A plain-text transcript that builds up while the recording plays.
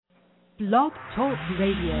Blog Talk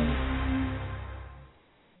Radio.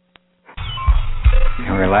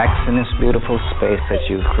 And relax in this beautiful space that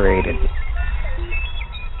you've created.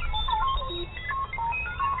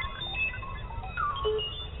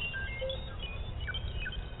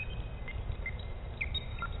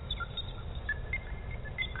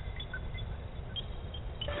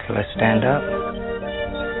 Okay, let's stand up.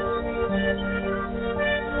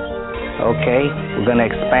 Okay, we're going to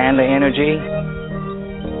expand the energy.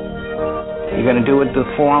 You're going to do it the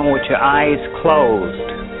form with your eyes closed.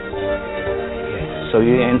 So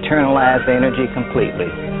you internalize the energy completely.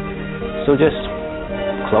 So just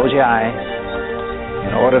close your eyes.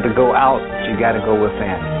 In order to go out, you got to go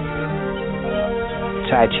within.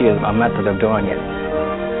 Tai Chi is a method of doing it.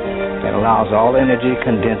 It allows all energy to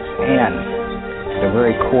condense in the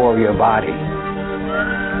very core of your body.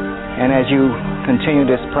 And as you continue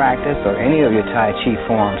this practice, or any of your Tai Chi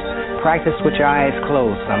forms, practice with your eyes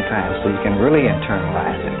closed sometimes so you can really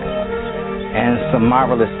internalize it. And some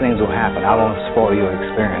marvelous things will happen. I won't spoil your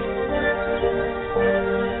experience.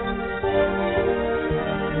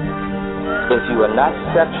 If you are not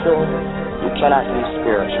sexual, you cannot be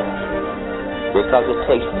spiritual. Because it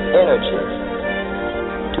takes energy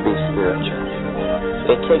to be spiritual.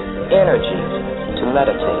 It takes energy to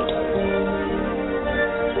meditate.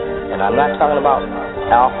 And I'm not talking about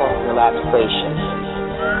alpha relaxation.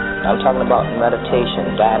 I'm talking about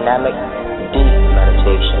meditation, dynamic, deep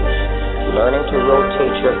meditation. Learning to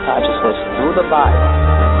rotate your consciousness through the body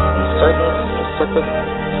in certain specific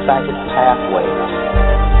psychic pathways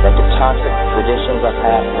that the tantric traditions of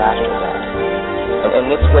past masters at. And in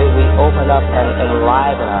this way we open up and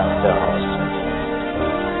enliven ourselves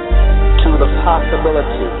to the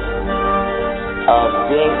possibility of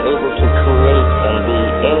being able to create and be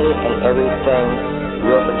any and everything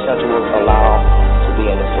your potential will allow to be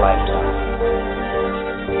in this lifetime.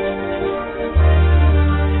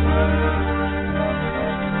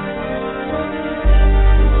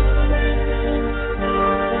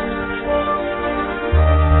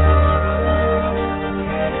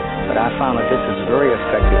 But I found that this is very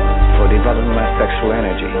effective for developing my sexual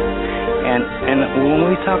energy. And when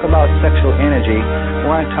we talk about sexual energy, we're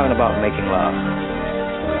not talking about making love.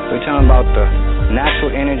 We're talking about the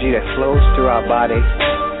natural energy that flows through our body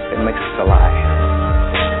that makes us alive.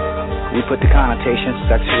 We put the connotation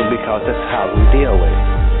sexual because that's how we deal with it.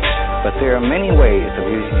 But there are many ways of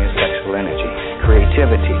using your sexual energy.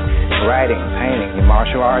 Creativity, writing, painting, your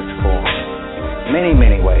martial arts form. Many,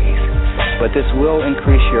 many ways. But this will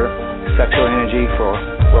increase your sexual energy for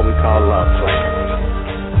what we call love play.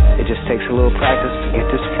 It just takes a little practice to get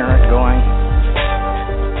this current going.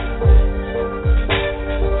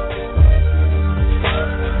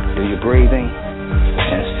 Do your breathing.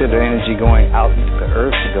 And instead of energy going out into the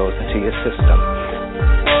earth, it goes into your system.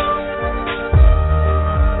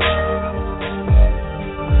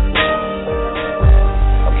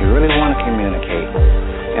 If you really want to communicate,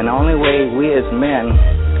 and the only way we as men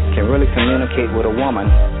can really communicate with a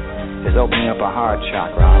woman is opening up a heart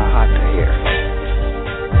chakra on a hatha here.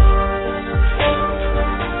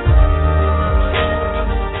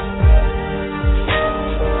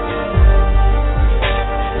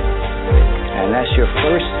 And that's your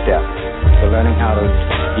first step to learning how to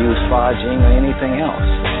use Fa Jing or anything else.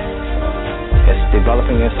 It's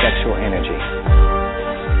developing your sexual energy.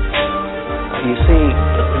 You see,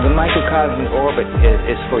 the microcosmic orbit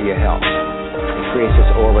is for your health. It creates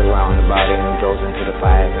this orbit around the body and it goes into the 5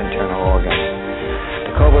 internal organs.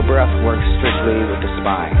 The Cobra breath works strictly with the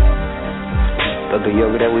spine. But the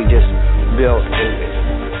yoga that we just built,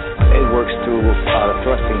 it works through the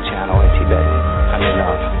thrusting channel in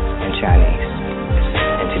in Chinese.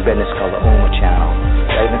 In Tibetan it's called the Uma channel,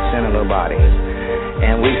 right in the center of the body.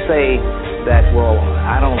 And we say that, well,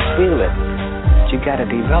 I don't feel it. But you got to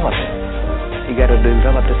develop it. You got to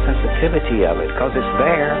develop the sensitivity of it because it's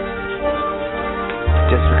there.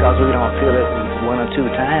 Just because we don't feel it 1 or 2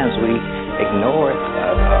 times, we ignore it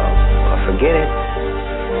or forget it.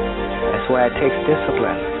 That's why it takes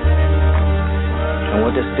discipline. And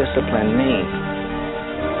what does discipline mean?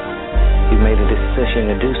 You made a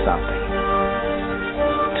decision to do something.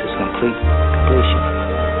 Completion.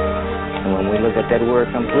 And when we look at that word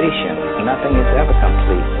completion, nothing is ever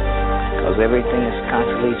complete because everything is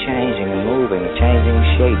constantly changing and moving, changing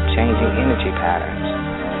shape, changing energy patterns.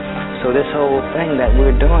 So this whole thing that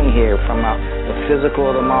we're doing here, from the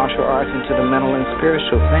physical, the martial arts, into the mental and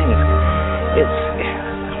spiritual things,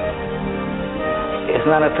 it's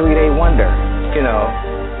not a 3-day wonder,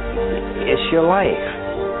 it's your life.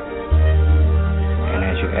 And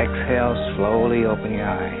as you exhale, slowly open your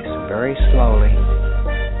eyes, very slowly.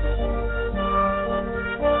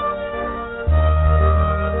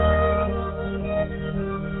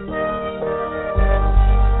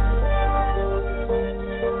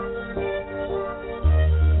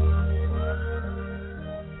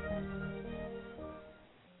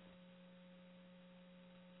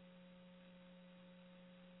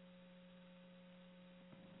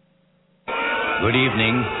 Good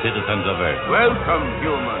evening, citizens of Earth. Welcome,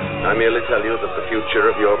 humans. I merely tell you that the future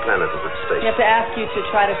of your planet is at stake. We have to ask you to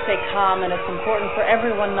try to stay calm, and it's important for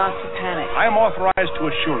everyone not to panic. I am authorized to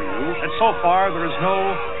assure you that so far there is no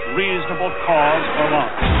reasonable cause for alarm.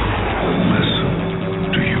 Listen.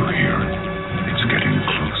 Do you hear it? It's getting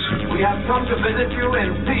closer. We have come to visit you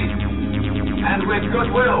in peace and with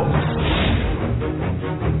goodwill.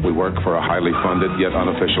 We work for a highly funded yet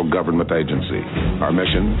unofficial government agency. Our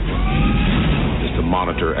mission is to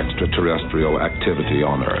monitor extraterrestrial activity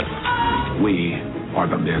on Earth. We are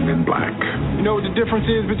the Men in Black. You know what the difference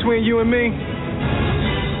is between you and me?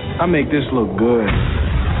 I make this look good.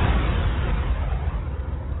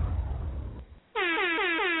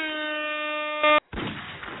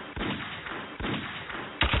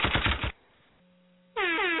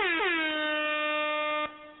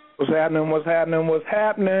 What's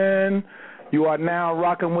happening? You are now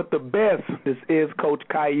rocking with the best. This is Coach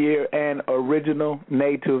Khayr and Original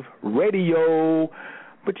Native Radio.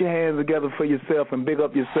 Put your hands together for yourself and big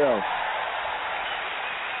up yourself.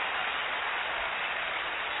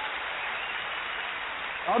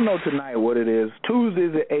 I know tonight what it is.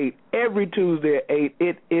 Tuesdays at 8. Every Tuesday at 8.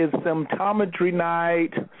 It is Symptometry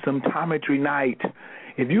night. Symptometry night.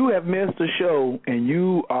 If you have missed a show and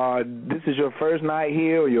this is your first night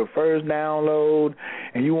here or your first download,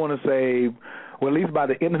 and you want to say, well, at least by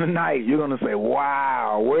the end of the night, you're going to say,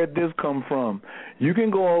 wow, where'd this come from? You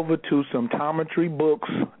can go over to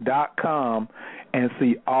symptometrybooks.com and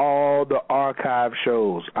see all the archive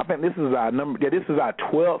shows. I think this is our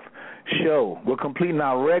 12th show. We're completing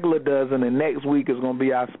our regular dozen, and next week is going to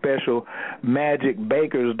be our special Magic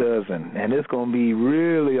Baker's dozen, and it's going to be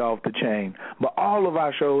really off the chain. But all of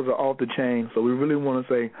our shows are off the chain, so we really want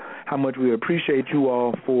to say how much we appreciate you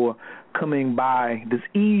all for coming by this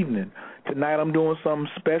evening. Tonight I'm doing something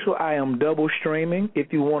special. I am double streaming.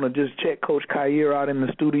 If you want to just check Coach Khayr out in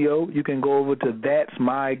the studio, you can go over to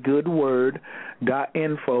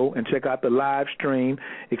that'smygoodword.info and check out the live stream,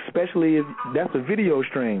 especially if that's a video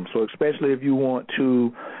stream. So especially if you want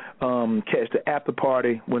to catch the after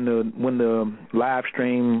party when the live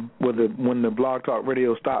stream, when the Blog Talk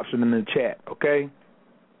Radio stops it in the chat, okay?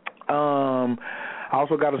 I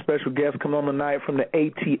also got a special guest coming on tonight from the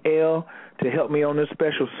ATL to help me on this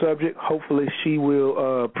special subject. Hopefully she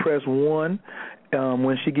will press 1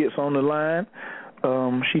 when she gets on the line.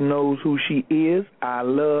 She knows who she is. I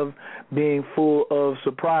love being full of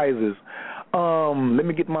surprises. Let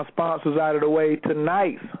me get my sponsors out of the way.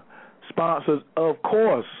 Tonight's sponsors, of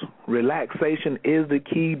course,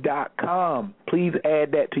 relaxationisthekey.com. Please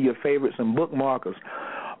add that to your favorites and bookmarkers.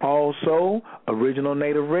 Also,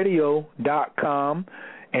 originalnativeradio.com.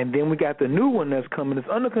 And then we got the new one that's coming. It's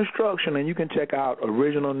under construction, and you can check out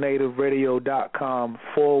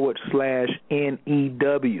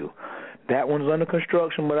originalnativeradio.com/NEW. That one's under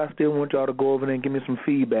construction, but I still want y'all to go over there and give me some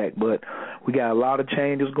feedback. But we got a lot of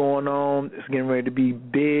changes going on. It's getting ready to be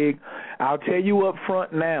big. I'll tell you up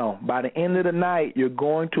front now, by the end of the night, you're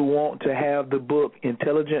going to want to have the book,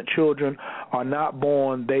 Intelligent Children Are Not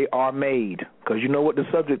Born, They Are Made. Because you know what the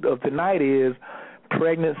subject of tonight is,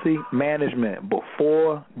 pregnancy management,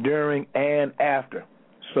 before, during, and after.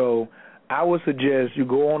 So I would suggest you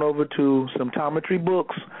go on over to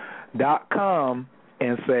symptometrybooks.com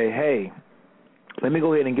and say, hey, let me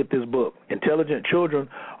go ahead and get this book. Intelligent Children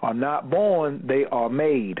Are Not Born, They Are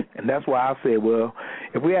Made. And that's why I said, well,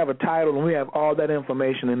 if we have a title and we have all that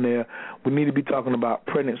information in there, we need to be talking about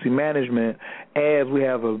pregnancy management, as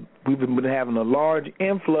we've been having a large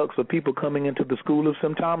influx of people coming into the School of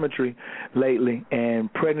Symptometry lately,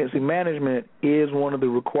 and pregnancy management is one of the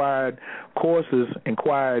required courses,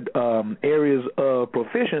 areas of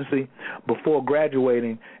proficiency before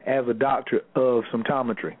graduating as a doctor of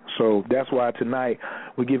symptometry. So that's why tonight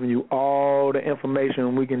we're giving you all the information,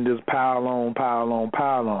 and we can just pile on.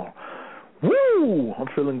 Woo! I'm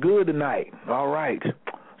feeling good tonight. All right.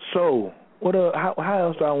 So how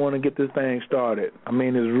else do I want to get this thing started? I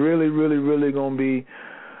mean, it's really, really, really going to be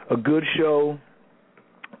a good show.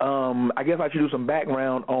 I guess I should do some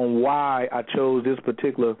background on why I chose this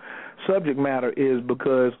particular subject matter is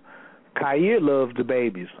because Khayr loves the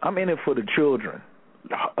babies. I'm in it for the children.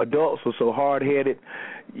 Adults are so hard-headed.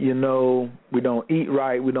 You know, we don't eat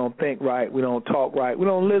right, we don't think right, we don't talk right, we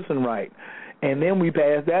don't listen right. And then we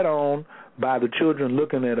pass that on by the children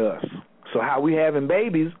looking at us. So how we having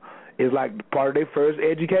babies is like part of their first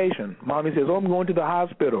education. Mommy says, I'm going to the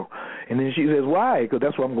hospital. And then she says, why? Because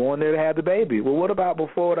that's where I'm going there to have the baby. Well, what about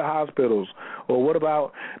before the hospitals? Or what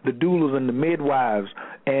about the doulas and the midwives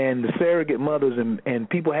and the surrogate mothers and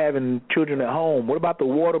people having children at home? What about the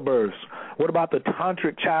water births? What about the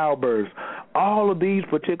tantric childbirth? All of these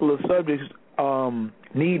particular subjects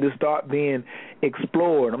need to start being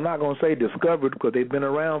explored. I'm not going to say discovered because they've been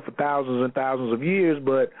around for thousands and thousands of years,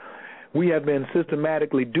 but we have been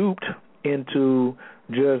systematically duped into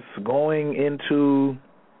just going into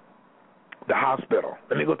the hospital.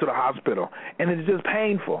 Let me go to the hospital. And it's just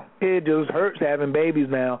painful. It just hurts having babies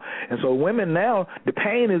now. And so women now, the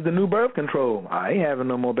pain is the new birth control. I ain't having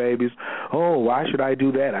no more babies. Oh, why should I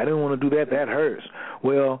do that? I didn't want to do that. That hurts.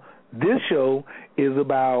 Well, this show is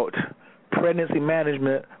about pregnancy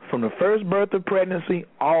management from the first birth of pregnancy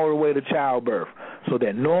all the way to childbirth, so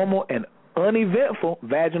that normal and uneventful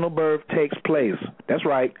vaginal birth takes place. That's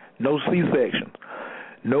right, no C-sections.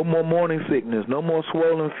 No more morning sickness, no more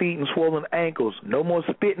swollen feet and swollen ankles, no more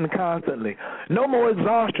spitting constantly, no more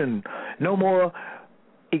exhaustion, no more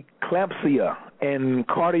eclampsia and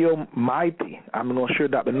cardiomyopathy. I'm not sure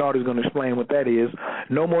Dr. Nardi's going to explain what that is.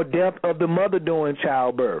 No more death of the mother during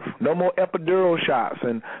childbirth. No more epidural shots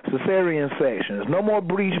and cesarean sections. No more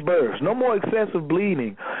breech births. No more excessive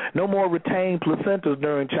bleeding. No more retained placentas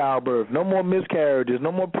during childbirth. No more miscarriages.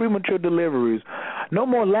 No more premature deliveries. No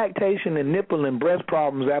more lactation and nipple and breast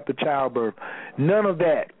problems after childbirth. None of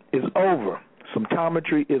that is over.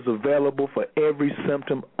 Symptometry is available for every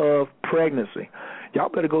symptom of pregnancy. Y'all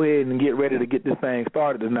better go ahead and get ready to get this thing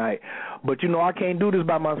started tonight. But, you know, I can't do this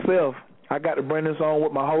by myself. I got to bring this on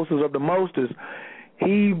with my hostess of the mostest.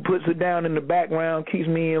 He puts it down in the background, keeps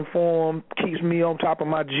me informed, keeps me on top of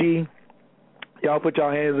my G. Y'all put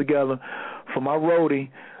y'all hands together for my roadie.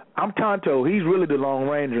 I'm Tonto. He's really the Lone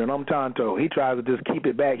Ranger, and I'm Tonto. He tries to just keep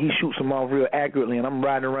it back. He shoots them off real accurately, and I'm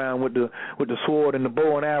riding around with the sword and the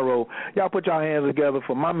bow and arrow. Y'all put y'all hands together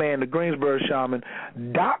for my man, the Greensboro Shaman,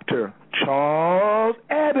 Dr. Charles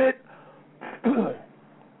Abbott.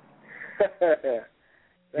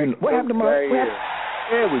 What happened to my...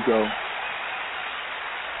 There we go.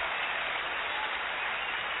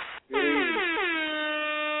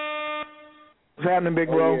 What's happening, big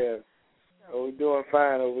bro? Yeah. We're doing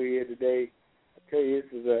fine over here today. I tell you,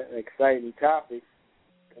 this is an exciting topic.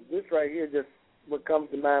 And this right here, just what comes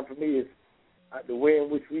to mind for me is the way in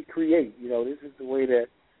which we create. You know, this is the way that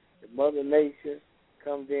the Mother Nature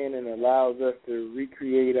comes in and allows us to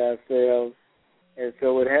recreate ourselves. And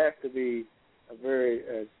so it has to be a very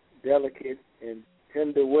delicate and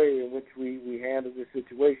tender way in which we handle the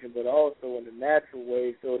situation, but also in a natural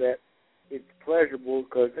way so that it's pleasurable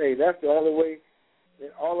because, hey, that's the only way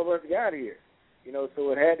that all of us got here. You know, so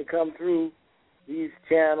it had to come through these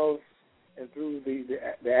channels and through the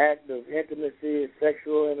act of intimacy and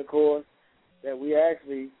sexual intercourse that we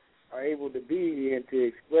actually are able to be and to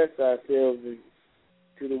express ourselves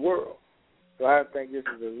to the world. So I think this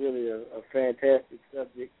is a fantastic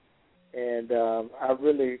subject, and I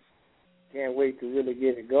really can't wait to really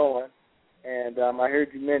get it going. And I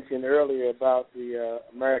heard you mention earlier about the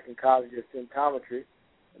American College of Symptometry,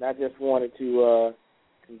 and I just wanted to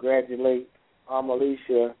congratulate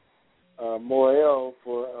Amalisha Morel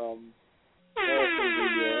for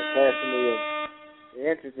passing the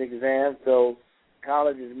entrance exam. So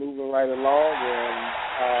college is moving right along,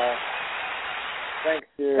 and thanks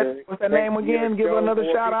to... What's her name again? Give her another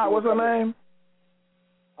shout out. What's her name?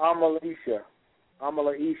 Amalisha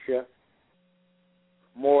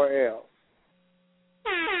Morel.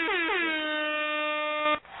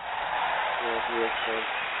 Yes.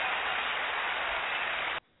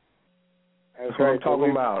 That's what I'm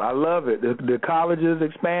talking about. I love it. The college is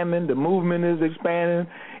expanding. The movement is expanding.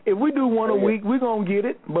 If we do one a week, we're going to get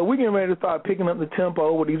it. But we're getting ready to start picking up the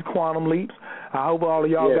tempo with these quantum leaps. I hope all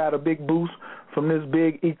of y'all got a big boost from this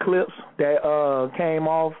big eclipse that came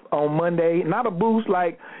off on Monday. Not a boost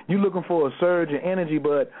like you looking for a surge in energy,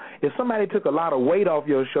 but if somebody took a lot of weight off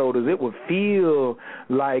your shoulders, it would feel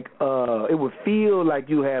like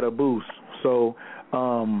you had a boost. So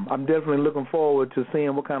I'm definitely looking forward to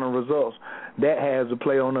seeing what kind of results that has to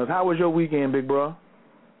play on us. How was your weekend, big bro?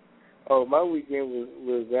 Oh, my weekend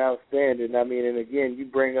was outstanding. I mean, and again, you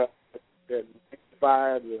bring up that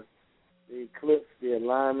fire, the eclipse, the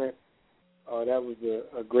alignment. That was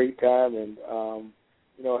a great time, and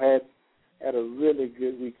had a really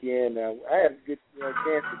good weekend. I had a good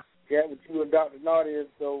chance to chat with you and Dr. Nardi,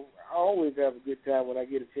 so I always have a good time when I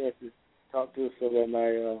get a chance to talk to some of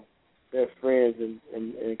my best friends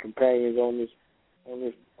and companions on this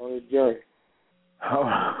journey.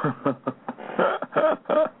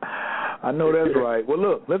 I know that's right. Well,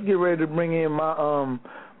 look, let's get ready to bring in my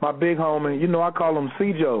big homie. You know, I call him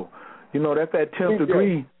C-Joe. You know, that's that 10th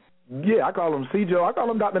degree. Yeah, I call him C-Joe. I call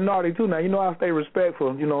him Dr. Nardi, too. Now, you know, I stay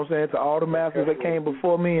respectful, you know what I'm saying, to all the masters that came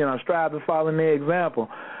before me, and I strive to follow their example.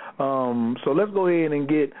 So let's go ahead and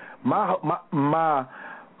get my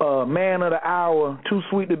man of the hour, too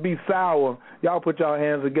sweet to be sour. Y'all put y'all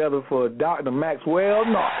hands together for Dr. Maxwell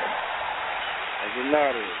Naughty.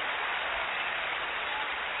 Naughty.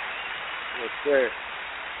 Yes, sir.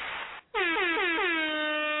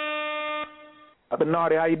 Dr.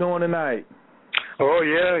 Naughty, how you doing tonight? Oh,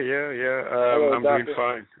 yeah. Hello, I'm doctor. doing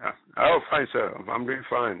fine. Fine, sir. I'm doing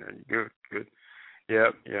fine. Good.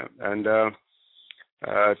 Yeah. And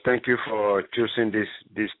thank you for choosing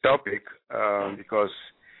this topic because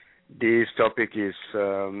this topic is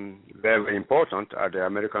very, very important at the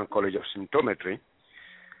American College of Symptometry.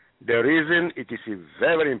 The reason it is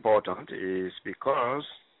very important is because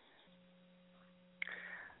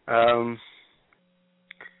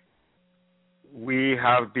we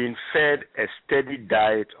have been fed a steady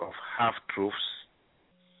diet of half-truths,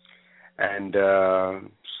 and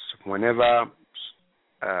whenever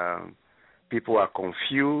people are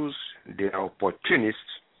confused, there are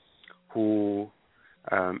opportunists who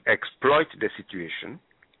exploit the situation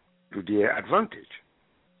to their advantage.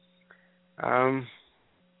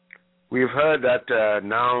 We've heard that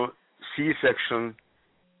now C-section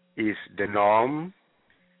is the norm.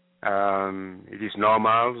 It is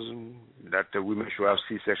normal that the women should have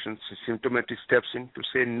C-sections. Symptometry steps in to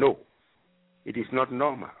say no. It is not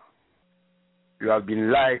normal. You have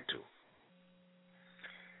been lied to.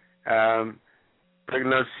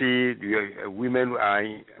 Pregnancy, women are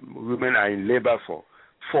in labor for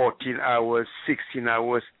 14 hours, 16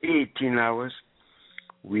 hours, 18 hours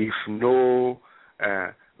with no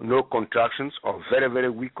contractions or very, very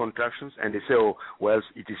weak contractions, and they say, oh, well,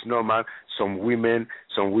 it is normal. Some women,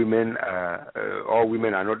 all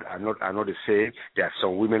women are not the same. There are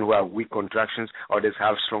some women who have weak contractions, others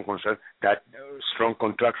have strong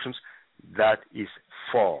contractions. That is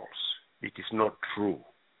false. It is not true.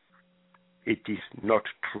 It is not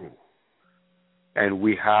true. And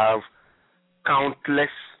we have countless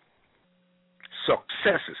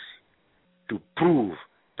successes to prove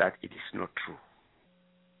that it is not true.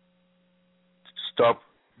 Stop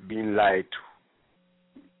being lied to.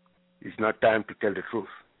 It's not time to tell the truth.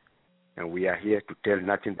 And we are here to tell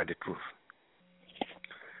nothing but the truth.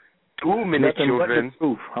 Too many children.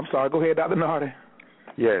 I'm sorry, go ahead, Dr. Naughty.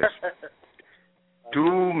 Yes.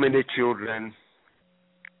 Too many children.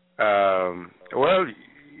 Well,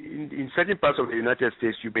 in certain parts of the United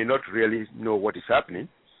States, you may not really know what is happening.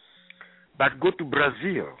 But go to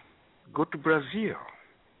Brazil. Go to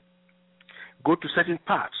certain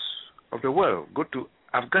parts of the world. Go to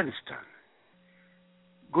Afghanistan.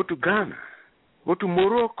 Go to Ghana. Go to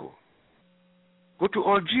Morocco. Go to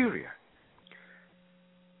Algeria.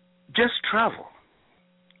 Just travel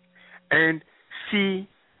and see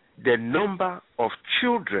the number of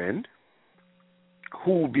children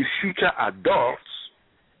who will be future adults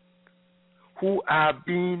who are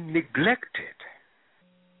being neglected.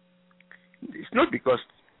 It's not because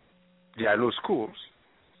there are no schools.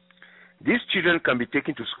 These children can be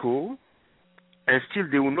taken to school and still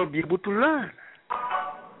they will not be able to learn.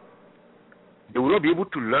 They will not be able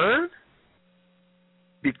to learn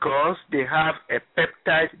because they have a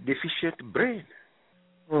peptide deficient brain.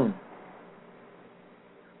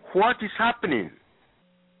 What is happening?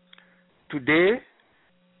 Today,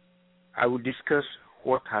 I will discuss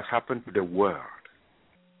what has happened to the world.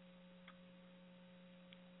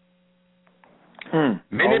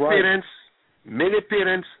 Many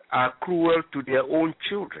parents are cruel to their own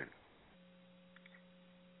children.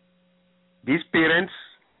 These parents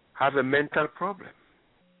have a mental problem.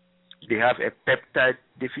 They have a peptide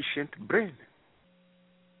deficient brain.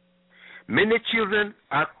 Many children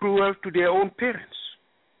are cruel to their own parents.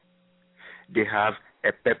 They have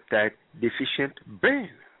a peptide deficient brain.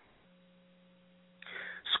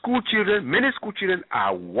 Many school children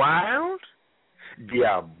are wild, they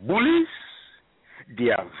are bullies, they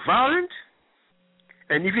are violent,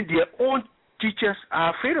 and even their own teachers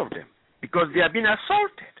are afraid of them because they are being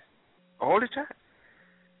assaulted all the time.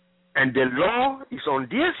 And the law is on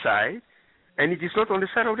their side, and it is not on the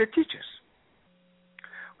side of the teachers.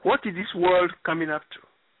 What is this world coming up to?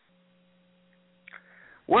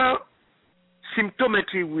 Well,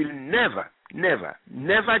 symptometry will never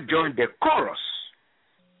join the chorus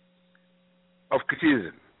of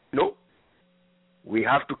criticism. No. We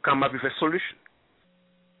have to come up with a solution.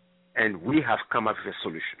 And we have come up with a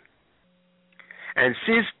solution. And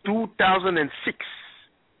since 2006,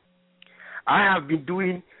 I have been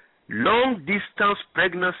doing long-distance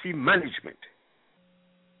pregnancy management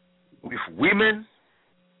with women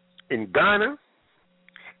in Ghana,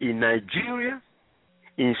 in Nigeria,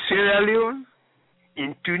 in Sierra Leone,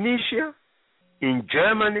 in Tunisia, in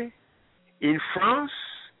Germany, in France,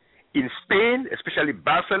 in Spain, especially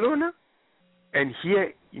Barcelona, And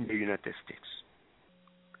here in the United States,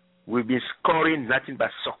 we've been scoring nothing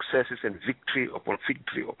but successes and victory upon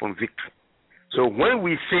victory upon victory. So when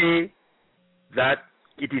we say that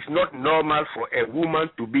it is not normal for a woman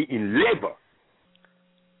to be in labor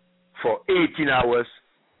for 18 hours,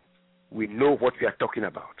 we know what we are talking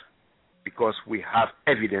about because we have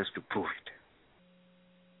evidence to prove it.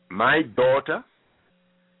 My daughter,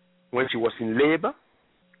 when she was in labor,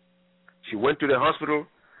 she went to the hospital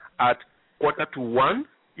at 1:45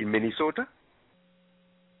 in Minnesota,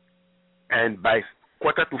 and by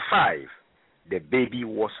 4:45, the baby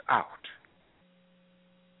was out.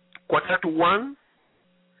 1:45,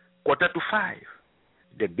 4:45,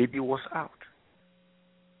 the baby was out.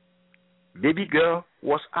 Baby girl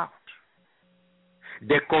was out.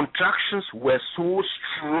 The contractions were so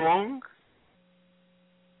strong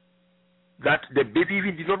that the baby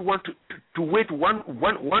even did not want to wait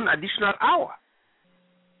one additional hour.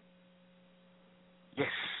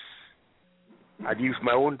 Yes, I did with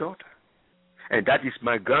my own daughter. And that is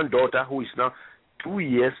my granddaughter, who is now 2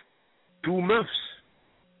 years, 2 months.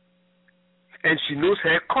 And she knows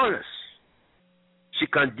her colors. She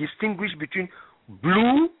can distinguish between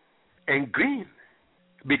blue and green,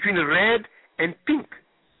 between red and pink.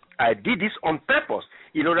 I did this on purpose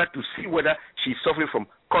in order to see whether she's suffering from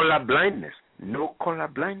color blindness. No color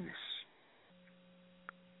blindness.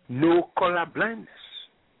 No color blindness.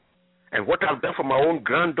 And what I've done for my own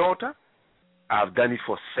granddaughter, I've done it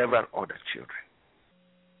for several other children.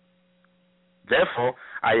 Therefore,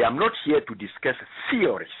 I am not here to discuss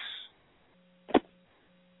theories.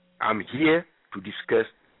 I'm here to discuss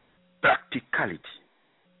practicality.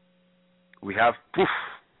 We have proof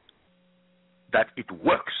that it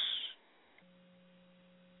works.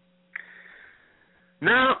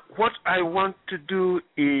 Now, what I want to do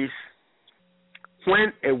is,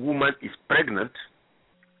 when a woman is pregnant,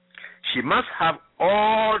 she must have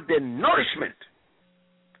all the nourishment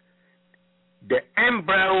the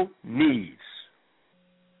embryo needs.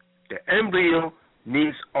 The embryo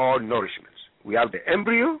needs all nourishment. We have the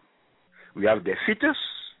embryo, we have the fetus,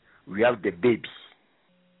 we have the baby.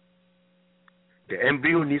 The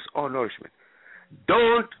embryo needs all nourishment.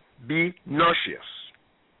 Don't be nauseous.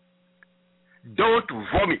 Don't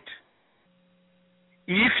vomit.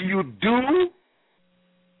 If you do,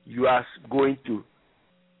 you are going to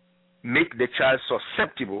make the child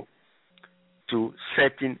susceptible to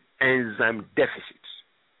certain enzyme deficits.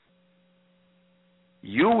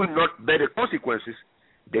 You will not bear the consequences.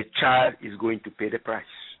 The child is going to pay the price.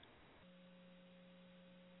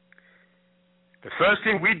 The first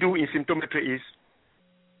thing we do in symptometry is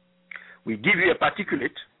we give you a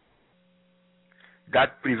particulate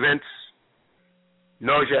that prevents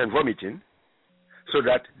nausea and vomiting, so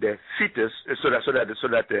that the fetus,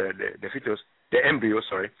 the fetus, the embryo,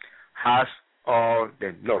 has all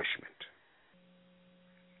the nourishment.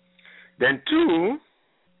 Then 2,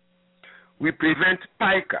 we prevent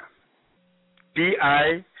pica,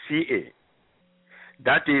 P-I-C-A.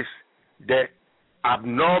 That is the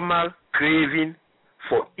abnormal craving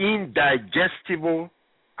for indigestible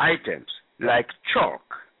items like chalk,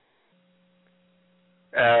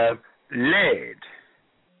 lead,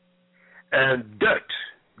 and dirt,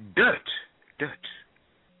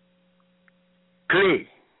 clay.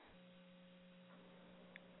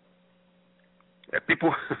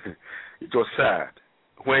 People, it was sad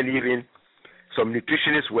when even some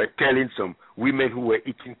nutritionists were telling some women who were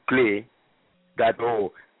eating clay that,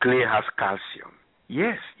 oh, clay has calcium.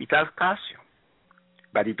 Yes, it has calcium,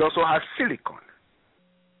 but it also has silicon.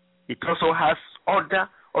 It also has other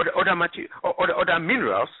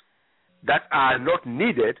minerals that are not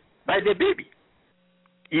needed by the baby.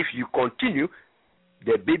 If you continue,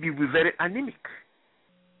 the baby will be very anemic.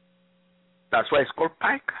 That's why it's called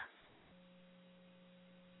pica.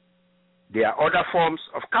 There are other forms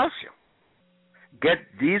of calcium. Get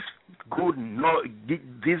these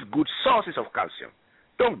good sources of calcium.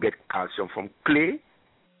 Don't get calcium from clay.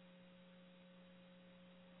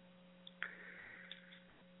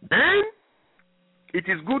 Then it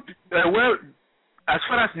is good. As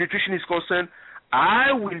far as nutrition is concerned,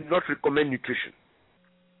 I will not recommend nutrition.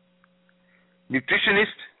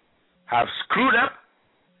 Nutritionists have screwed up,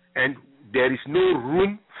 and there is no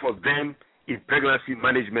room for them in pregnancy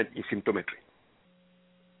management in symptometry.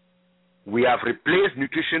 We have replaced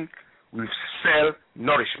nutrition with cell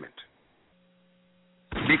nourishment.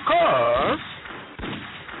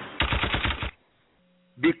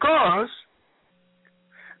 Because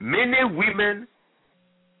many women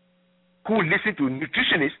who listen to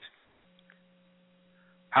nutritionists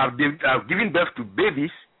have given birth to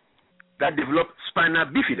babies that develop spina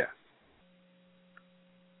bifida.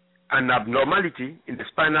 an abnormality in the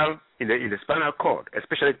spinal cord,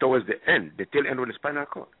 especially towards the end, the tail end of the spinal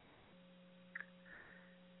cord.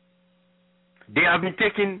 They have been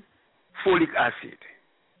taking folic acid.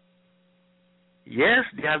 Yes,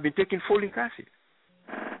 they have been taking folic acid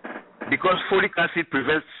because folic acid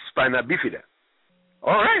prevents spina bifida.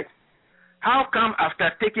 All right. How come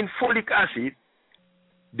after taking folic acid,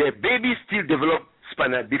 the baby still develops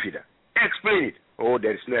spina bifida? Explain it. Oh,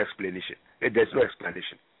 there is no explanation. There's no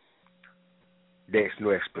explanation. There is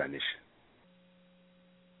no explanation.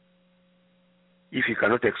 If you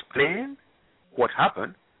cannot explain what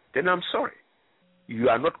happened, then I'm sorry. You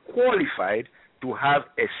are not qualified to have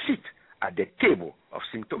a seat at the table of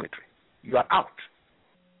symptometry. You are out.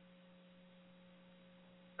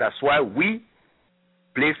 That's why we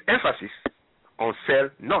place emphasis on cell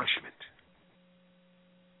nourishment.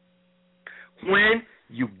 When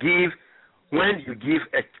you give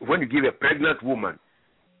a pregnant woman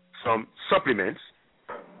some supplements,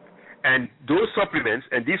 and these supplements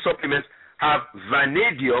have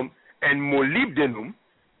vanadium and molybdenum,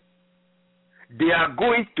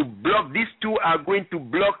 these two are going to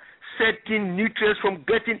block certain nutrients from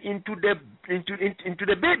getting into the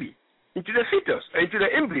baby, into the fetus, into the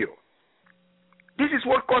embryo. This is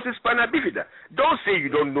what causes spina bifida. Don't say you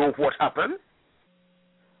don't know what happened.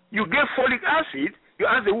 You gave folic acid, you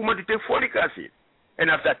asked the woman to take folic acid, and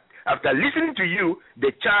after listening to you,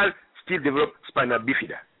 the child still developed spina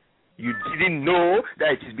bifida. You didn't know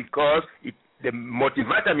that it is because the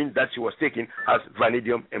multivitamin that she was taking has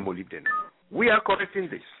vanadium and molybdenum. We are correcting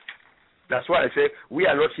this. That's why I say we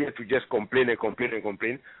are not here to just complain and complain and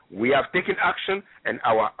complain. We have taken action, and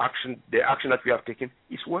the action that we have taken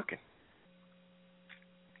is working.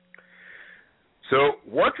 So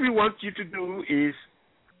what we want you to do is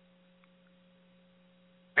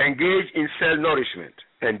engage in cell nourishment,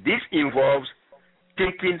 and this involves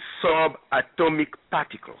taking subatomic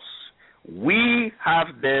particles. We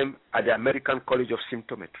have them at the American College of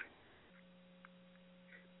Symptometry.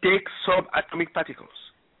 Take subatomic particles.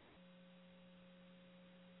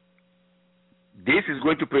 This is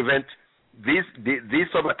going to prevent, these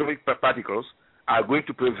subatomic particles are going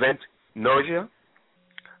to prevent nausea,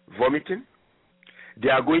 vomiting. They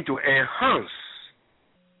are going to enhance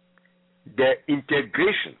the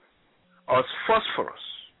integration of phosphorus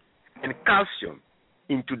and calcium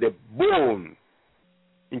into the bones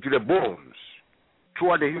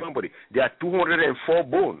throughout the human body. There are 204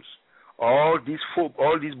 bones. All these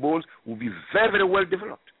bones will be very, very well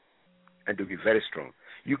developed, and they'll be very strong.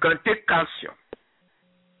 You can take calcium.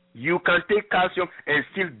 You can take calcium and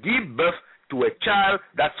still give birth to a child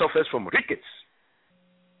that suffers from rickets.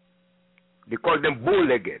 They call them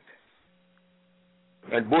bow-legged.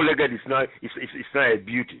 And bow-legged is not a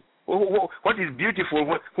beauty. What is beautiful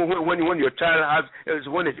when your child is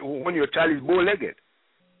bow-legged?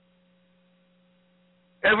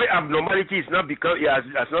 Every abnormality has not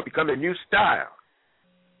become a new style.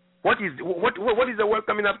 What is the world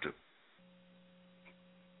coming up to?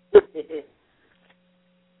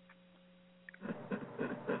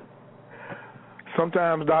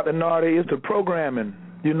 Sometimes, Dr. Nardi, it's the programming.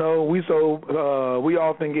 You know, we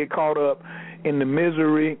often get caught up in the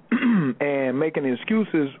misery and making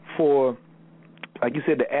excuses for, like you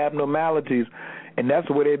said, the abnormalities, and that's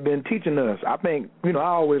what they've been teaching us. I think, I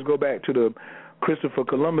always go back to the Christopher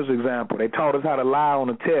Columbus example. They taught us how to lie on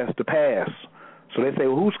a test to pass. So they say,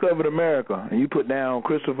 well, who discovered America? And you put down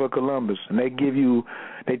Christopher Columbus, and they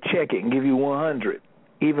check it and give you 100,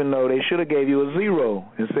 even though they should have gave you a 0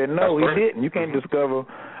 and said, no, he didn't. You can't discover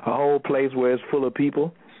a whole place where it's full of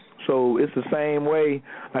people. So it's the same way,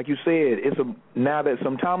 like you said, now that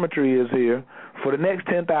symptometry is here, for the next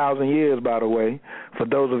 10,000 years, by the way, for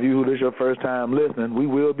those of you who this is your first time listening, we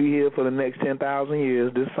will be here for the next 10,000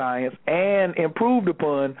 years, this science, and improved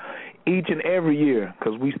upon each and every year,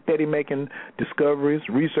 because we steady making discoveries.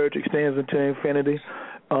 Research extends into infinity.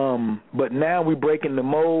 But now we're breaking the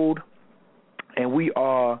mold, and we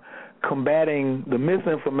are combating the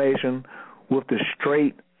misinformation with the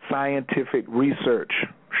straight scientific research.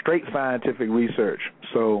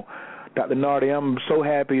 So, Dr. Nardi, I'm so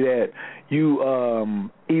happy that you I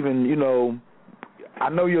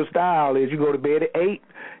know your style is you go to bed at 8,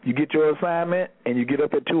 you get your assignment, and you get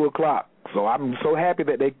up at 2 o'clock. So I'm so happy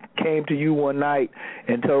that they came to you one night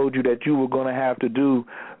and told you that you were going to have to do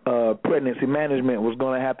pregnancy management was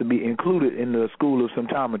going to have to be included in the School of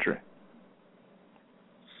Symptometry.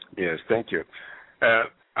 Yes, thank you.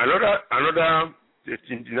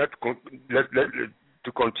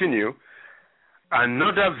 To continue,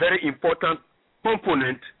 another very important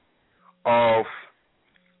component of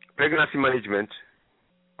pregnancy management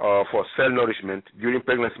for cell nourishment during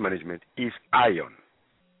pregnancy management is iron.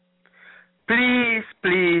 Please,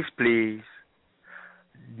 please, please,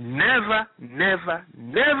 never, never,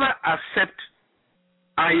 never accept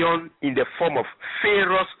iron in the form of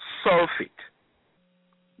ferrous sulfate.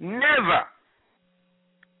 Never.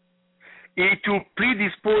 It will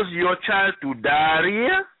predispose your child to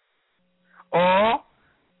diarrhea or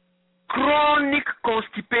chronic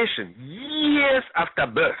constipation years after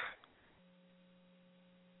birth.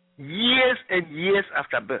 Years and years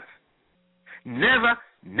after birth. Never,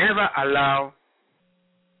 never allow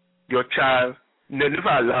your child, never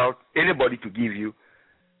allow anybody to give you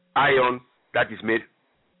iron that is made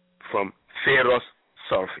from ferrous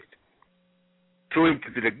sulfate. Throw it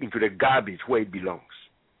into the garbage where it belongs.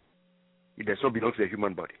 It does not belong to the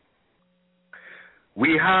human body.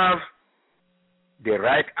 We have the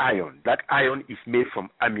right iron. That iron is made from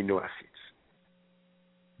amino acids.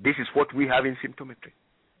 This is what we have in symptometry.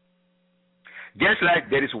 Just like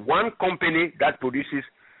there is one company that produces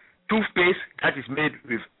toothpaste that is made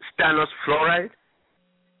with stannous fluoride,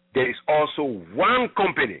 there is also one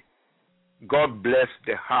company. God bless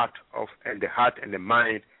the heart and the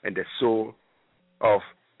mind and the soul of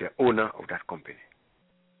the owner of that company.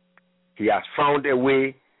 He has found a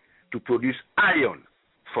way to produce iron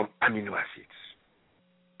from amino acids.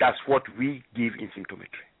 That's what we give in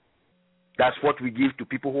symptometry. That's what we give to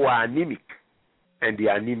people who are anemic, and the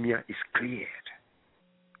anemia is cleared.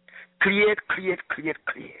 Cleared.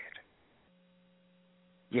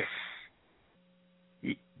 Yes.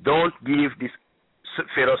 Don't give this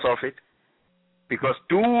ferrous sulfate because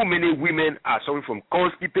too many women are suffering from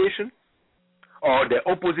constipation or the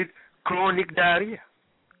opposite, chronic diarrhea.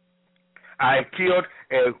 I cured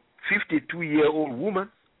a 52-year-old woman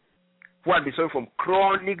who had been suffering from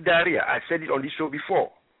chronic diarrhea. I said it on this show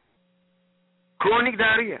before. Chronic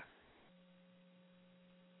diarrhea.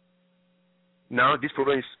 Now this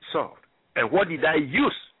problem is solved. And what did I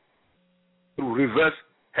use to reverse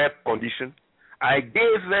her condition? I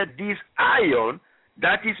gave her this iron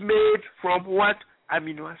that is made from what?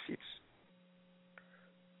 Amino acids.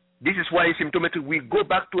 This is why in symptometry we go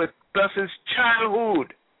back to a person's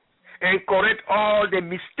childhood and correct all the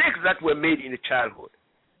mistakes that were made in the childhood.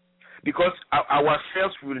 Because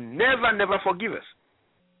ourselves will never forgive us.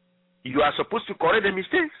 You are supposed to correct the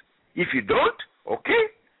mistakes. If you don't, okay.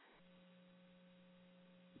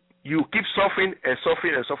 You keep suffering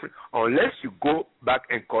unless you go back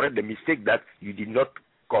and correct the mistake that you did not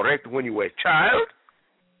correct when you were a child.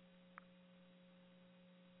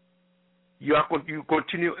 You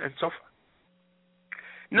continue and suffer.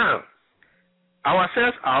 Now, our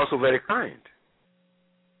cells are also very kind.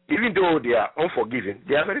 Even though they are unforgiving,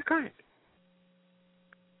 they are very kind.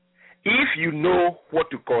 If you know what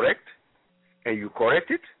to correct and you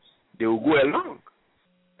correct it, they will go along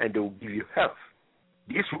and they will give you health.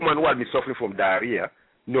 This woman who had been suffering from diarrhea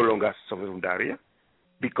no longer suffers from diarrhea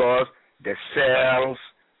because the cells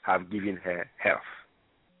have given her health.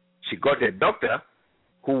 She got a doctor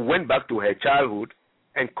who went back to her childhood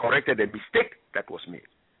and corrected the mistake that was made.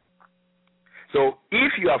 So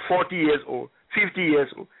if you are 40 years old, 50 years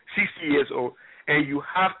old, 60 years old, and you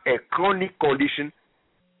have a chronic condition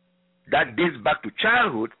that dates back to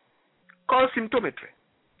childhood, call symptometry.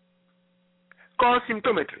 Call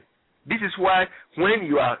symptometry. This is why when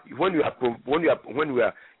you are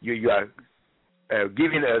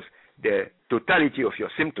giving us the totality of your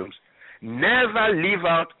symptoms, never leave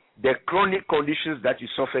out the chronic conditions that you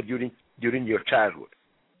suffered during your childhood.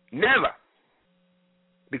 Never.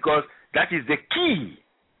 Because that is the key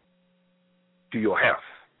to your health.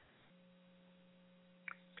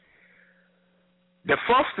 The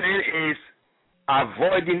fourth thing is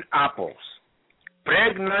avoiding apples.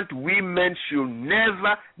 Pregnant women should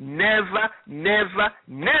never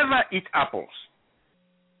eat apples.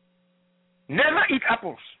 Never eat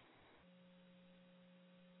apples.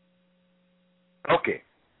 Okay.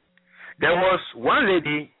 There was one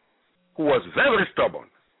lady who was very stubborn.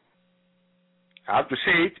 I have to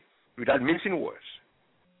say it without mincing words.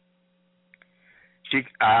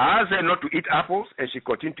 I asked her not to eat apples, and she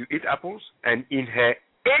continued to eat apples. And in her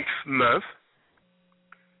 8th month,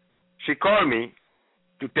 she called me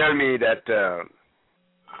to tell me that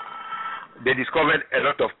they discovered a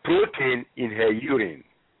lot of protein in her urine.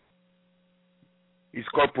 It's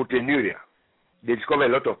called proteinuria. They discovered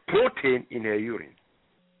a lot of protein in her urine.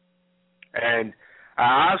 And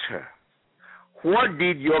I asked her, what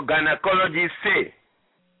did your gynecologist say?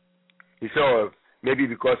 He said, oh, maybe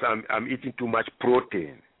because I'm eating too much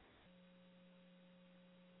protein.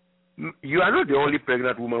 You are not the only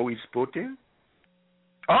pregnant woman who eats protein.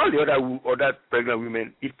 All the other pregnant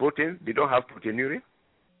women eat protein. They don't have proteinuria.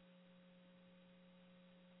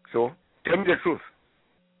 So tell me the truth.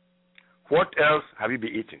 What else have you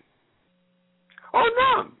been eating? Oh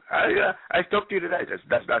no, I talked to you today.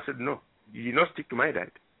 I said no. You did not stick to my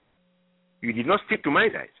diet. You did not stick to my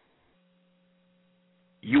diet.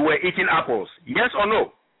 You were eating apples, yes or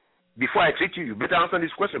no? Before I treat you, you better answer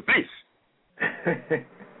this question, please.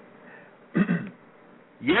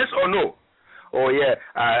 Yes or no? Oh yeah,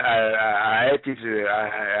 I ate it.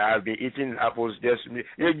 I've been eating apples just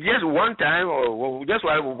one time, or just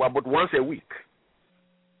about once a week.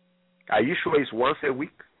 Are you sure it's once a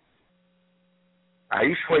week? Are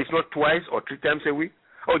you sure it's not twice or 3 times a week?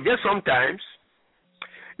 Or just sometimes?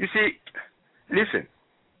 You see, listen.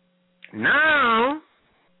 Now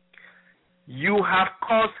you have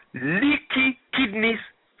caused leaky kidneys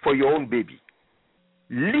for your own baby.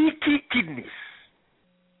 Leaky kidneys.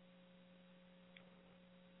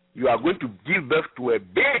 You are going to give birth to a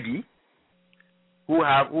baby who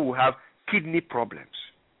will have kidney problems.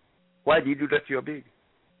 Why did you do that to your baby?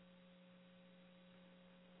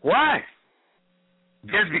 Why?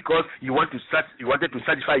 Just because you wanted to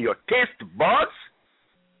satisfy your taste buds,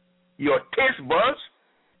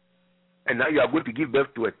 and now you are going to give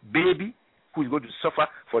birth to a baby who is going to suffer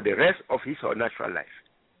for the rest of his or natural life.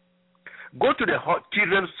 Go to the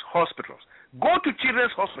children's hospitals. Go to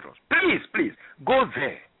children's hospitals. Please, go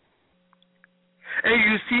there. And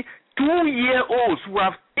you see 2-year-olds who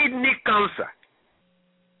have kidney cancer.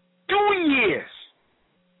 2 years.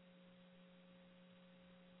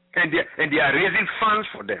 And they are raising funds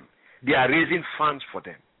for them.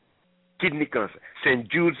 Kidney cancer, St.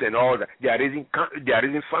 Jude's and all that. They are raising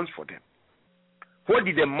funds for them. What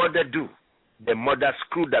did the mother do? The mother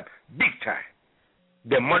screwed up big time.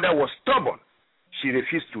 The mother was stubborn. She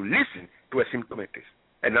refused to listen to a symptometrist.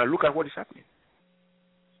 And now look at what is happening.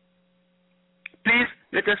 Please,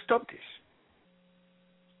 let us stop this.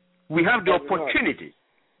 We have the opportunity.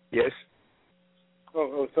 Yes?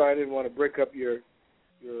 Oh, sorry, I didn't want to break up your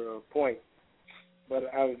point. But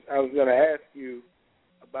I was going to ask you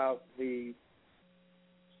about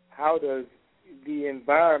how does the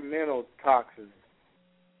environmental toxins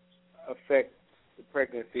affect the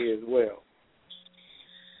pregnancy as well?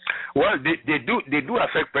 Well, they do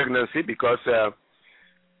affect pregnancy because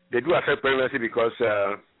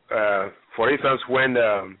for instance, when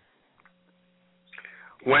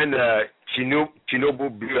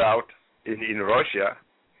Chernobyl blew out in Russia,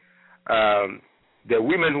 the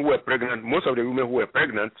women who were pregnant, most of the women who were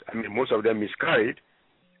pregnant, most of them miscarried,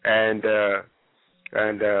 and a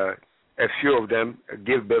few of them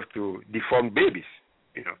gave birth to deformed babies.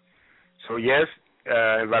 So yes,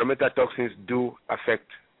 environmental toxins do affect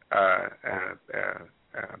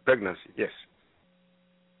pregnancy. Yes.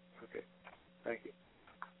 Okay. Thank you.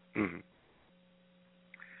 Mm-hmm.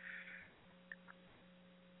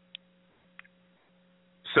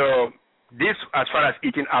 So this, as far as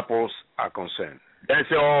eating apples are concerned, they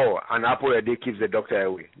say, "Oh, an apple a day keeps the doctor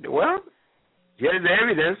away." Well, here's the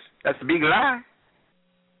evidence. That's a big lie.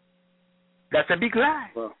 That's a big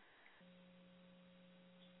lie. Well,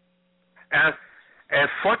 and a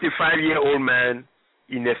 45-year-old man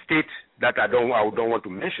in a state that I don't want to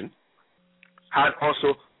mention had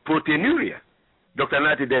also proteinuria. Dr.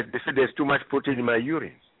 Nati, they said there's too much protein in my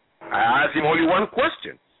urine. I asked him only one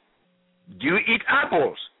question. Do you eat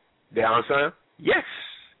apples? The answer, yes.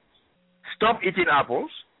 Stop eating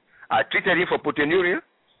apples. I treated him for proteinuria.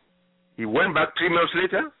 He went back 3 months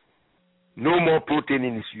later. No more protein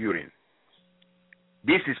in his urine.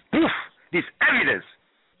 This is proof, this evidence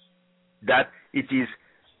that it is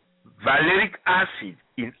valeric acid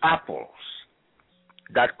in apples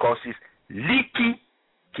that causes leaky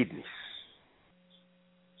kidneys.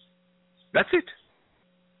 That's it.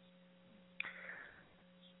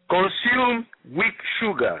 Consume weak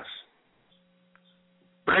sugars.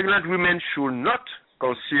 Pregnant women should not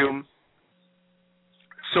consume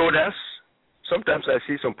sodas. Sometimes I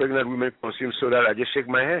see some pregnant women consume soda. I just shake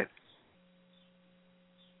my head.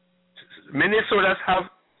 Many sodas have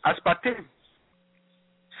aspartame,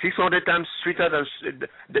 600 times sweeter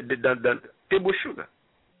than table sugar.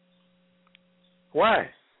 Why?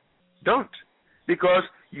 Don't. Because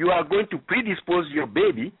you are going to predispose your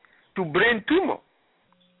baby to brain tumor.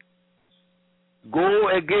 Go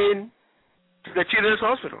again to the children's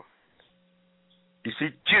hospital. You see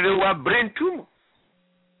children who have brain tumor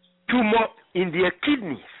in their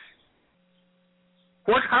kidneys.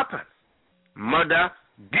 What happened? Mother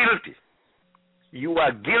guilty. You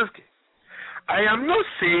are guilty. I am not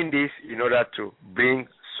saying this in order to bring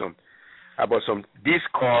some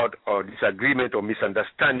discord or disagreement or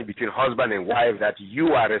misunderstanding between husband and wife that you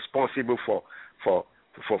are responsible for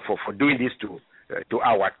doing this to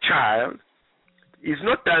our child. It's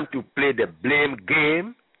not time to play the blame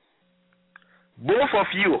game. Both of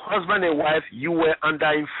you, husband and wife, you were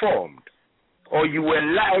underinformed or you were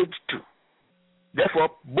lied to. Therefore,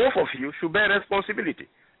 both of you should bear responsibility.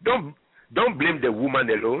 Don't blame the woman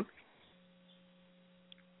alone.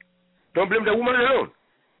 Don't blame the woman alone.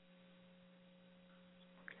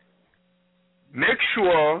 Make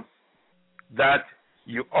sure that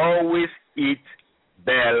you always eat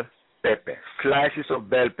bell pepper, slices of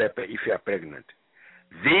bell pepper if you are pregnant.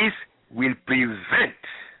 This will prevent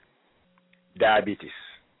diabetes.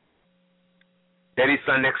 There is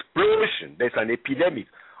an explosion, there's an epidemic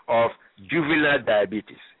of juvenile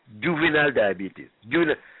diabetes.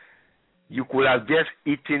 You could have just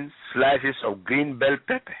eaten slices of green bell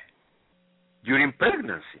pepper during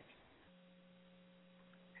pregnancy.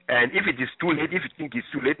 And if it is too late, if you think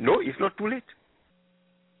it's too late, no, it's not too late.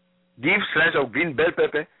 Give slice of green bell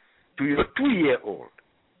pepper to your 2-year-old.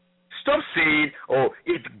 Stop saying, oh,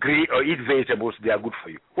 eat green or eat vegetables, they are good for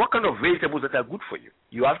you. What kind of vegetables that are good for you?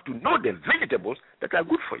 You have to know the vegetables that are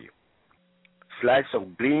good for you. Slice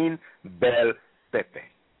of green bell pepper.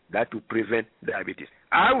 That will prevent diabetes.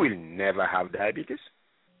 I will never have diabetes.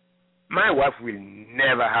 My wife will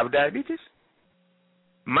never have diabetes.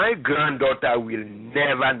 My granddaughter will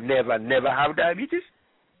never have diabetes.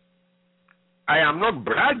 I am not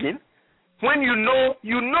bragging. When you know,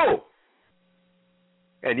 you know.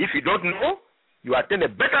 And if you don't know, you attend a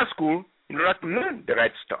better school in order to learn the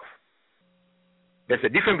right stuff. There's a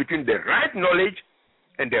difference between the right knowledge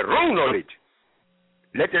and the wrong knowledge.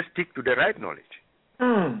 Let us stick to the right knowledge.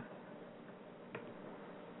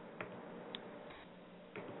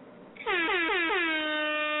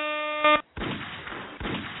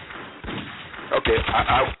 Okay,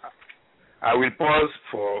 I will pause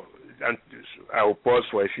for a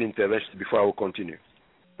few interventions before I will continue.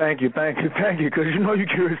 Thank you, because you know you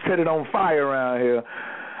can set it on fire around here.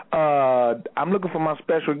 I'm looking for my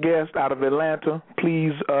special guest out of Atlanta.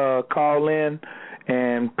 Please call in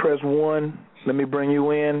and press 1. Let me bring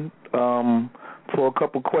you in for a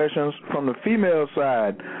couple questions. From the female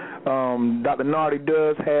side, Dr. Nardi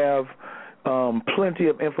does have plenty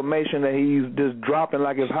of information that he's just dropping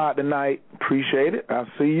like it's hot tonight. Appreciate it. I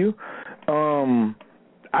see you.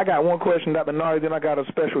 I got one question, Dr. Nardi, then I got a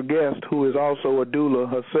special guest who is also a doula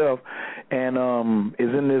herself and is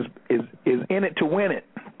in it to win it,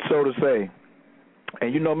 so to say.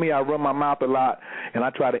 And you know me, I run my mouth a lot, and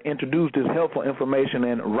I try to introduce this helpful information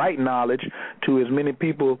and right knowledge to as many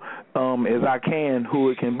people as I can who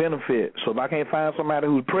it can benefit. So if I can't find somebody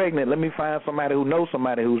who's pregnant, let me find somebody who knows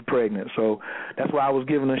somebody who's pregnant. So that's why I was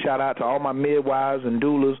giving a shout-out to all my midwives and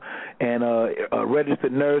doulas and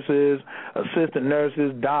registered nurses, assistant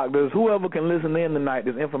nurses, doctors, whoever can listen in tonight,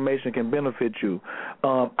 this information can benefit you.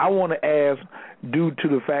 I want to ask, due to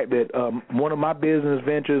the fact that one of my business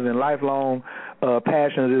ventures and lifelong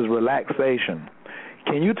passions is relaxation.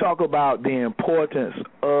 Can you talk about the importance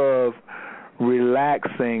of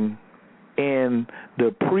relaxing in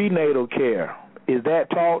the prenatal care? Is that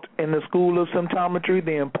taught in the School of Symptometry,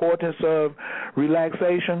 the importance of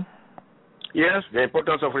relaxation? Yes, the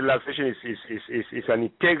importance of relaxation is an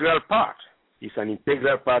integral part. It's an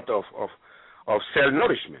integral part of cell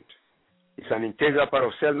nourishment. It's an integral part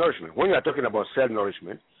of cell nourishment. When you are talking about cell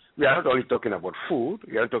nourishment, we are not only talking about food,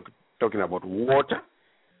 we are talking about water,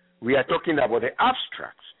 we are talking about the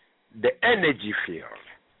abstracts, the energy field.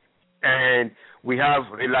 And we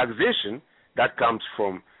have relaxation that comes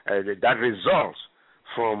from, that results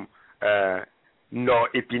from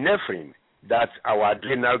norepinephrine that our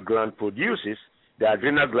adrenal gland produces. The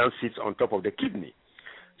adrenal gland sits on top of the kidney.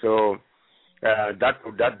 So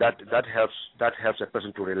that helps a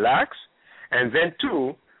person to relax. And then,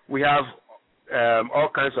 too, we have all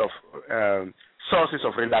kinds of sources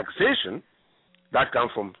of relaxation that come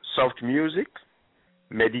from soft music,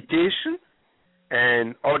 meditation,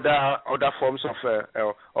 and other forms of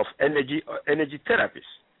energy therapies.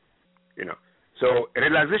 You know, so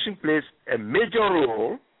relaxation plays a major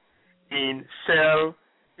role in cell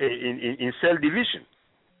division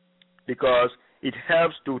because it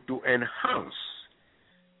helps to enhance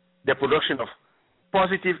the production of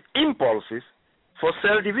positive impulses for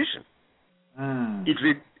cell division.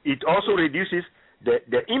 It also reduces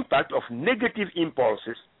the impact of negative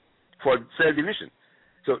impulses for cell division.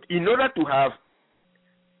 So in order to have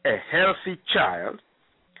a healthy child,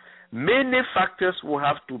 many factors will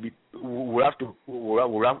have to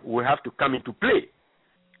come into play.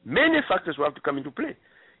 Many factors will have to come into play.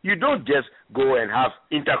 You don't just go and have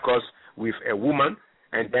intercourse with a woman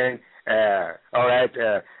and then the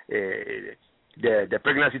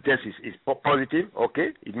pregnancy test is positive,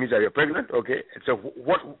 okay, it means that you're pregnant, okay. So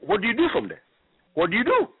what do you do from there? What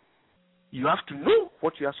do? You have to know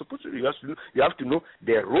what you are supposed to do. You have to know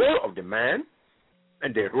the role of the man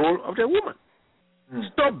and the role of the woman.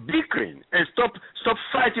 Stop bickering and stop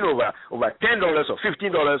fighting over $10 or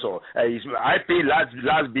 $15 or I pay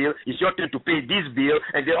last bill. It's your turn to pay this bill.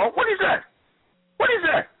 And then, what is that? What is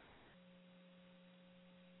that?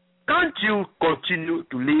 Can't you continue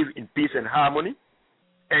to live in peace and harmony?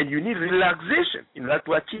 And you need relaxation in order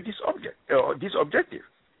to achieve this objective.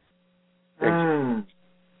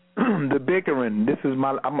 The bickering. This is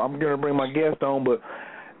I'm going to bring my guest on, but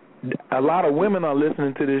a lot of women are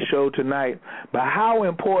listening to this show tonight. But how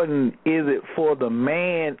important is it for the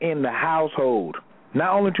man in the household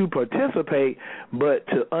not only to participate but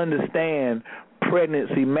to understand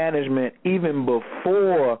pregnancy management even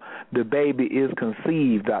before the baby is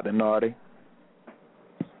conceived, Dr. Nardi?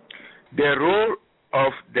 The role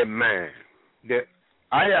of the man.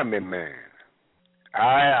 I am a man.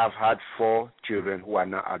 I have had 4 children who are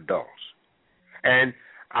now adults. And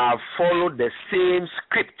I've followed the same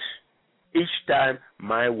script each time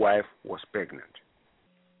my wife was pregnant.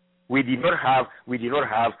 We did not have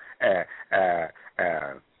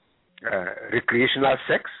recreational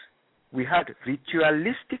sex. We had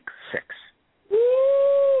ritualistic sex.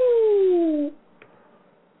 Ooh.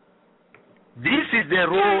 This is the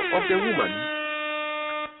role of the woman.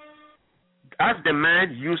 As the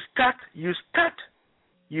man, you start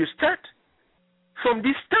from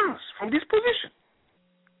this stance, from this position.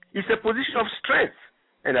 It's a position of strength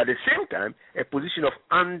and at the same time a position of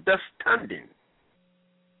understanding.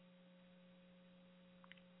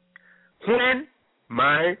 When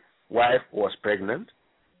my wife was pregnant,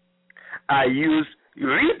 I used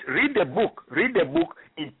read the book.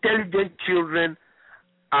 Intelligent children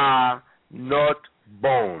are not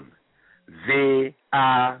born, they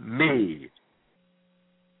are made.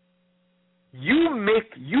 You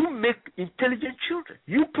make intelligent children.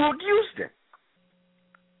 You produce them.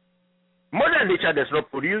 Mother Nature does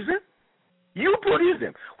not produce them. You produce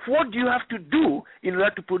them. What do you have to do in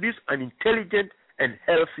order to produce an intelligent and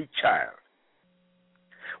healthy child?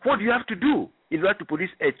 What do you have to do in order to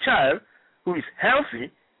produce a child who is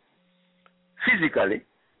healthy physically,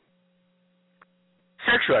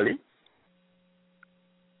 sexually,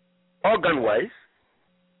 organ-wise,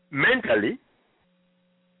 mentally,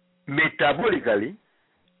 metabolically,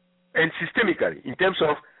 and systemically in terms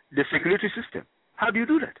of the circulatory system? How do you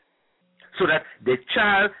do that? So that the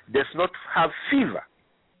child does not have fever.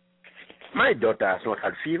 My daughter has not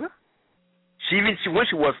had fever. When she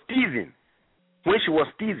was teething,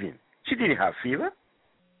 she didn't have fever.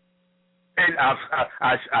 And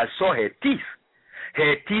I saw her teeth.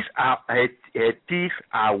 Her teeth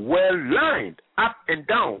are well lined, up and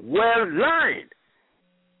down, well lined.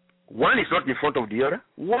 One is not in front of the other,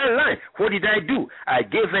 well lined. What did I do? I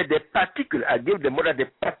gave her the particulate. I gave the mother the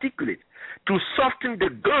particulate to soften the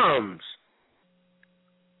gums,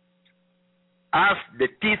 as the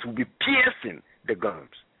teeth will be piercing the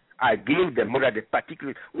gums. I gave the mother the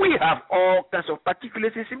particulate. We have all kinds of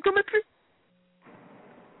particulates in symptometry.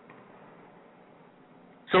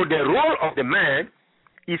 So the role of the man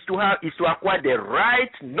is to acquire the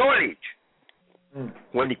right knowledge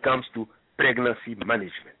when it comes to pregnancy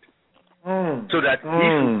management, so that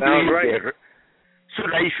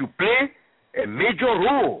he should play a major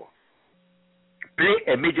role.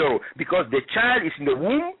 Because the child is in the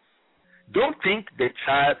womb. Don't think the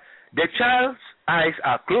child's eyes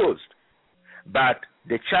are closed, but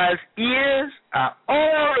the child's ears are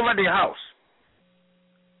all over the house.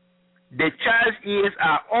 The child's ears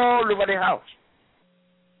are all over the house.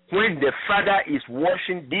 When the father is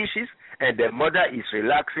washing dishes and the mother is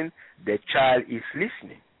relaxing, the child is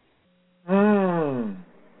listening.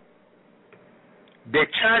 The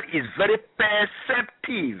child is very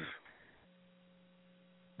perceptive.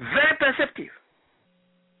 Very perceptive.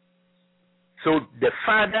 So the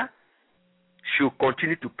father should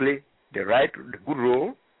continue to play the good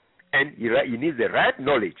role, and he needs the right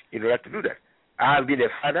knowledge in order to do that. I have been a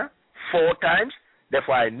father 4 times,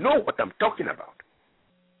 therefore I know what I'm talking about.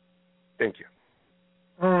 Thank you.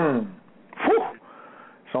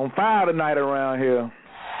 It's on fire tonight around here.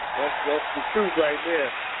 That's the truth right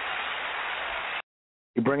there.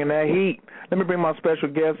 You're bringing that heat. Let me bring my special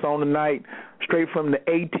guest on tonight, straight from the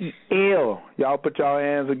ATL. Y'all put y'all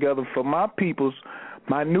hands together for my peoples,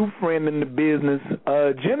 my new friend in the business,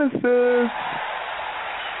 Genesis.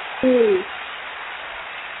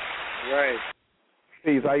 Right.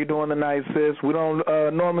 Peace. How you doing tonight, sis? We don't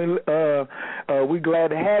normally. We glad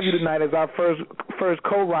to have you tonight as our first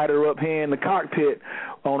co-writer up here in the cockpit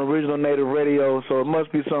on Original Native Radio. So it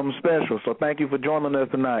must be something special. So thank you for joining us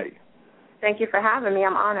tonight. Thank you for having me.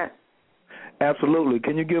 I'm honored. Absolutely.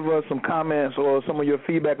 Can you give us some comments or some of your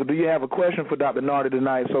feedback, or do you have a question for Dr. Nardi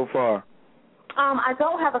tonight so far? I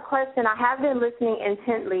don't have a question. I have been listening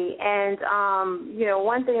intently, and,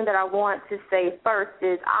 one thing that I want to say first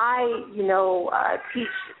is I, teach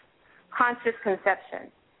conscious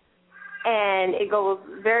conception, and it goes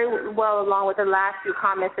very well along with the last few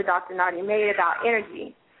comments that Dr. Nardi made about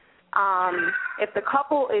energy. If the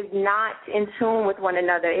couple is not in tune with one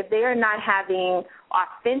another, if they are not having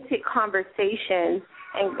authentic conversations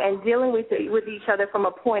and dealing with each other from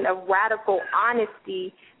a point of radical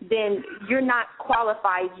honesty, then you're not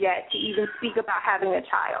qualified yet to even speak about having a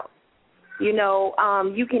child.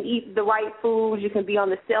 You can eat the right foods, you can be on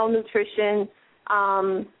the cell nutrition,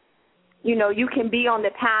 you can be on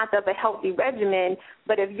the path of a healthy regimen,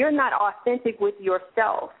 but if you're not authentic with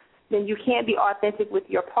yourself, then you can't be authentic with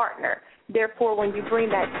your partner. Therefore, when you bring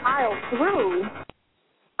that child through,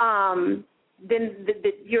 then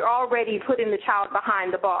you're already putting the child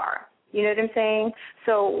behind the bar. You know what I'm saying?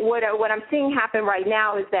 So what I'm seeing happen right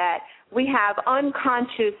now is that we have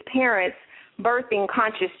unconscious parents birthing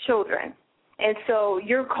conscious children. And so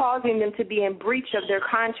you're causing them to be in breach of their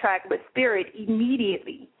contract with spirit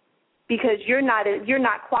immediately because you're not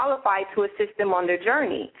qualified to assist them on their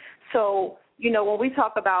journey. So, when we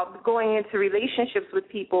talk about going into relationships with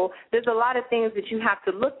people, there's a lot of things that you have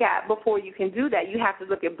to look at before you can do that. You have to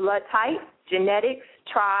look at blood type, genetics,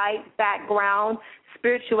 tribe, background,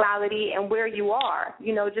 spirituality, and where you are.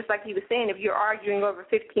 Just like he was saying, if you're arguing over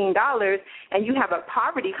 $15 and you have a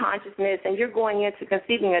poverty consciousness and you're going into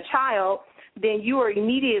conceiving a child, then you are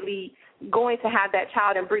immediately going to have that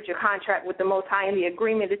child in breach of contract with the Most High in the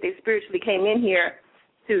agreement that they spiritually came in here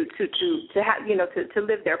to have, to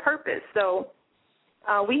live their purpose. So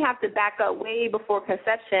we have to back up way before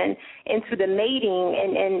conception into the mating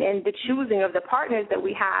and the choosing of the partners that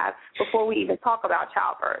we have before we even talk about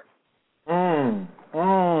childbirth.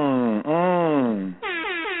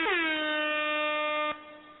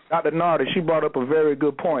 Dr. Nardi, she brought up a very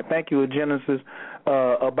good point. Thank you, Genesis,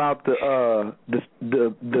 about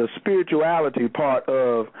the spirituality part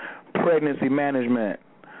of pregnancy management.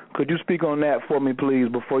 Could you speak on that for me, please,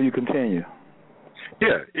 before you continue?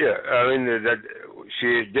 Yeah. I mean,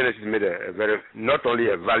 Genesis made a very, not only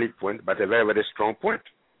a valid point, but a very, very strong point.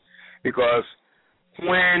 Because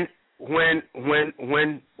when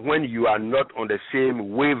you are not on the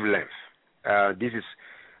same wavelength, this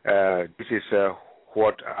is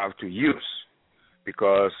what I have to use.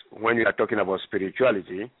 Because when you are talking about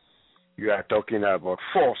spirituality, you are talking about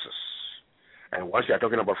forces. And once you are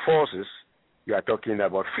talking about forces, you are talking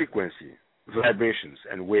about frequency, vibrations,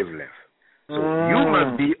 and wavelength. So you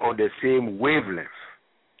must be on the same wavelength.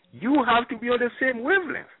 You have to be on the same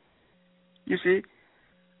wavelength. You see?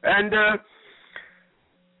 And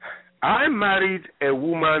I married a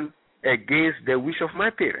woman against the wish of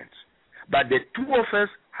my parents. But the two of us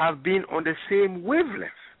have been on the same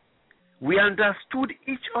wavelength. We understood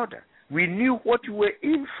each other. We knew what we were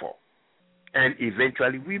in for. And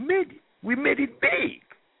eventually we made it. We made it big.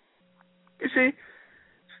 You see?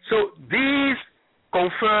 So this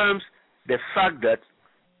confirms the fact that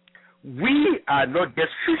we are not just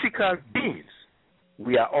physical beings.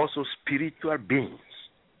 We are also spiritual beings.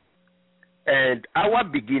 And our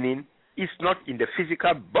beginning is not in the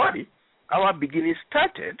physical body. Our beginning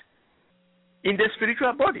started in the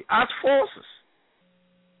spiritual body as forces.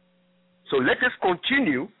 So let us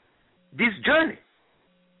continue this journey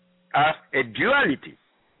as a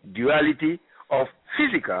duality of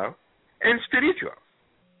physical and spiritual.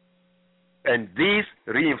 And this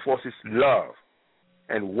reinforces love.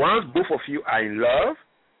 And once both of you are in love,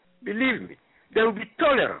 believe me, there will be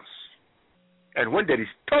tolerance. And when there is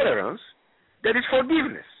tolerance, there is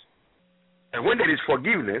forgiveness. And when there is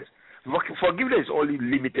forgiveness is only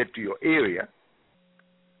limited to your area.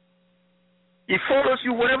 It follows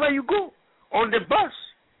you wherever you go, on the bus,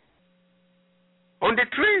 on the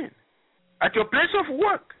train, at your place of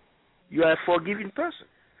work. You are a forgiving person.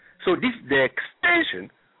 So this is the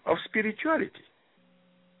extension of spirituality.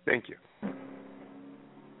 Thank you.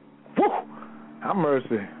 Whew. Have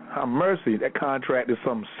mercy. That contract is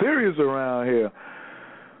something serious around here.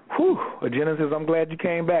 Whew. Genesis, I'm glad you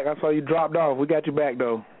came back. I saw you dropped off. We got you back,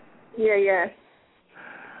 though. Yeah.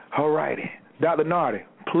 All righty. Dr. Nardi,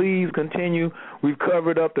 please continue. We've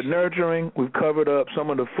covered up the nurturing. We've covered up some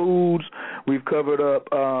of the foods. We've covered up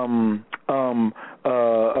the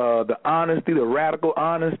honesty, the radical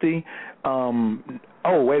honesty.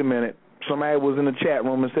 Oh, wait a minute. Somebody was in the chat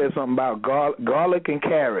room and said something about garlic and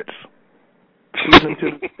carrots.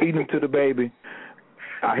 Feed them to the baby.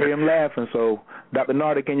 I hear him laughing. So, Dr.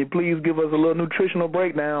 Nardi, can you please give us a little nutritional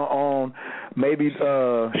breakdown on Maybe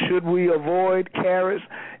should we avoid carrots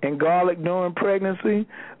and garlic during pregnancy?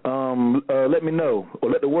 Let me know, or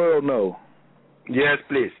let the world know. Yes,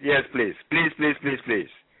 please. Yes, please. Please.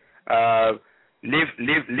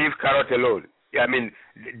 Leave carrot alone. I mean,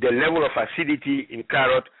 the level of acidity in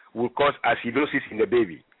carrot will cause acidosis in the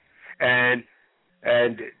baby, and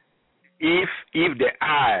if the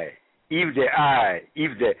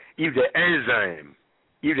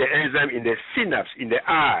enzyme in the synapse in the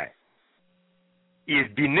eye is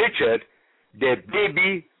denatured, the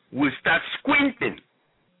baby will start squinting.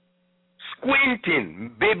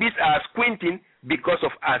 Babies are squinting because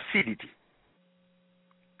of acidity.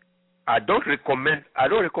 I don't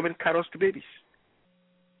recommend carrots to babies.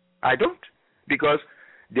 I don't, because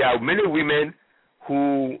there are many women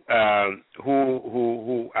who are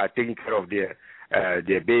taking care of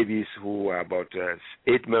their babies who are about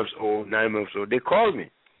 8 months old, 9 months old. They call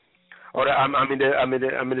me, or I'm in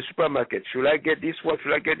the supermarket. Should I get this one?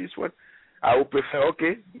 Should I get this one? I would prefer,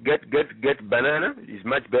 okay, get banana. It's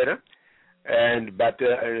much better. But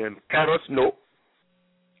carrots, no.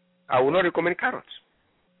 I will not recommend carrots.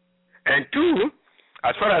 And two,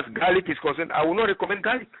 as far as garlic is concerned, I will not recommend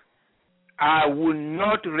garlic. I will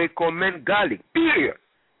not recommend garlic, period.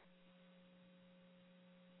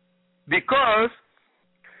 Because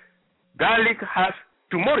garlic has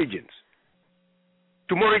tumorigens.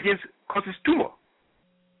 Tumorigens causes tumor.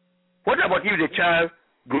 What about if the child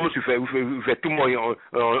grows with a tumor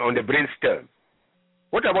on the brain stem?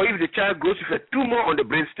 What about if the child grows with a tumor on the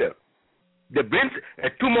brain stem? A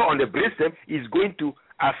tumor on the brain stem is going to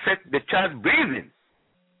affect the child's breathing.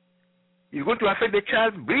 It's going to affect the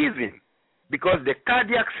child's breathing because the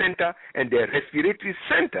cardiac center and the respiratory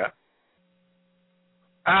center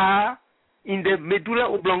are in the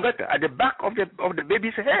medulla oblongata, at the back of the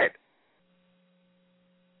baby's head.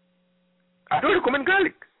 I don't recommend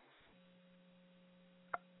garlic.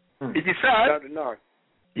 It is sad. Dr. Nark.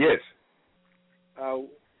 Yes.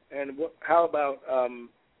 And how about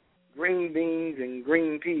green beans and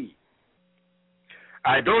green peas?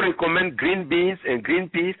 I don't recommend green beans and green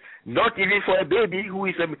peas, not even for a baby who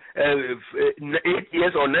is 8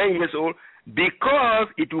 years or 9 years old, because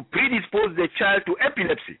it will predispose the child to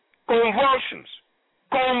epilepsy, convulsions.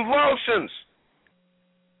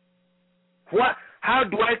 How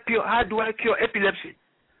do I cure epilepsy?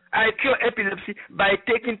 I cure epilepsy by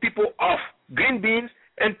taking people off green beans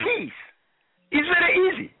and peas. It's very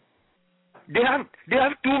easy. They have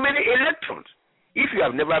too many electrons. If you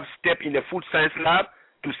have never stepped in the food science lab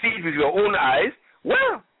to see it with your own eyes,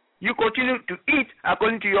 well, you continue to eat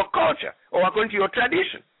according to your culture or according to your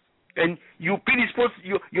tradition, and you predispose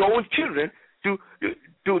your own children to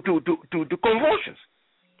convulsions.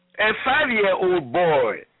 A 5-year-old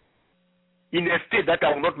boy in a state that I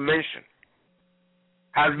will not mention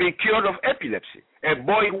has been cured of epilepsy. A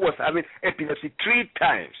boy who was having epilepsy 3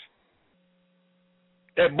 times.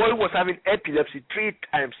 A boy was having epilepsy 3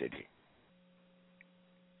 times a day.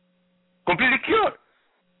 Completely cured.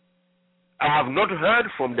 I have not heard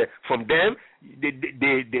from them.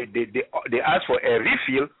 They asked for a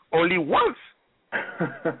refill only once.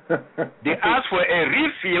 They asked for a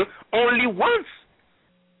refill only once,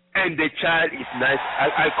 and the child is nice.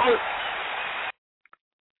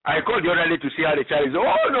 I called the other day to see how the child is.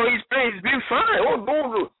 Oh no, he's been fine. Oh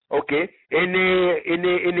no. Okay.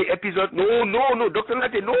 Any episode? No, Dr.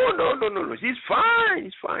 Latte. No. He's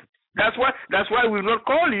fine. That's why we will not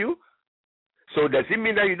call you. So does it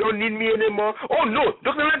mean that you don't need me anymore? Oh no,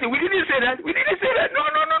 Dr. Latte, we didn't say that. No, we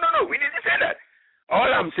didn't say that. All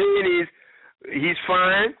I'm saying is he's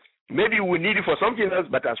fine. Maybe we need it for something else,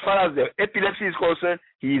 but as far as the epilepsy is concerned,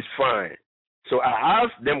 he is fine. So I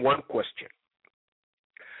asked them one question.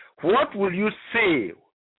 What will you say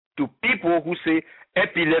to people who say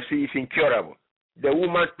epilepsy is incurable? The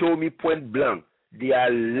woman told me point blank, they are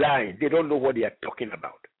lying. They don't know what they are talking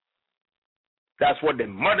about. That's what the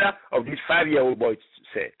mother of this 5-year-old boy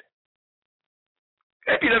said.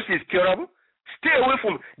 Epilepsy is curable. Stay away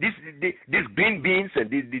from these green beans and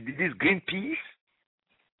these green peas.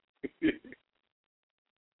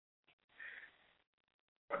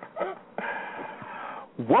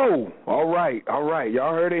 Whoa! All right.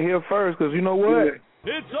 Y'all heard it here first, because you know what?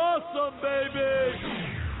 It's awesome,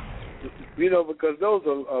 baby. Because those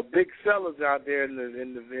are big sellers out there in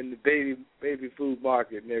the baby food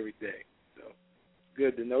market and everything. So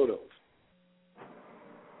good to know those.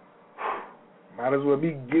 Might as well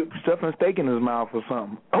be stuffing steak in his mouth or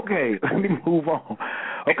something. Okay, let me move on.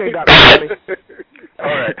 Okay, Dr. All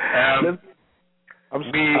right.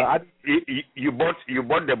 You bought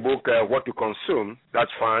the book What to Consume.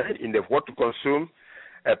 That's fine. In the What to Consume,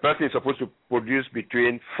 a person is supposed to produce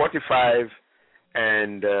between 45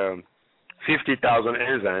 and 50,000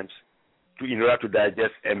 enzymes in order to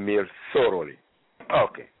digest a meal thoroughly.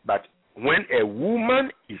 Okay, but when a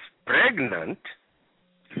woman is pregnant,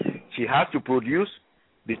 she has to produce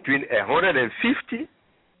between 100,000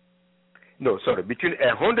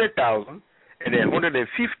 and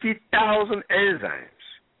 150,000 enzymes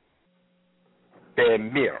per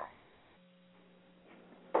meal.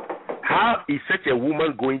 How is such a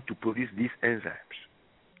woman going to produce these enzymes?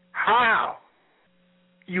 How?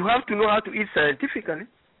 You have to know how to eat scientifically.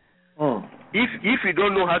 If you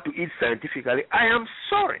don't know how to eat scientifically, I am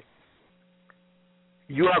sorry.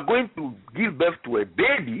 You are going to give birth to a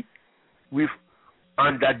baby with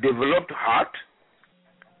underdeveloped heart,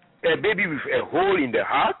 a baby with a hole in the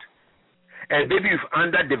heart, a baby with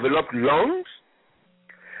underdeveloped lungs,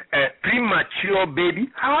 a premature baby.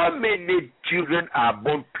 How many children are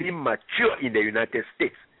born premature in the United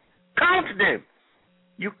States? Count them.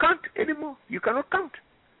 You can't anymore. You cannot count.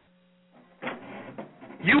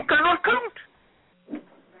 You cannot count.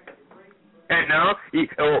 And now,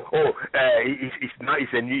 it's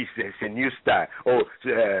a new style.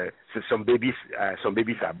 So some babies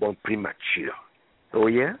are born premature. Oh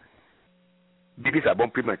yeah, babies are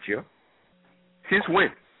born premature. Since when?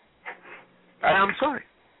 I am sorry.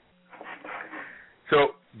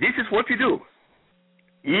 So this is what you do.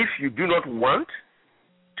 If you do not want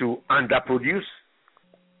to underproduce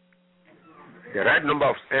the right number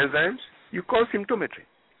of enzymes, you call symptometry.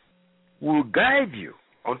 We'll guide you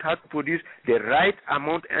on how to produce the right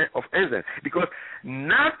amount of enzymes, because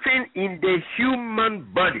nothing in the human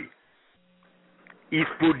body is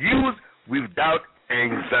produced without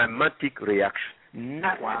enzymatic reaction.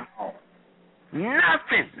 Nothing. Wow.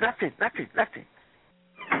 Nothing.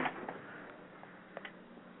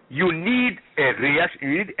 You need a reaction.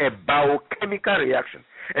 You need a biochemical reaction,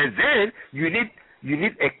 and then you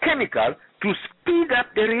need a chemical to speed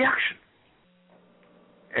up the reaction.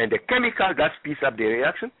 And the chemical that speeds up the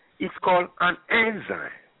reaction is called an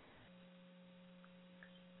enzyme.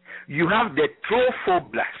 You have the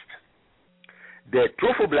trophoblast. The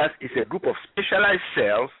trophoblast is a group of specialized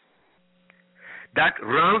cells that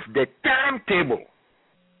runs the timetable.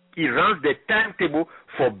 It runs the timetable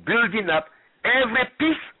for building up every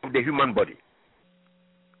piece of the human body.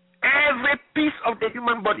 Every piece of the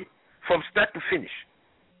human body, from start to finish.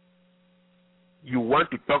 You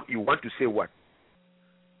want to say what?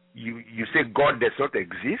 You say God does not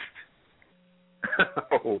exist?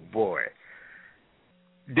 Oh boy.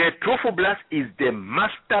 The trophoblast is the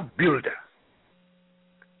master builder.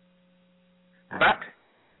 But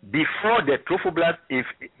before the trophoblast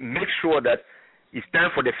make sure that it's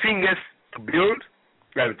time for the fingers to build,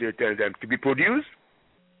 to be produced,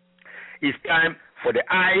 it's time for the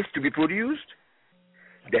eyes to be produced,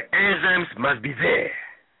 the enzymes must be there.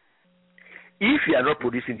 If you are not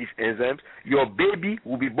producing these enzymes, your baby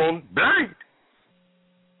will be born blind.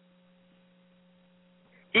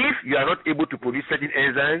 If you are not able to produce certain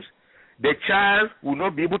enzymes, the child will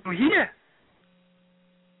not be able to hear.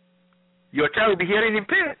 Your child will be hearing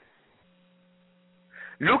impaired.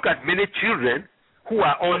 Look at many children who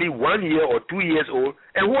are only 1 year or 2 years old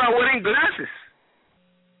and who are wearing glasses.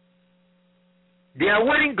 They are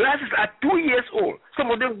wearing glasses at 2 years old,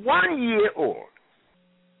 some of them 1 year old,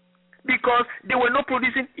 because they were not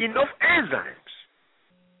producing enough enzymes.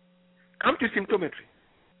 Come to symptometry.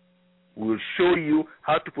 We'll show you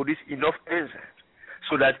how to produce enough enzymes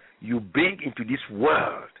so that you bring into this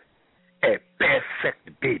world a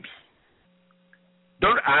perfect baby.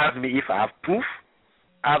 Don't ask me if I have proof.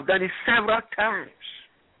 I've done it several times,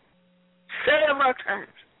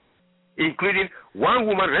 including one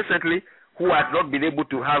woman recently who had not been able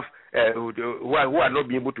to have, who had not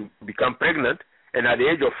been able to become pregnant, and at the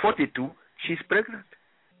age of 42, she's pregnant.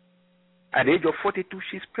 At the age of 42,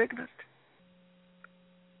 she's pregnant.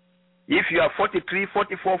 If you are 43,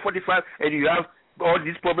 44, 45, and you have all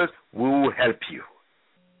these problems, we will help you.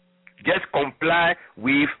 Just comply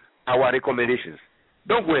with our recommendations.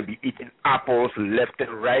 Don't go and be eating apples left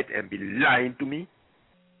and right and be lying to me.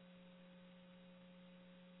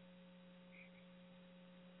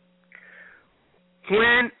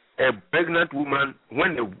 When a pregnant woman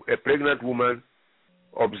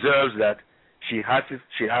observes that she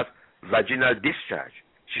has vaginal discharge,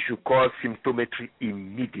 she should call symptometry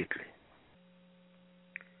immediately.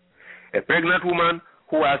 A pregnant woman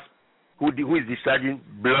who is discharging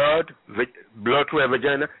blood through her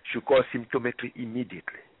vagina should call symptometry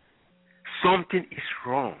immediately. Something is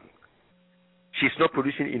wrong. She's not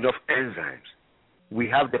producing enough enzymes. We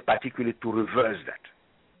have the particulate to reverse that.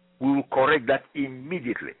 We will correct that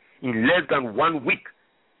immediately. In less than 1 week,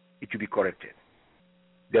 it will be corrected.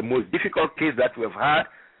 The most difficult case that we've had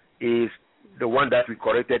is the one that we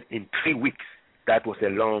corrected in 3 weeks. That was a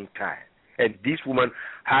long time. And this woman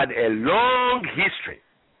had a long history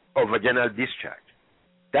of vaginal discharge.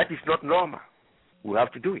 That is not normal. We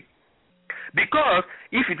have to do it. Because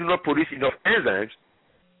if you do not produce enough enzymes,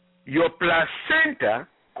 your placenta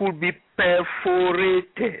could be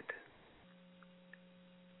perforated.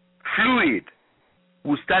 Fluid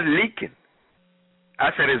will start leaking.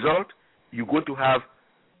 As a result, you're going to have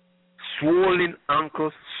swollen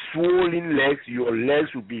ankles, swollen legs. Your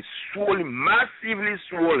legs will be swollen, massively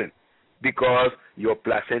swollen, because your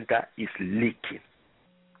placenta is leaking.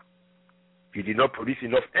 You did not produce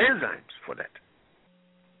enough enzymes for that.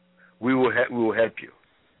 We will help you.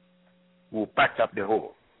 We'll patch up the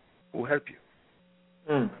hole. We'll help you.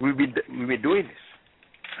 We'll be doing this.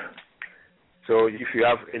 So if you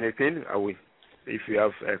have anything, I will. If you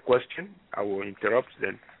have a question, I will interrupt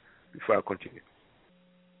then before I continue.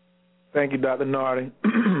 Thank you, Dr. Nardi.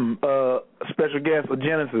 Special guest of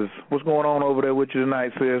Genesis. What's going on over there with you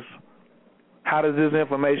tonight, sis? How does this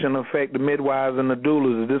information affect the midwives and the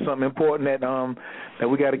doulas? Is this something important that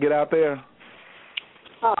we got to get out there?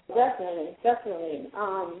 Oh, definitely.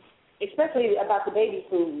 Especially about the baby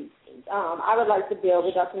food. I would like to build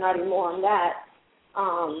with Dr. Nardi more on that.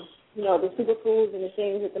 The superfoods and the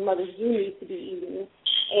things that the mothers do need to be eating,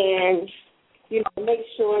 and make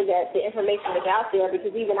sure that the information is out there,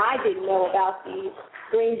 because even I didn't know about the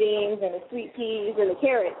green beans and the sweet peas and the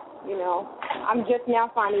carrots. I'm just now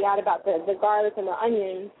finding out about the garlic and the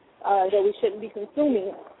onions that we shouldn't be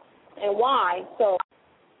consuming, and why. So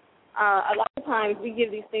a lot of times we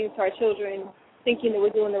give these things to our children thinking that we're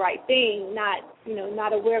doing the right thing, not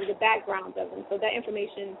aware of the background of them. So that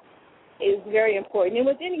information is very important. And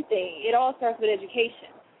with anything, it all starts with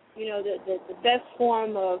education. The best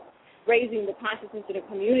form of raising the consciousness of the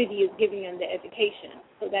community is giving them the education.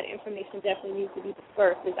 So that information definitely needs to be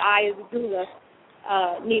dispersed. As I, as a doula,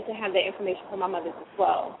 need to have that information for my mothers as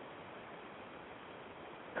well.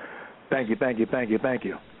 Thank you. I'm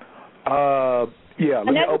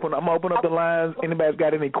gonna open up the lines. Anybody's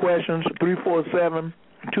got any questions?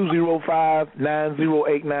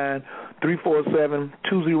 347-205-9089.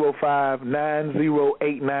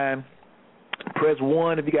 347-205-9089. Press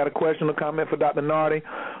 1 if you got a question or comment for Dr. Nardi.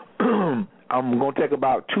 I'm going to take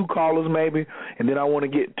about 2 callers maybe, and then I want to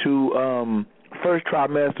get to first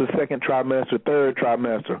trimester, second trimester, third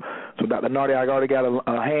trimester. So, Dr. Nardi, I already got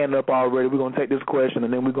a hand up already. We're going to take this question,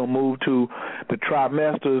 and then we're going to move to the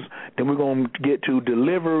trimesters. Then we're going to get to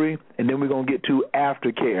delivery, and then we're going to get to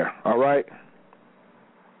aftercare. All right?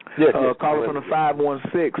 Yes. Caller from the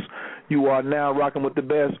 516. You are now rocking with the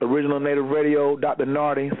best, Original Native Radio, Dr.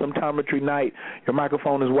 Nardi, Symptometry Night. Your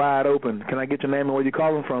microphone is wide open. Can I get your name and where you're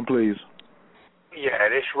calling from, please? Yeah,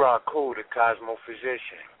 this Raku, the Cosmo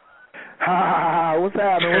Physician. Ha! What's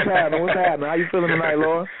happening? How you feeling tonight,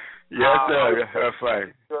 Laura? Yes, sir.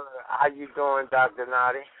 Fine. How you doing, Dr.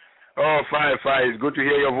 Nardi? Oh, fine. It's good to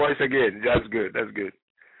hear your voice again. That's good.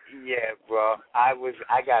 Yeah, bro. I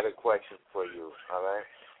got a question for you, all right?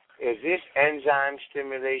 Is this enzyme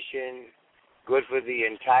stimulation good for the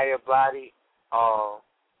entire body?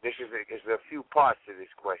 There's a few parts to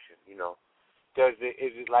this question,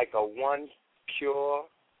 Is it like a one cure,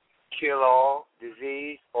 kill-all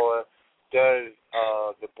disease, or does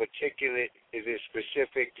is it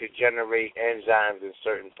specific to generate enzymes in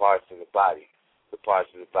certain parts of the body, the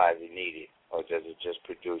parts of the body needed, or does it just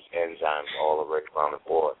produce enzymes all around the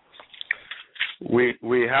board? We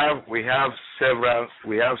have several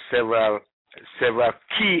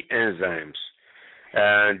key enzymes,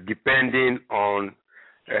 depending on.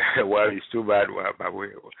 Well, it's too bad.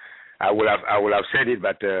 I will have said it,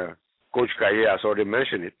 but Coach Kaye has already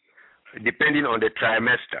mentioned it. Depending on the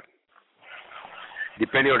trimester,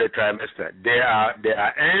 there are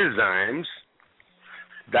enzymes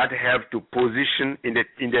that have to position in the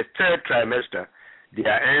third trimester.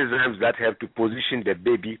 There are enzymes that have to position the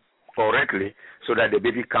baby correctly so that the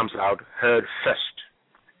baby comes out head first.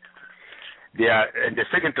 In the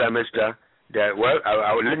second trimester, let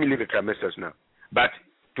me leave the trimesters now. But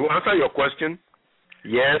to answer your question,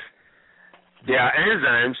 yes, there are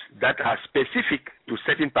enzymes that are specific to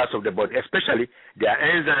certain parts of the body, especially there are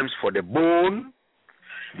enzymes for the bone,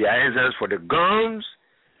 there are enzymes for the gums,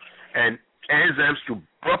 and enzymes to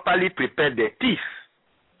properly prepare the teeth.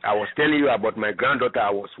 I was telling you about my granddaughter. I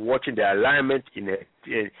was watching the alignment the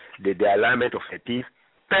alignment of her teeth.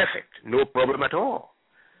 Perfect, no problem at all.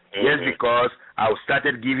 Mm-hmm. Yes, because I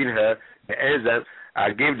started giving her the enzyme. I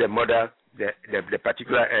gave the mother the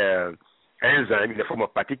particular enzyme in the form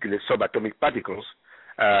of particulates, subatomic particles,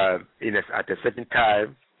 at a certain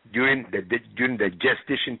time during the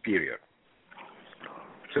gestation period.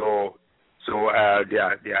 So there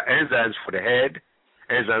are enzymes for the head,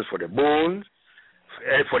 enzymes for the bones.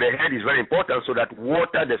 For the head is very important so that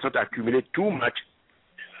water does not accumulate too much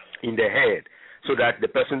in the head, so that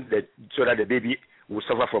the baby will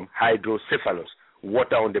suffer from hydrocephalus,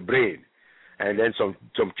 water on the brain. And then some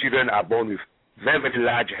children are born with very, very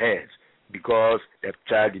large heads because the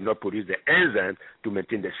child did not produce the enzyme to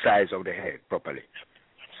maintain the size of the head properly.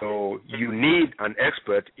 So you need an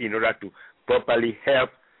expert in order to properly help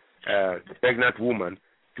the pregnant woman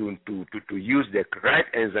to use the right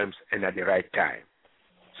enzymes and at the right time.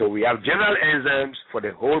 So we have general enzymes for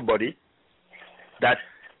the whole body that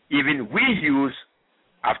even we use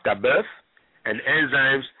after birth, and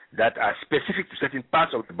enzymes that are specific to certain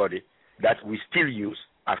parts of the body that we still use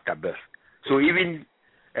after birth. So even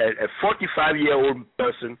a 45-year-old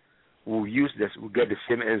person will get the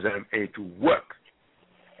same enzyme and it will work.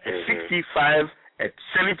 A 65, a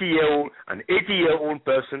 70-year-old, an 80-year-old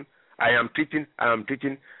person, I am treating a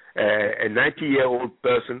 90-year-old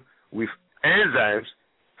person with enzymes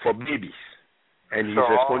for babies, and he's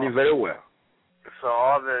responding very well. So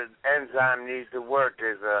all the enzyme needs to work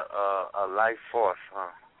is a life force, huh?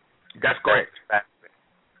 That's correct.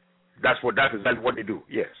 That's exactly what they do.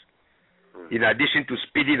 Yes. Mm-hmm. In addition to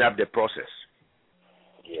speeding up the process.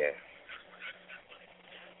 Yeah.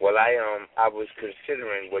 Well, I was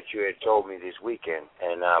considering what you had told me this weekend,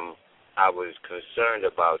 and I was concerned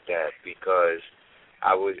about that because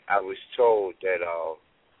I was told that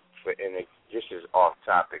this is off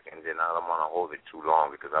topic, and then I don't want to hold it too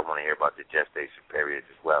long because I want to hear about the gestation period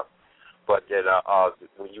as well. But that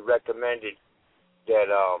when you recommended that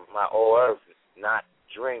my old earth not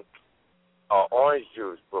drink orange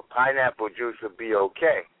juice, but pineapple juice would be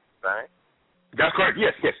okay, right? That's correct.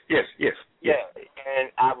 Yes. Yeah,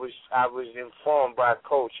 and I was informed by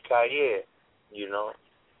Coach Kaye,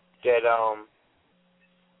 that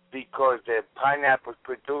because the pineapple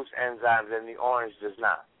produce enzymes and the orange does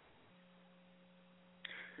not.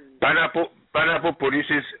 Pineapple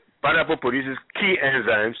produces key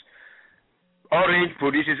enzymes. Orange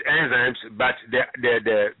produces enzymes, but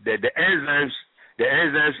the enzymes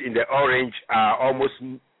in the orange are almost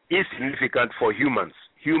insignificant for humans.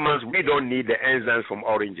 Humans, we don't need the enzymes from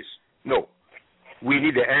oranges. No, we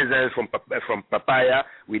need the enzymes from papaya.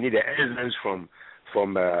 We need the enzymes from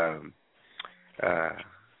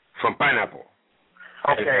pineapple.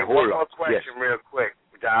 Okay, one more question, real quick,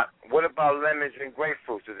 Doc. What about lemons and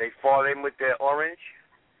grapefruits? Do they fall in with the orange?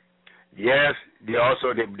 Yes, they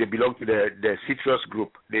belong to the citrus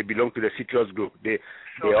group. They belong to the citrus group. They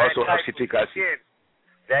also have citric acid.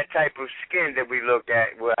 That type of skin that we look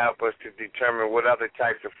at will help us to determine what other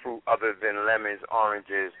types of fruit other than lemons,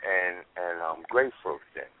 oranges, and grapefruits.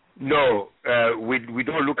 Then. No, we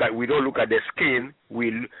don't look at the skin.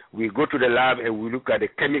 We go to the lab and we look at the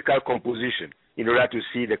chemical composition in order to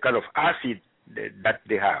see the kind of acid that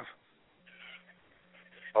they have.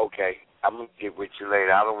 Okay, I'm gonna get with you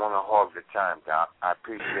later. I don't want to hog the time, Doc. I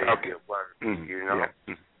appreciate your work. Mm-hmm.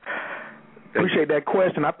 Yeah. Appreciate that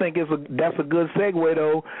question. I think that's a good segue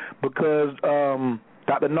though, because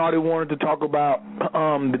Dr. Nardi wanted to talk about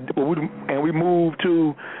we moved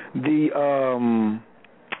to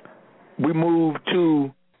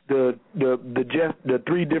the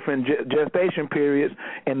three different gestation periods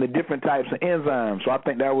and the different types of enzymes. So I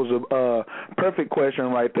think that was a perfect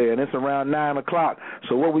question right there, and it's around 9 o'clock.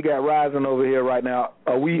 So what we got rising over here right now?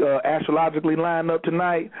 Are we astrologically lined up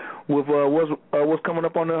tonight with what's coming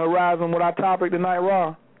up on the horizon with our topic tonight,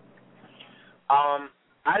 Ra?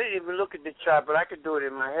 I didn't even look at the chart, but I could do it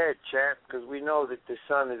in my head, champ, because we know that the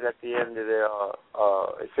sun is at the end of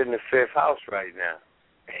it's in the 5th house right now,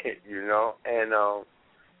 and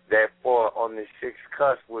therefore on the 6th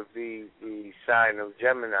cusp would be the sign of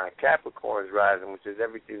Gemini, Capricorn's rising, which has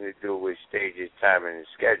everything to do with stages, timing, and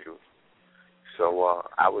schedules. So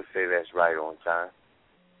I would say that's right on time.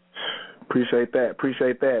 Appreciate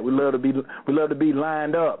that. We love to be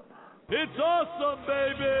lined up. It's awesome,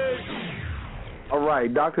 baby. All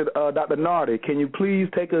right, Dr. Nardi, can you please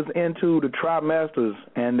take us into the trimesters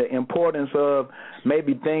and the importance of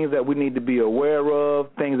maybe things that we need to be aware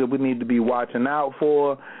of, things that we need to be watching out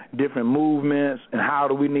for, different movements, and how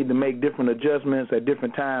do we need to make different adjustments at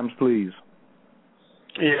different times, please?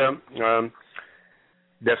 Yeah.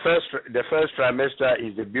 The first trimester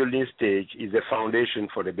is the building stage, is the foundation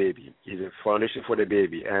for the baby.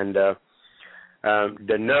 And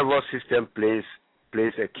the nervous system plays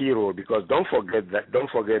a key role, because don't forget that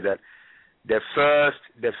the first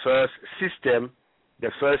system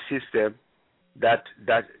that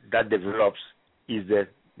develops is the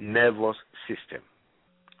nervous system.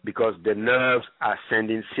 because the nerves are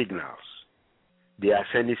sending signals. They are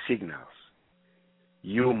sending signals.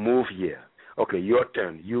 You move here. Okay, your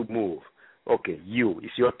turn. You move. Okay,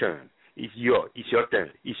 it's your turn. It's your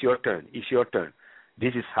turn. It's your turn. It's your turn.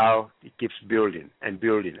 This is how it keeps building and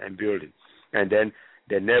building and building. And then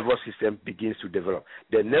the nervous system begins to develop.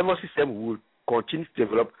 The nervous system will continue to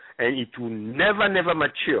develop, and it will never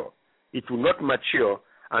mature. It will not mature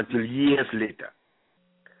until years later.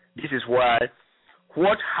 This is why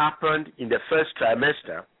what happened in the first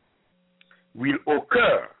trimester will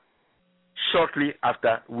reoccur shortly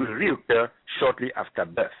after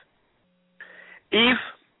birth. If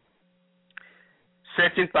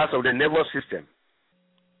certain parts of the nervous system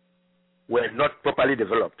were not properly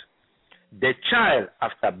developed, the child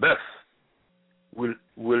after birth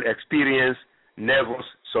will experience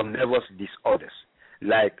some nervous disorders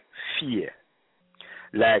like fear,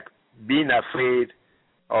 like being afraid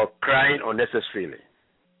or crying unnecessarily,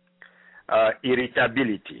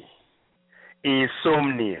 irritability,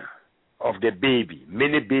 insomnia of the baby.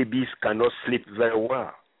 Many babies cannot sleep very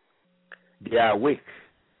well. They are awake.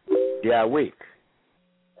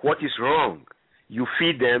 What is wrong? You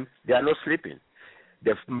feed them, they are not sleeping.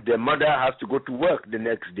 The mother has to go to work the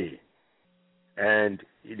next day, and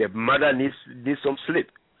the mother needs some sleep,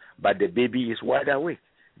 but the baby is wide awake.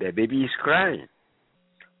 The baby is crying.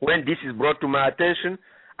 When this is brought to my attention,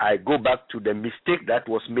 I go back to the mistake that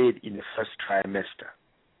was made in the first trimester.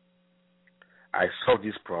 I solve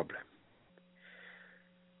this problem.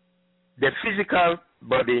 The physical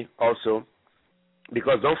body also,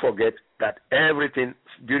 because don't forget that everything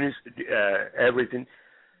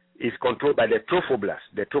is controlled by the trophoblast.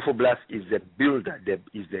 The trophoblast is the builder,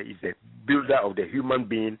 is the builder of the human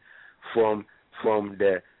being from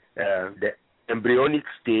the embryonic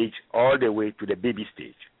stage all the way to the baby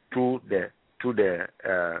stage, to the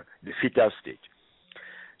fetal stage.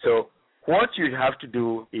 So what you have to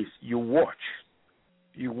do is you watch.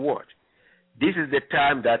 This is the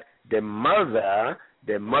time that the mother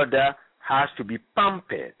has to be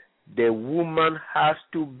pampered. The woman has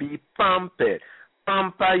to be pampered.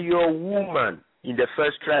 Pamper your woman in the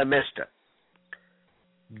first trimester.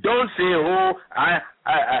 Don't say, "Oh, I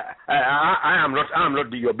am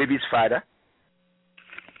not your baby's father.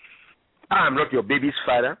 I am not your baby's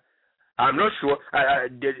father. I'm not sure.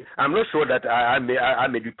 I'm not sure that I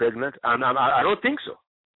may be pregnant. I don't think so."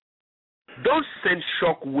 Don't send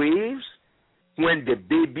shock waves when the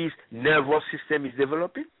baby's nervous system is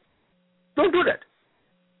developing. Don't do that.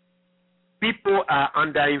 People are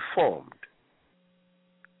underinformed.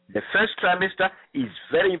 The first trimester is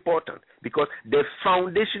very important because the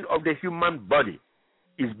foundation of the human body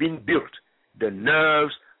is being built. The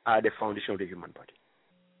nerves are the foundation of the human body.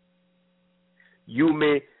 You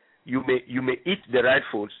may eat the right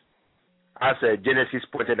foods, as Genesis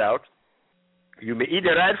pointed out. You may eat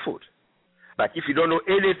the right food, but if you don't know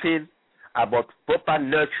anything about proper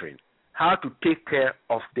nurturing, how to take care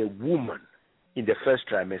of the woman in the first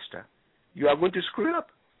trimester, you are going to screw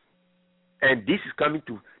up. And this is coming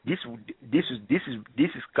to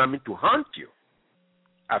haunt you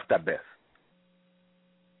after birth.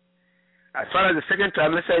 As far as the second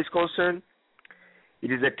trimester is concerned,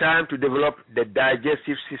 it is a time to develop the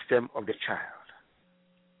digestive system of the child.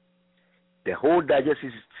 The whole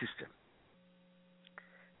digestive system.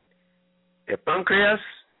 The pancreas,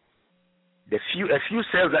 the few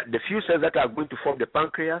cells that are going to form the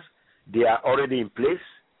pancreas, they are already in place,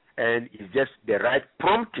 and it's just the right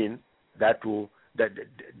prompting that will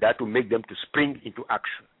make them to spring into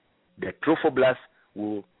action. The trophoblast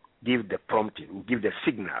will give the prompting, will give the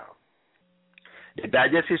signal. The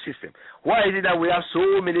digestive system. Why is it that we have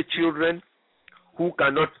so many children who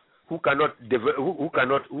cannot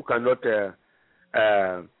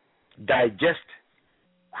digest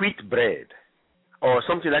wheat bread or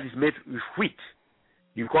something that is made with wheat?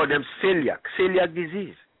 You call them celiac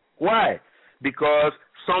disease. Why? Because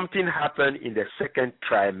something happened in the second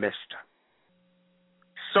trimester.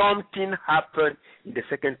 Something happened in the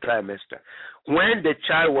second trimester when the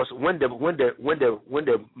child was when the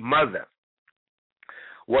mother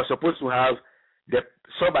was supposed to have the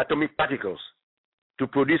subatomic particles to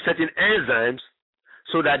produce certain enzymes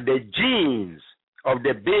so that the genes of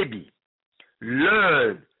the baby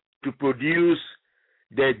learn to produce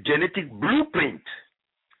the genetic blueprint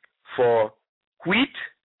for wheat.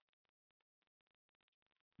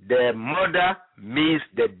 The mother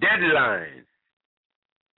missed the deadline.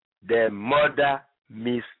 The mother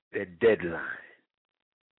missed the deadline.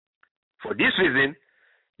 For this reason,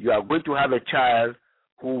 you are going to have a child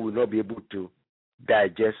who will not be able to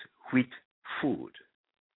digest wheat food.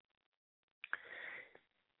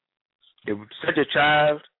 Such a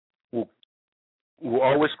child who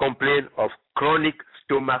always complain of chronic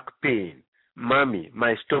stomach pain. Mommy,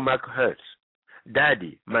 my stomach hurts.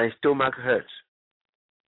 Daddy, my stomach hurts.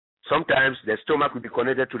 Sometimes the stomach will be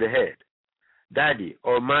connected to the head. Daddy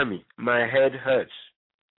or mommy, my head hurts.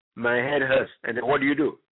 My head hurts. And then what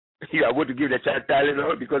do? You are going to give the child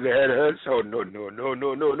Tylenol because the head hurts? Oh, no.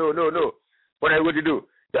 What are you going to do?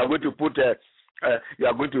 You are going to put a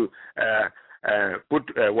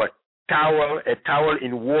towel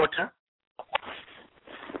in water.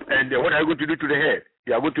 And what are you going to do to the head?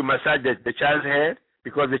 You are going to massage the child's head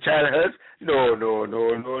because the child hurts? No.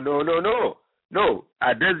 No.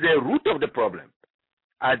 Address the root of the problem.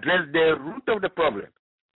 Address the root of the problem.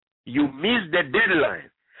 You miss the deadline.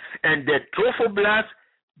 And the trophoblast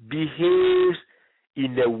behaves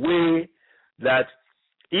in a way that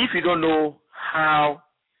if you don't know how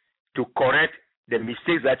to correct the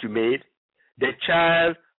mistakes that you made, the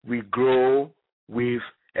child will grow with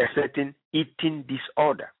a certain eating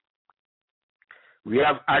disorder. We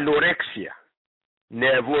have anorexia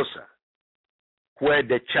nervosa, where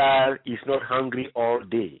the child is not hungry all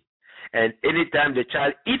day. And anytime the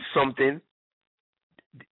child eats something,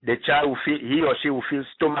 the child will feel, he or she will feel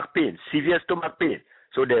stomach pain, severe stomach pain.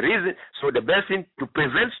 So the best thing to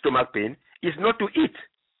prevent stomach pain is not to eat.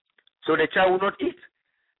 So the child will not eat.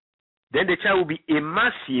 Then the child will be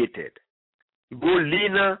emaciated. Go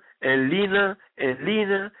leaner and leaner and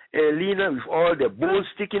leaner and leaner with all the bones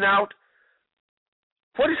sticking out.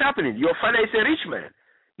 What is happening? Your father is a rich man.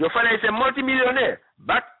 Your father is a multimillionaire,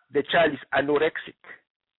 but the child is anorexic.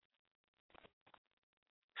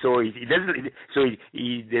 So it doesn't. So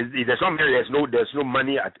there's no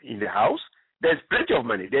money in the house. There's plenty of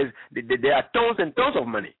money. There are tons and tons of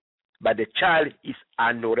money, but the child is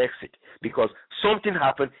anorexic because something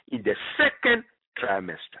happened in the second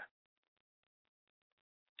trimester.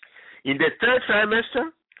 In the third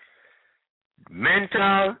trimester,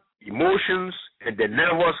 mental, emotions, and the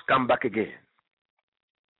nervous come back again.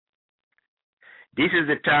 This is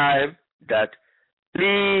the time that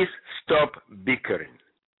please stop bickering.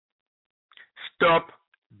 Stop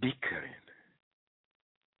bickering.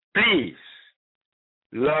 Please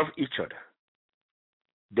love each other.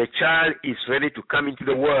 The child is ready to come into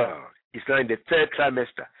the world. It's now in the third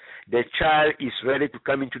trimester. The child is ready to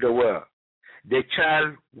come into the world. The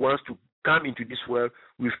child wants to come into this world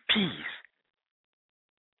with peace,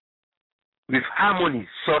 with harmony,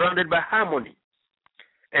 surrounded by harmony,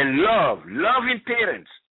 and love, loving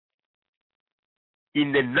parents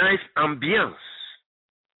in a nice ambience,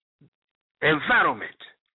 environment.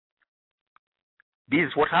 This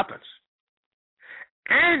is what happens.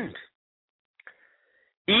 And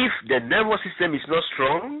if the nervous system is not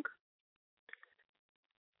strong,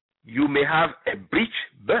 you may have a breech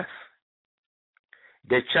birth.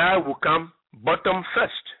 The child will come bottom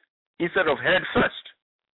first instead of head first.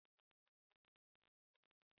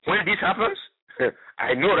 When this happens,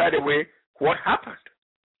 I know right away what happened.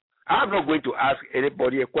 I'm not going to ask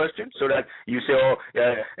anybody a question so that you say,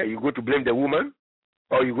 you're going to blame the woman,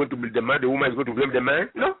 or you're going to blame the man, the woman is going to blame the man.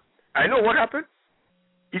 No, I know what happened.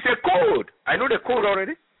 It's a code. I know the code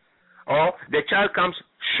already. Or the child comes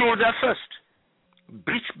shoulder first,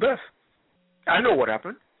 breech birth. I know what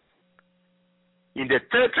happened. In the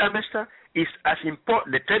third trimester, is as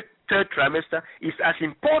important. The third trimester is as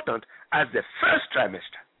important as the first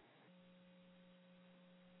trimester.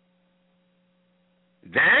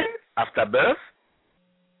 Then, after birth,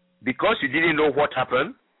 because you didn't know what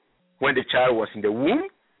happened when the child was in the womb,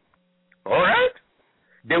 all right,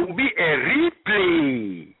 there will be a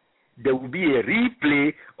replay. There will be a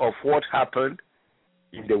replay of what happened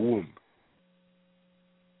in the womb.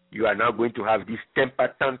 You are now going to have these temper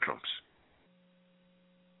tantrums.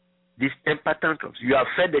 These temper tantrums. You have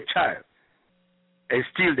fed the child, and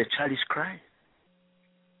still the child is crying.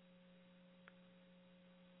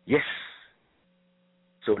 Yes.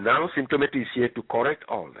 So now Symptometry is here to correct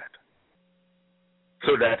all that.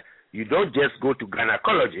 So that you don't just go to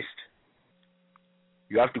gynecologist,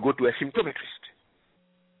 you have to go to a symptometrist.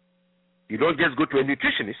 You don't just go to a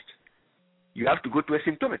nutritionist, you have to go to a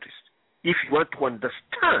symptometrist. If you want to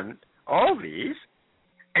understand all this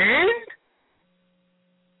and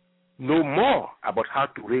know more about how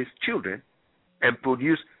to raise children and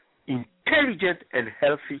produce intelligent and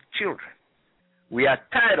healthy children. We are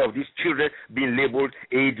tired of these children being labeled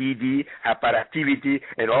ADD, hyperactivity,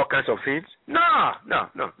 and all kinds of things. No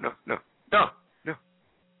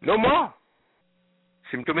more.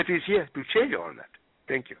 Symptometry is here to change all that.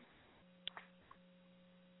 Thank you.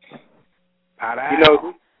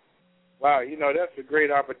 That's a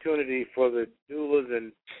great opportunity for the doulas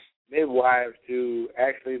and midwives to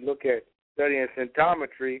actually look at studying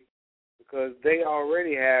symptometry because they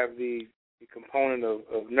already have the component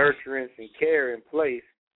of nurturance and care in place.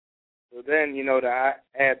 So then, to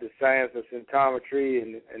add the science of symptometry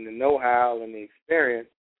and the know-how and the experience,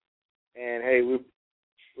 and hey,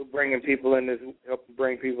 we're bringing people in helping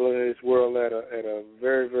bring people into this world at a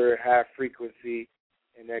very, very high frequency,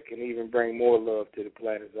 and that can even bring more love to the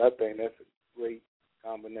planet. So I think that's a great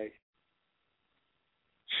combination.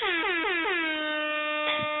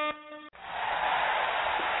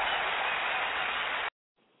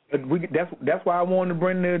 That's why I wanted to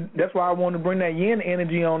bring that yin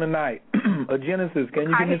energy on tonight. A Genesis. Can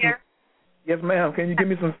you give me some? Yes, ma'am. Can you give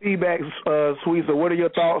me some feedback, sweet? So, what are your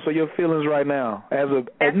thoughts or your feelings right now, as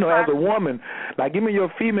a woman? Like, give me your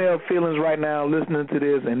female feelings right now, listening to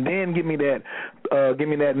this, and then give me that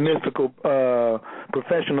mystical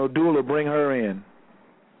professional doula. Bring her in.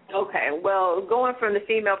 Okay. Well, going from the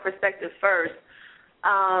female perspective first,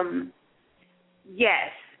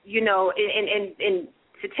 yes, and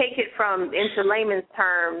to take it into layman's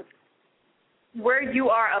terms, where you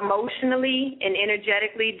are emotionally and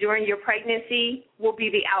energetically during your pregnancy will be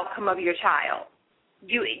the outcome of your child.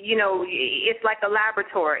 It's like a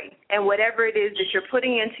laboratory, and whatever it is that you're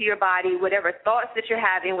putting into your body, whatever thoughts that you're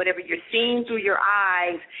having, whatever you're seeing through your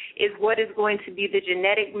eyes is what is going to be the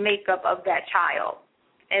genetic makeup of that child.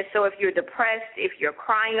 And so if you're depressed, if you're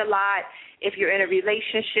crying a lot, if you're in a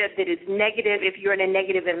relationship that is negative, if you're in a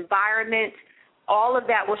negative environment, all of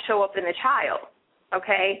that will show up in the child,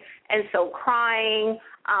 okay? And so crying,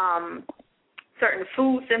 certain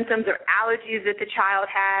food symptoms or allergies that the child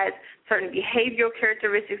has, certain behavioral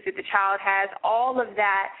characteristics that the child has, all of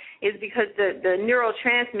that is because the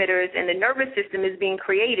neurotransmitters and the nervous system is being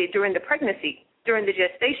created during the pregnancy, during the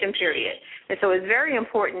gestation period. And so it's very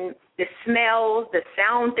important, the smells, the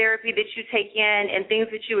sound therapy that you take in, and things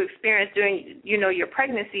that you experience during, your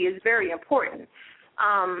pregnancy is very important.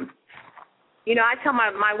 I tell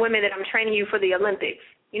my women that I'm training you for the Olympics.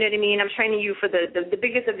 You know what I mean? I'm training you for the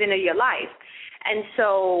biggest event of your life. And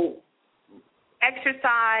so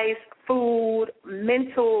exercise, food,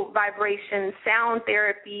 mental vibration, sound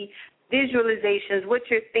therapy, visualizations, what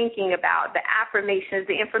you're thinking about, the affirmations,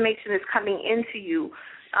 the information that's coming into you,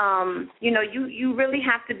 you really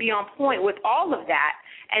have to be on point with all of that.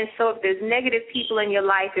 And so if there's negative people in your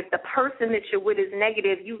life, if the person that you're with is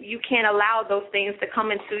negative, you can't allow those things to come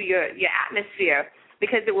into your atmosphere,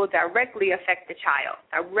 because it will directly affect the child,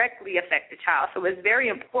 So it's very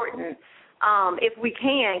important, if we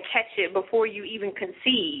can, catch it before you even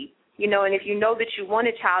conceive, and if you know that you want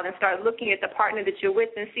a child, and start looking at the partner that you're with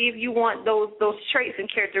and see if you want those traits and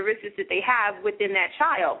characteristics that they have within that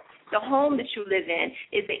child. The home that you live in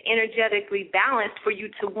is energetically balanced for you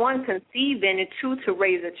to, one, conceive in, and two, to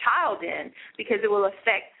raise a child in, because it will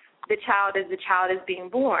affect the child as the child is being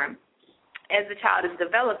born, as the child is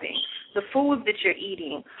developing. The foods that you're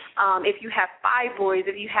eating, if you have fibroids,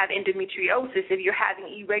 if you have endometriosis, if you're having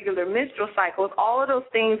irregular menstrual cycles, all of those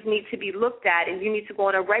things need to be looked at, and you need to go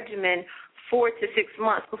on a regimen 4 to 6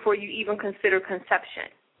 months before you even consider conception.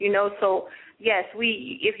 So yes,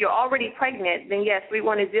 if you're already pregnant, then yes, we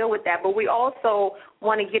want to deal with that. But we also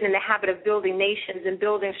want to get in the habit of building nations and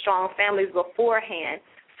building strong families beforehand.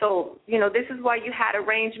 So, this is why you had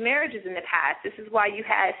arranged marriages in the past. This is why you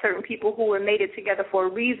had certain people who were mated together for a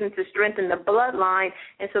reason, to strengthen the bloodline,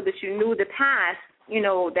 and so that you knew the past,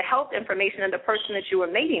 the health information of the person that you were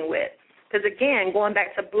mating with. Because, again, going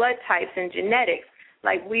back to blood types and genetics,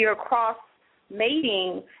 like, we are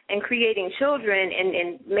cross-mating and creating children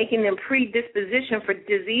and making them predisposition for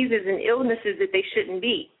diseases and illnesses that they shouldn't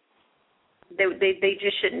be. They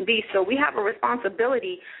just shouldn't be. So we have a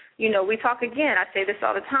responsibility. We talk, again, I say this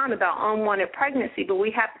all the time, about unwanted pregnancy, but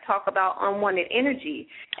we have to talk about unwanted energy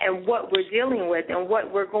and what we're dealing with and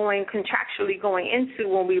what we're contractually going into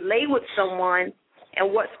when we lay with someone,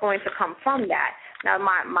 and what's going to come from that. Now,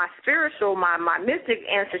 my spiritual, my mystic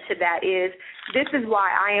answer to that is, this is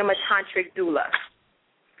why I am a tantric doula,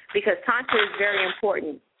 because tantra is very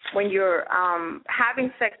important. When you're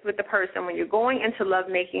having sex with the person, when you're going into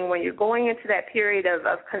lovemaking, when you're going into that period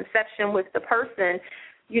of conception with the person,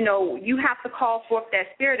 you have to call forth that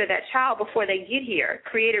spirit of that child before they get here,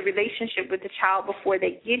 create a relationship with the child before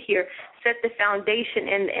they get here, set the foundation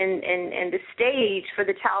and the stage for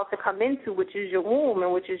the child to come into, which is your womb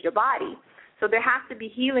and which is your body. So there has to be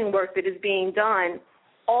healing work that is being done,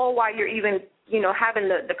 all while you're even, having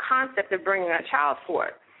the concept of bringing a child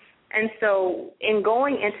forth. And so in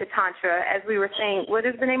going into Tantra, as we were saying, what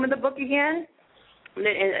is the name of the book again?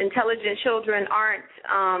 Intelligent children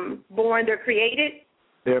aren't born, they're created?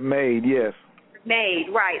 They're made, yes. Made,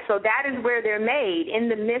 right. So that is where they're made, in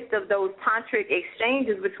the midst of those tantric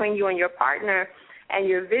exchanges between you and your partner. and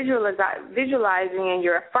you're visualizing and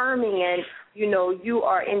you're affirming and, you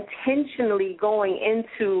are intentionally going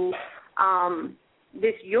into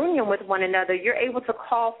this union with one another, you're able to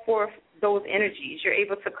call forth those energies. You're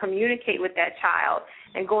able to communicate with that child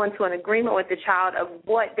and go into an agreement with the child of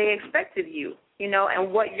what they expect of you,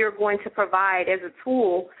 and what you're going to provide as a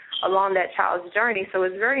tool along that child's journey. So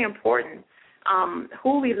it's very important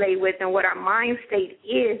who we lay with and what our mind state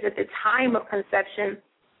is at the time of conception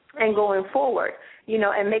and going forward,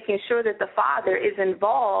 and making sure that the father is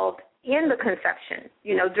involved in the conception,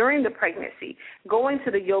 during the pregnancy, going to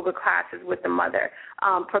the yoga classes with the mother,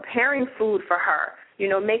 preparing food for her,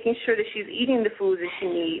 making sure that she's eating the food that she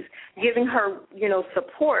needs, giving her,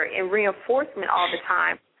 support and reinforcement all the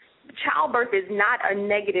time. Childbirth is not a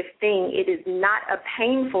negative thing. It is not a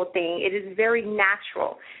painful thing. It is very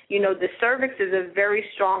natural. The cervix is a very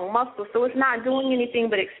strong muscle, so it's not doing anything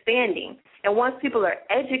but expanding. And once people are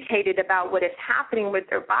educated about what is happening with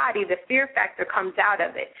their body, the fear factor comes out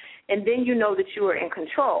of it. And then you know that you are in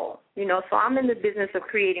control. So I'm in the business of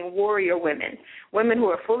creating warrior women who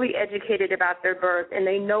are fully educated about their birth, and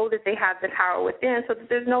they know that they have the power within so that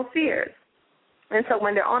there's no fears. And so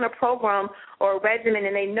when they're on a program or a regimen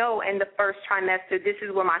and they know in the first trimester, this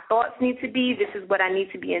is where my thoughts need to be, this is what I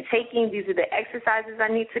need to be intaking, these are the exercises I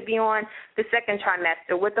need to be on. The second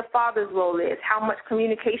trimester, what the father's role is, how much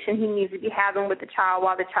communication he needs to be having with the child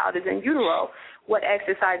while the child is in utero, what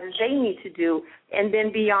exercises they need to do, and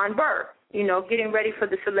then beyond birth. Getting ready for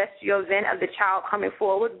the celestial event of the child coming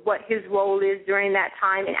forward, what his role is during that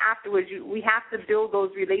time, and afterwards we have to build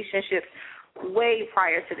those relationships way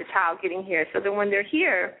prior to the child getting here, so that when they're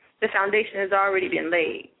here, the foundation has already been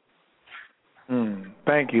laid.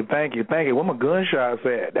 Thank you. Where my gunshots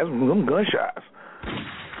at? That's them gunshots.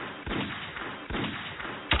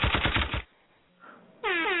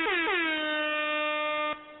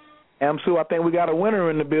 Sue, I think we got a winner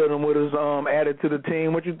in the building with us added to the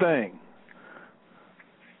team. What you think?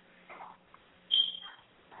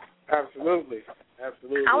 Absolutely.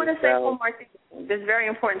 I want to say one more thing that's very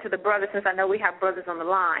important to the brothers, since I know we have brothers on the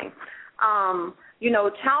line.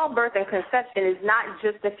 Childbirth and conception is not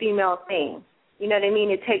just a female thing. You know what I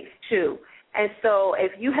mean? It takes two. And so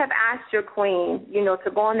if you have asked your queen,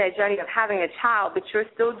 to go on that journey of having a child, but you're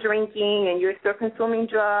still drinking and you're still consuming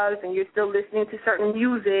drugs and you're still listening to certain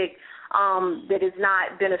music that is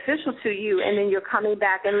not beneficial to you, and then you're coming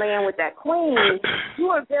back and laying with that queen,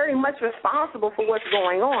 you are very much responsible for what's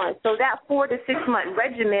going on. So that 4 to 6 month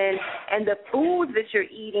regimen and the foods that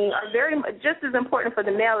you're eating are just as important for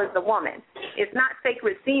the male as the woman. It's not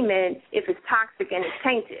sacred semen if it's toxic and it's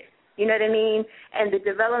tainted. You know what I mean? And the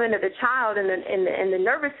development of the child and the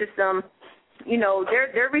nervous system,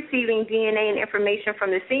 they're receiving DNA and information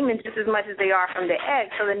from the semen just as much as they are from the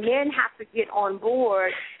egg. So the men have to get on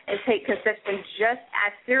board and take conception just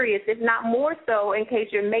as serious, if not more so, in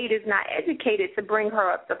case your mate is not educated, to bring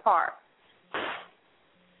her up to par.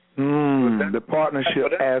 The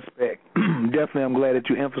partnership aspect. Definitely, I'm glad that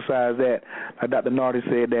you emphasized that. Like Dr. Nardi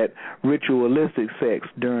said, that ritualistic sex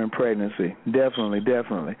during pregnancy. Definitely.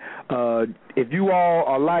 If you all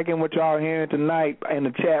are liking what y'all are hearing tonight in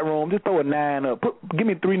the chat room, just throw a 9 up. Give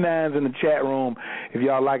me 3 9s in the chat room if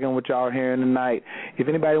y'all liking what y'all are hearing tonight. If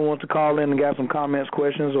anybody wants to call in and got some comments,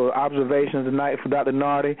 questions, or observations tonight for Dr.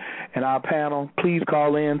 Nardi and our panel, please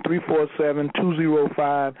call in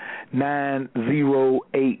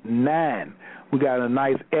 347-205-9089. We got a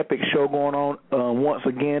nice epic show going on once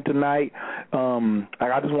again tonight.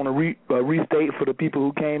 I just want to restate for the people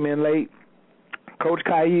who came in late. Coach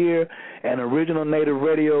Khayr and Original Native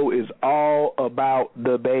Radio is all about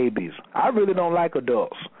the babies. I really don't like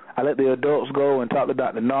adults. I let the adults go and talk to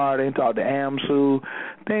Dr. Nardi and talk to Amsu,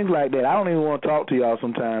 things like that. I don't even want to talk to y'all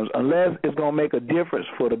sometimes unless it's going to make a difference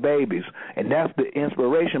for the babies. And that's the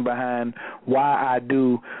inspiration behind why I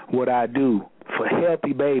do what I do for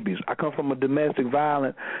healthy babies. I come from a domestic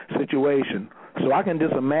violence situation, so I can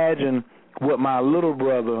just imagine what my little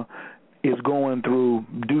brother is going through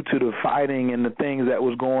due to the fighting and the things that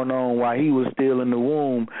was going on while he was still in the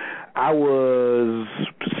womb. I was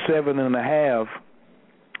 7 and a half.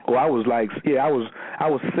 Well, I was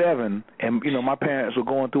 7, and my parents were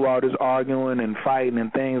going through all this arguing and fighting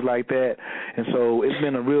and things like that, and so it's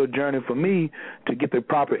been a real journey for me to get the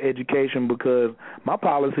proper education, because my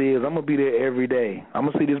policy is I'm gonna be there every day. I'm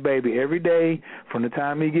gonna see this baby every day from the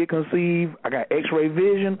time he get conceived. I got X-ray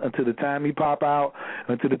vision until the time he pop out,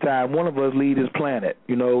 until the time one of us leave this planet,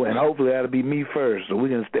 and hopefully that'll be me first, so we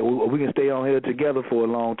can stay on here together for a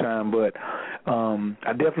long time. But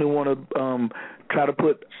I definitely want to try to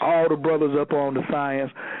put all the brothers up on the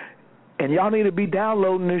science. And y'all need to be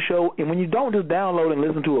downloading this show. And when you don't just download and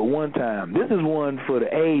listen to it one time, this is one for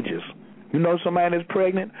the ages. You know somebody that's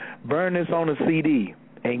pregnant? Burn this on a CD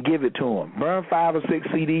and give it to them. Burn 5 or 6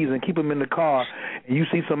 CDs and keep them in the car. And you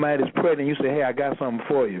see somebody that's pregnant, you say, hey, I got something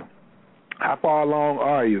for you. How far along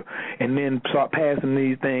are you? And then start passing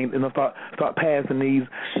these things, and start passing these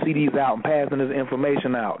CDs out and passing this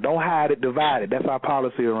information out. Don't hide it, divide it. That's our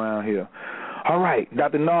policy around here. All right,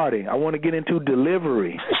 Dr. Nardi, I want to get into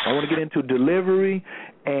delivery.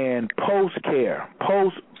 And post-care,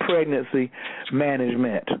 post-pregnancy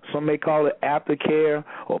management. Some may call it aftercare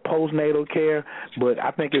or postnatal care, but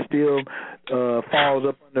I think it still falls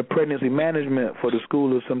up under pregnancy management for the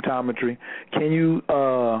School of Symptometry. Can you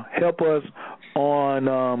help us on?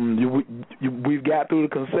 We've got through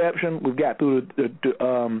the conception, we've got through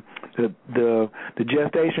the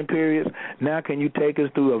gestation periods. Now, can you take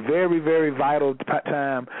us through a very, very vital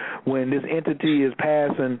time when this entity is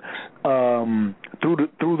passing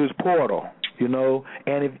through this portal, you know?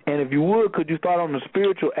 And if you would, could you start on the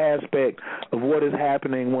spiritual aspect of what is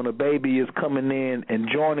happening when a baby is coming in and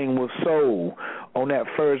joining with soul on that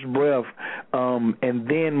first breath, and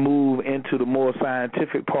then move into the more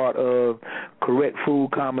scientific part of correct food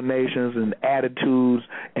combinations and attitudes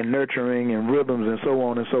and nurturing and rhythms and so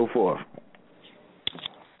on and so forth?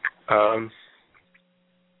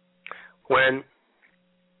 When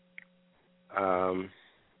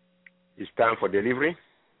it's time for delivery,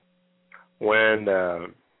 when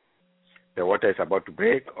the water is about to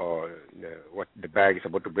break, or the bag is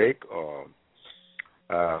about to break, or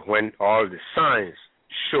when all the signs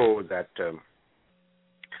show that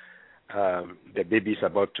the baby is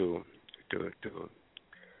about to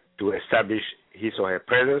establish his or her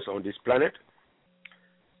presence on this planet,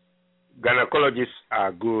 gynecologists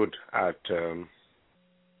are good at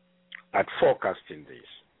forecasting this,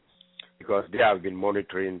 because they have been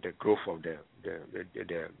monitoring the growth of the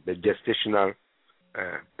gestational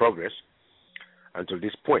progress until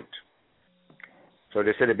this point. So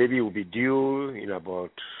they say the baby will be due in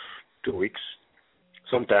about 2 weeks.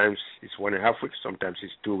 Sometimes it's 1.5 weeks. Sometimes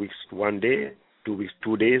it's 2 weeks, 1 day, 2 weeks,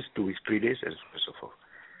 2 days, 2 weeks, 3 days, and so forth.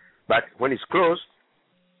 But when it's close,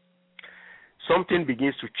 something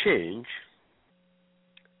begins to change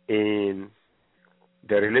in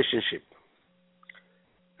the relationship.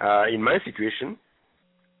 In my situation,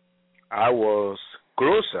 I was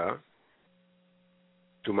closer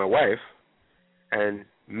to my wife, and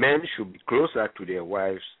men should be closer to their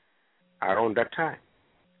wives around that time,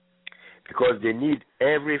 because they need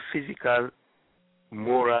every physical,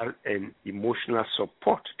 moral, and emotional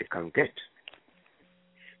support they can get,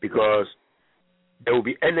 because there will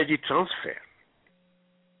be energy transfer.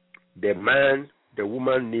 The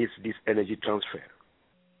woman needs this energy transfer.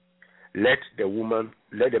 Let the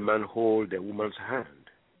man hold the woman's hand.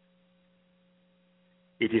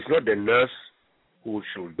 It is not the nurse who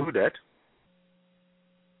should do that.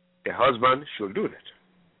 The husband should do that.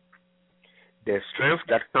 The strength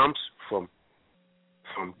that comes from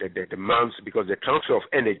the man's, because the transfer of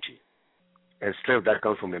energy and strength that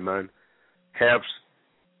comes from the man helps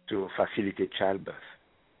to facilitate childbirth.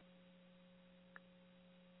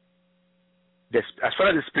 As far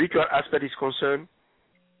as the spiritual aspect is concerned,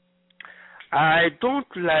 I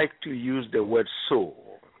don't like to use the word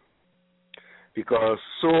soul, because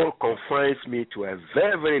soul confines me to a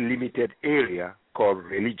very, very limited area called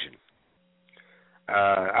religion.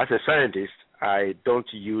 As a scientist, I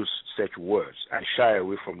don't use such words. I shy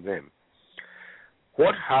away from them.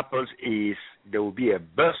 What happens is there will be a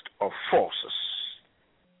burst of forces.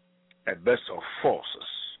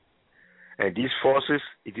 And these forces,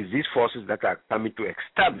 it is these forces that are coming to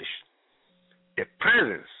establish the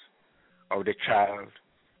presence of the child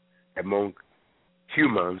among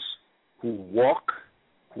humans who walk,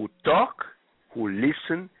 who talk, who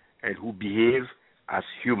listen, and who behave as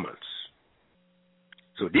humans.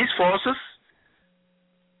 So these forces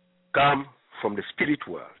come from the spirit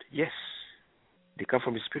world. Yes, they come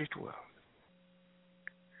from the spirit world.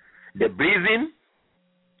 The breathing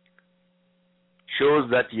shows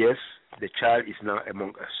that, yes, the child is now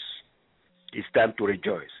among us. It's time to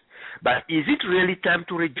rejoice. But is it really time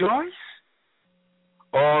to rejoice?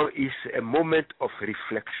 Or is it a moment of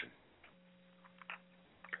reflection?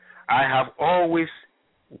 I have always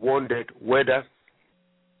wondered whether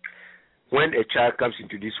when a child comes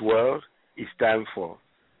into this world, it's time for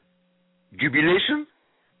jubilation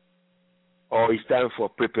or it's time for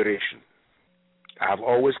preparation. I've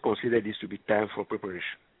always considered this to be time for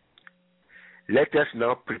preparation. Let us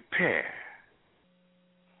now prepare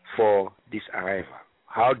for this arrival.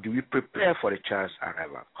 How do we prepare for the child's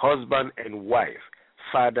arrival? Husband and wife,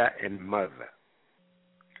 father and mother.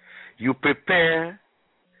 You prepare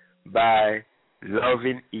by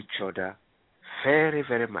loving each other very,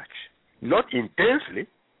 very much. Not intensely,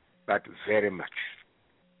 but very much.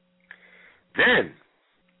 Then,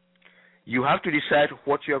 you have to decide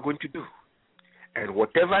what you are going to do. And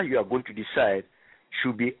whatever you are going to decide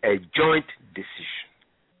should be a joint decision.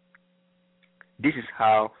 This is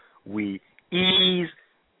how we ease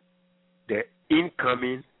the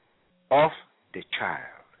incoming of the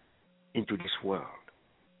child into this world.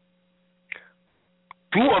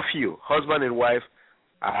 Two of you, husband and wife,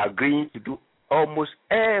 are agreeing to do almost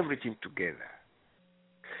everything together.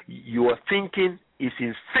 Your thinking is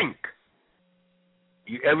in sync.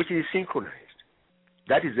 Everything is synchronized.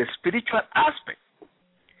 That is the spiritual aspect.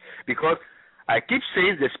 Because I keep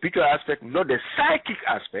saying the spiritual aspect, not the psychic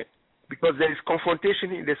aspect, because there is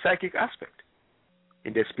confrontation in the psychic aspect.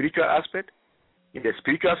 In the spiritual aspect, in the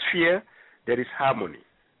spiritual sphere, there is harmony.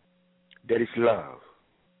 There is love.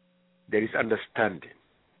 There is understanding.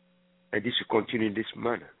 And this will continue in this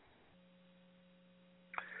manner.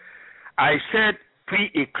 I said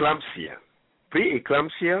pre-eclampsia.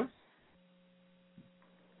 Pre-eclampsia,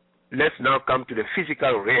 let's now come to the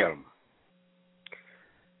physical realm.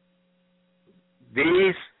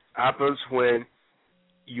 This happens when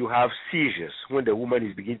you have seizures, when the woman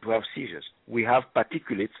is beginning to have seizures. We have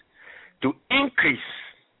particulates to increase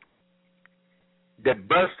the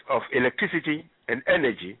burst of electricity and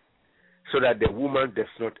energy so that the woman does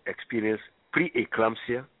not experience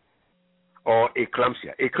pre-eclampsia or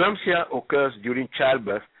eclampsia. Eclampsia occurs during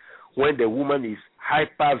childbirth when the woman is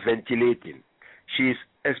hyperventilating. She is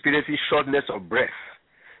experiencing shortness of breath.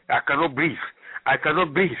 I cannot breathe. I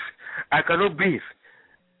cannot breathe. I cannot breathe.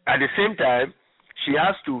 At the same time, she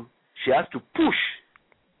has to push.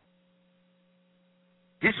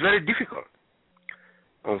 This is very difficult.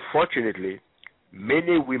 Unfortunately,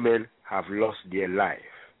 many women have lost their life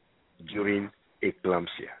during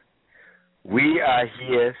eclampsia. We are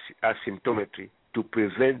here at Symptometry to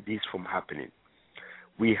prevent this from happening.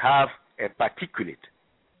 We have a particulate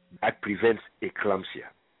that prevents eclampsia.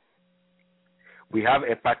 We have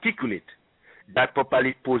a particulate that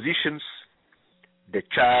properly positions the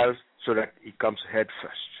child so that it comes head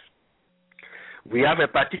first. We have a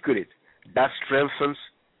particulate that strengthens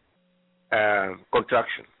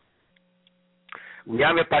contraction. We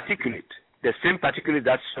have a particulate, the same particulate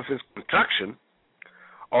that strengthens contraction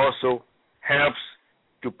also helps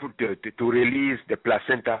to release the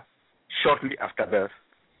placenta shortly after birth,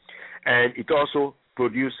 and it also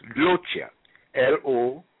produces lochia,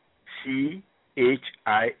 L-O-C-H-I-A,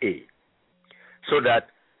 so that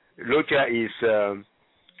lochia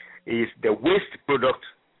is the waste product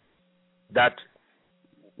that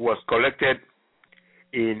was collected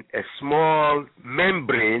in a small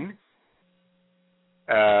membrane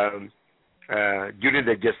during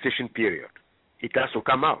the gestation period. It has to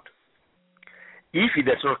come out. If it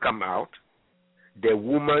does not come out, the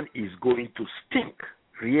woman is going to stink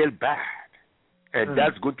real bad. And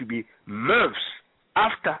that's going to be months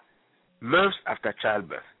after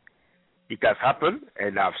childbirth. It has happened,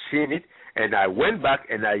 and I've seen it, and I went back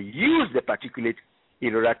and I used the particulate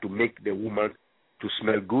in order to make the woman to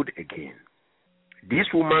smell good again.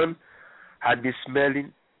 This woman had been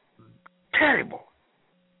smelling terrible.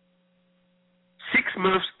 6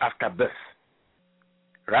 months after birth.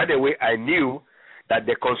 Right away, I knew that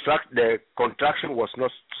the contraction was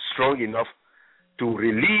not strong enough to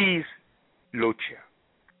release lochia.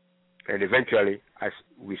 And eventually,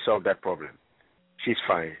 we solved that problem. She's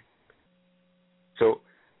fine. So,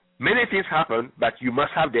 many things happen, but you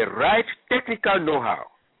must have the right technical know-how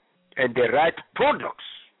and the right products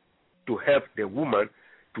to help the woman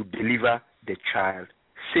to deliver the child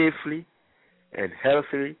safely and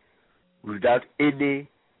healthily without any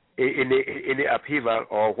upheaval,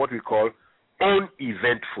 or what we call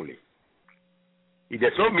uneventfully. It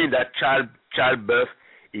does not mean that childbirth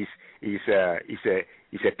is a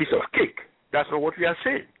piece of cake. That's not what we are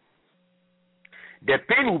saying. The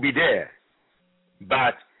pain will be there,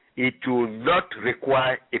 but it will not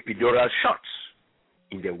require epidural shots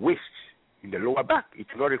in the waist, in the lower back. It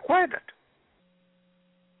will not require that.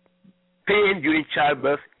 Pain during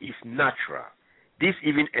childbirth is natural. This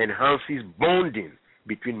even enhances bonding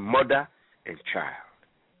between mother and child.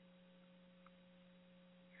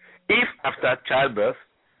 If after childbirth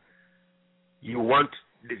you want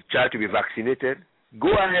the child to be vaccinated,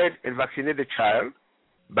 go ahead and vaccinate the child,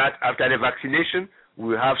 but after the vaccination,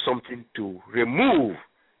 we have something to remove,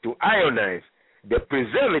 to ionize the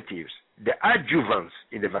preservatives, the adjuvants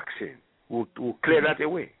in the vaccine. We'll clear that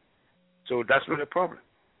away. So that's not a problem.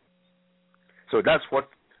 So that's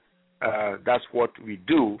what we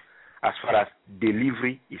do as far as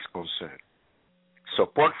delivery is concerned.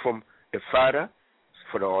 Support from the father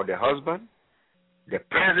or the husband, the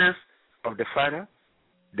presence of the father,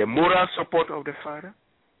 the moral support of the father,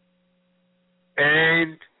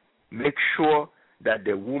 and make sure that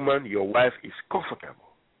the woman, your wife, is comfortable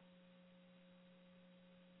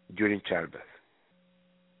during childbirth.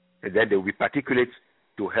 And then there will be particulates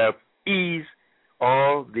to help ease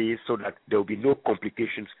all this so that there will be no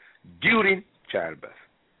complications during childbirth.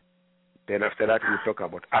 Then after that, we'll talk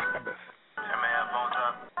about afterbirth.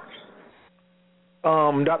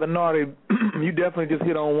 Dr. Nardi, you definitely just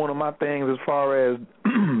hit on one of my things as far as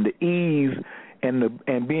the ease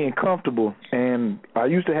and being comfortable. And I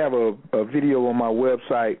used to have a video on my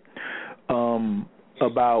website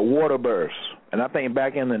about water births. And I think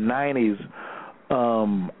back in the 90s,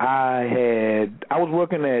 I was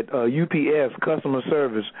working at UPS customer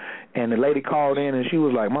service, and the lady called in and she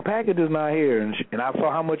was like, "My package is not here," and I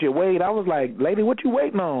saw how much it weighed. I was like, "Lady, what you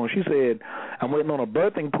waiting on?" She said, "I'm waiting on a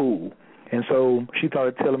birthing pool." And so she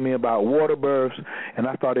started telling me about water births, and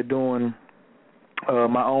I started doing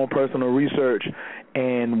my own personal research.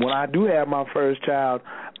 And when I do have my first child,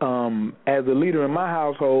 as a leader in my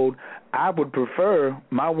household, I would prefer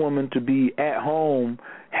my woman to be at home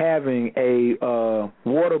having a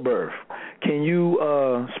water birth. Can you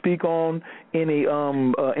speak on any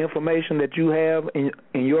information that you have in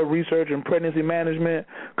your research and pregnancy management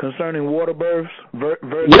concerning water births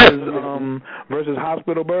versus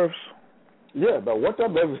hospital births? Yeah, but water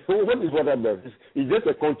birth, what is water birth? It's just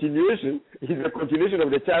a continuation. It's a continuation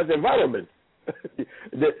of the child's environment.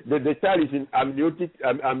 the child is in amniotic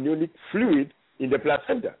fluid in the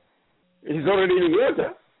placenta. It's already in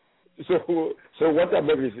water. So water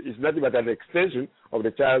birth is nothing but an extension of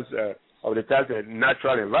the child's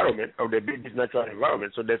natural environment, of the baby's natural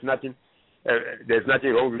environment. So there's nothing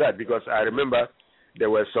wrong with that, because I remember there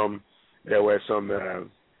were some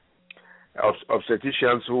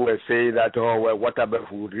obstetricians who were saying that water birth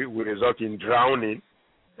would result in drowning,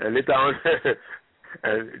 and later on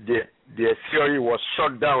their theory was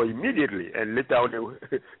shut down immediately, and later on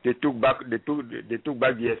they took back their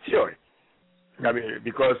theory. I mean,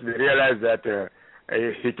 because they realized that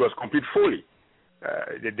it was complete folly.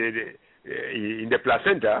 In the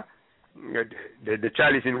placenta, the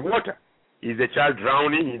child is in water. Is the child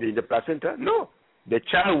drowning in the placenta? No. The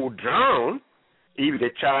child would drown if the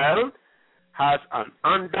child has an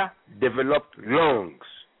underdeveloped lungs.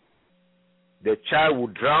 The child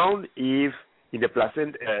would drown if in the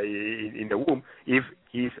placenta, in the womb, if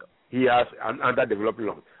he has an underdeveloped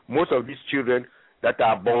lung. Most of these children that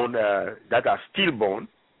are born, that are stillborn,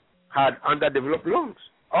 had underdeveloped lungs.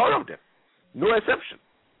 All of them, no exception.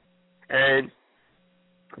 And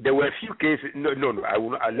there were a few cases. No.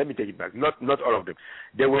 Let me take it back. Not all of them.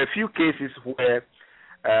 There were a few cases where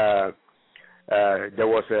there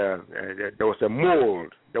was a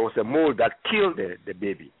mold. There was a mold that killed the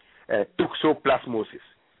baby. Toxoplasmosis.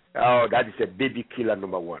 Oh, that is a baby killer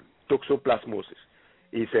number one. Toxoplasmosis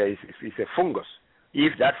is a fungus.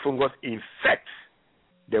 If that fungus infects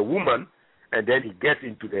the woman and then it gets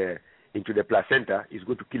into the placenta, it's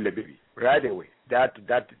going to kill the baby right away. That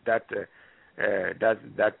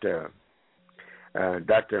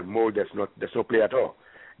mold does not play at all.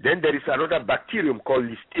 Then there is another bacterium called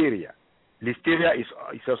Listeria. Listeria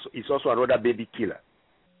is also another baby killer.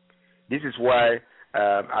 This is why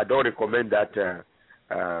I don't recommend that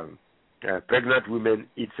pregnant women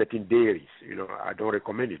eat certain dairies. I don't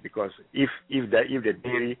recommend it, because if the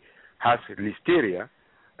dairy has Listeria,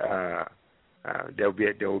 there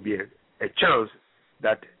will be a chance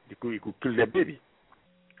that it could kill the baby.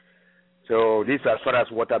 So this, as far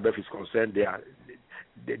as water birth is concerned,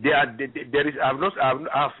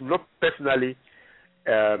 I've not personally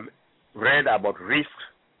read about risks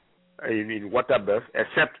in water birth,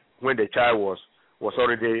 except when the child was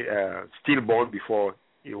already stillborn before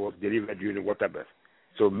he was delivered during water birth.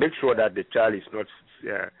 So make sure that the child is not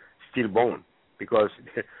stillborn, because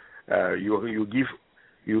you give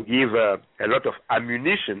a lot of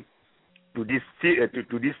ammunition to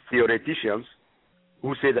these theoreticians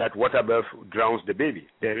who say that water birth drowns the baby.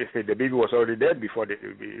 The baby was already dead before it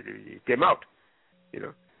came out.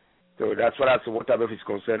 So that's far as water birth is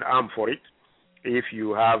concerned. I'm for it. If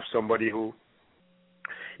you have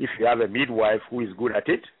a midwife who is good at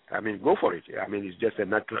it, go for it. It's just a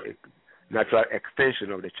natural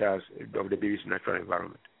extension of the baby's natural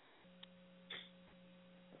environment.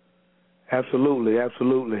 Absolutely.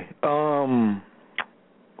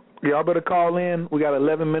 Y'all better call in. We got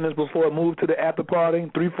 11 minutes before it moves to the after party.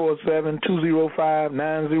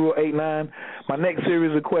 347-205-9089. My next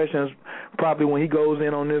series of questions, probably when he goes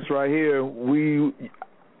in on this right here,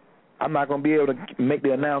 I'm not going to be able to make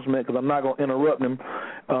the announcement because I'm not going to interrupt him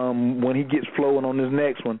when he gets flowing on this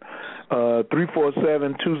next one.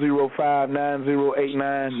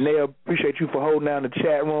 347-205-9089. Nell, appreciate you for holding down the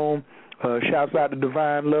chat room. Shouts out to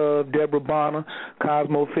Divine Love, Deborah Bonner,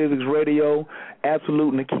 Cosmo Physics Radio,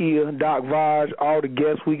 Absolute Nakia, Doc Vaj, all the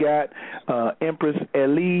guests we got, Empress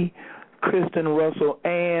Eli, Kristen Russell,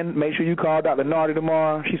 and make sure you call Dr. Nardi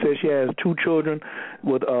tomorrow. She says she has 2 children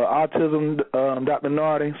with autism, Dr.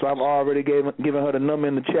 Nardi, so I've already given her the number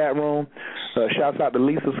in the chat room. Shouts out to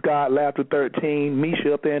Lisa Scott, Laughter 13,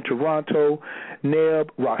 Misha up there in Toronto,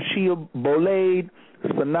 Neb, Rashia Bolade,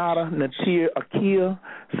 Sonata, Natir Akia,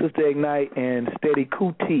 Sister Ignite, and Steady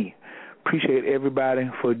Kuti. Appreciate everybody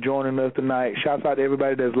for joining us tonight. Shouts out to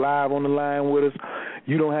everybody that's live on the line with us.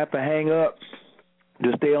 You don't have to hang up.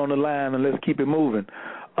 Just stay on the line and let's keep it moving.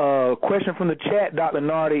 Question from the chat, Dr.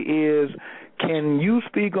 Nardi, is can you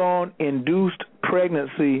speak on induced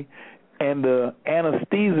pregnancy and the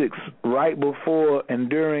anesthesics right before and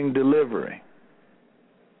during delivery?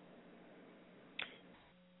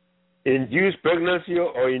 Induced pregnancy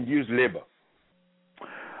or induced labor?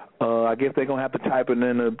 I guess they're gonna have to type it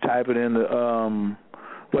in the.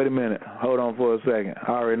 Wait a minute. Hold on for a second.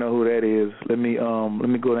 I already know who that is. Let me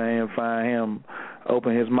go down and find him.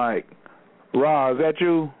 Open his mic. Ra, is that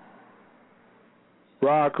you?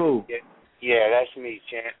 Ra, cool. Yeah, that's me,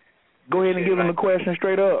 champ. Go ahead and give him the question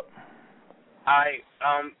straight up. I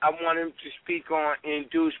want him to speak on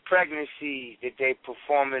induced pregnancy that they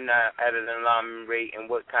performing at an alarming rate, and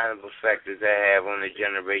what kind of effect does that have on the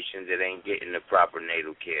generations that ain't getting the proper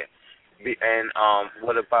natal care. And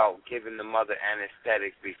what about giving the mother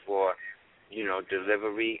anesthetics before,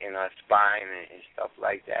 delivery in her spine and stuff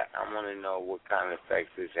like that? I want to know what kind of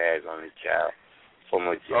effects this has on the child on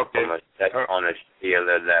a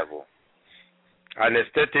cellular level.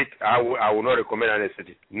 Anesthetic, I will not recommend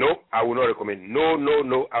anesthetic. No, I will not recommend. No,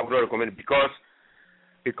 I will not recommend because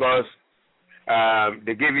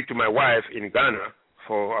they gave it to my wife in Ghana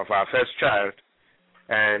for our first child,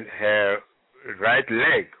 and her right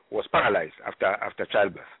leg was paralyzed after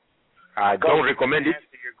childbirth. I don't recommend it.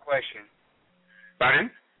 Answer your question.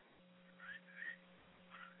 Pardon?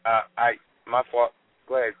 My fault.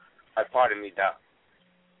 Go ahead. Pardon me, Doc.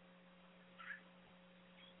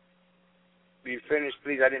 Will you finish,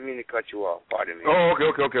 please? I didn't mean to cut you off. Pardon me. Oh,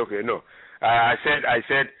 okay. No, I said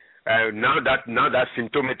now that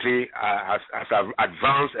symptometry has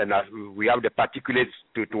advanced and we have the particulates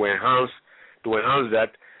to enhance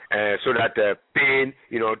that, so that pain,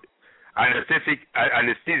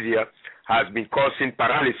 anesthesia has been causing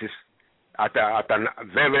paralysis at a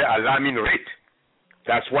very, very alarming rate.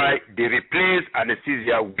 That's why they replace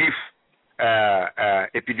anesthesia with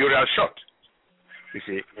epidural shot. You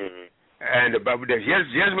see. Mm-hmm. And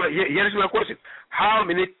here's my question: How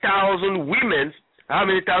many thousand women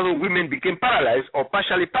became paralyzed or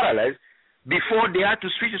partially paralyzed before they had to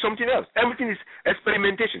switch to something else? Everything is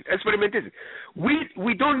experimentation.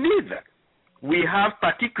 We don't need that. We have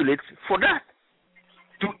particulates for that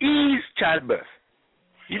to ease childbirth.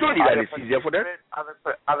 You don't need anesthesia for that.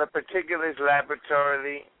 Are the particulates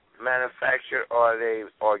laboratorily manufactured, or are they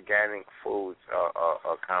organic foods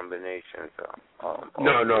or combinations?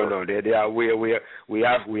 No. They are. We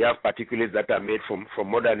have particulates that are made from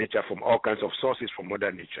Mother Nature, from all kinds of sources from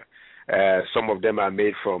Mother Nature. Some of them are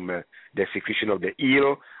made from the secretion of the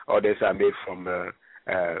eel, others are made from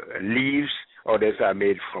leaves, others are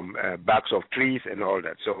made from barks of trees and all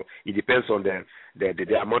that. So it depends on the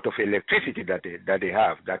amount of electricity that they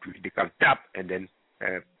have that they can tap and then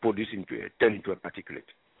turn into a particulate.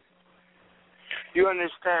 You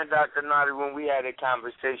understand, Dr. Nardi, when we had a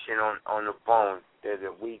conversation on the phone, that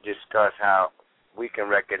we discussed how we can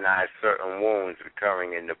recognize certain wounds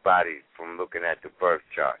occurring in the body from looking at the birth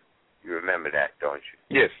chart. You remember that, don't you?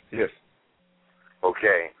 Yes.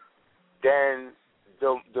 Okay. Then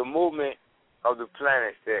the movement of the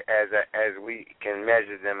planets, as we can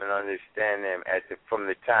measure them and understand them from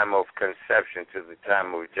the time of conception to the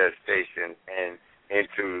time of gestation and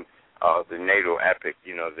into the natal epoch,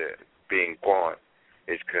 the being born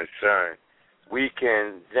is concerned, we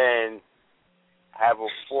can then have a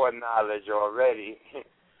foreknowledge already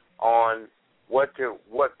on what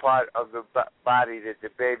part of the body that the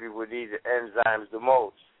baby would need the enzymes the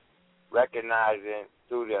most, recognizing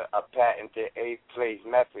through a patented 8-place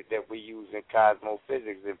method that we use in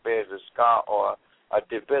cosmophysics that bears a scar or a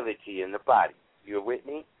debility in the body. You with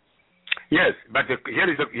me? Yes, but here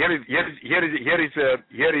is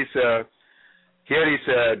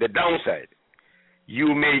the downside.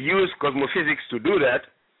 You may use cosmophysics to do that,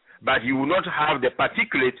 but you will not have the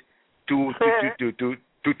particulate to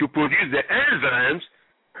produce the enzymes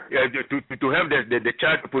to help the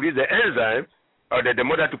child to produce the enzyme, or the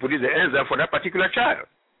mother to produce the enzyme for that particular child.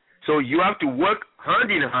 So you have to work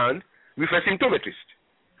hand in hand with a symptometrist.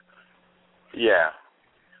 Yeah.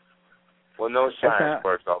 Well, no science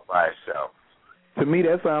works all by itself. To me,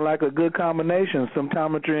 that sounds like a good combination,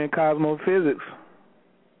 symptometry and cosmophysics.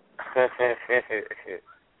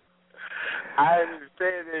 I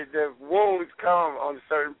understand that the wounds come on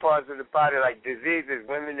certain parts of the body, like diseases,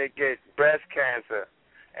 women that get breast cancer,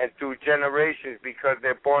 and through generations because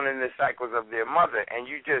they're born in the cycles of their mother. And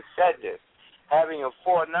you just said this. Having a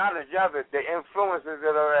foreknowledge of it, the influences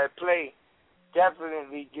that are at play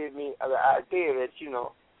definitely give me the idea that,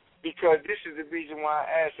 because this is the reason why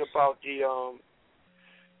I asked about the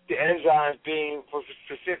enzymes being for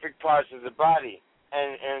specific parts of the body.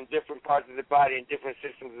 And different parts of the body and different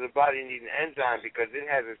systems of the body need an enzyme because it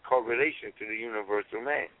has its correlation to the universal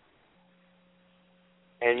man.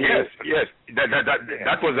 And yes.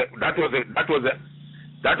 That was a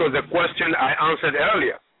question I answered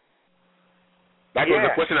earlier. That was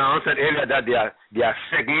the question I answered earlier, that they are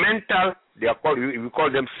segmental. We call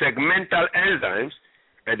them segmental enzymes,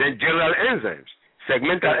 and then general enzymes.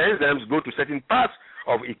 Segmental enzymes go to certain parts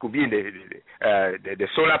of. It could be in the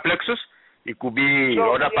solar plexus. It could be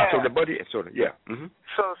other parts of the body. So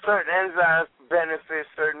So certain enzymes benefit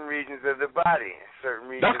certain regions of the body. Certain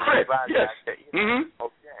regions of the body. Yes.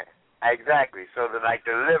 Okay. Exactly. So that, like,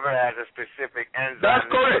 the liver has a specific enzyme. That's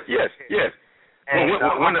correct. Yes. And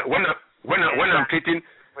when I'm treating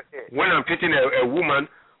a woman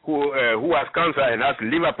who has cancer and has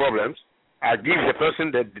liver problems, I give the person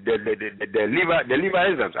the liver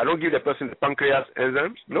enzymes. I don't give the person the pancreas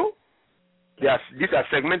enzymes. No. These are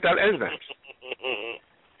segmental enzymes.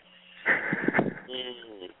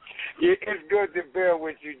 It's good to bear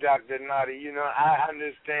with you, Dr. Nadi. I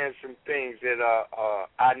understand some things that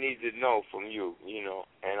I need to know from you.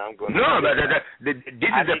 And I'm going to. No, but this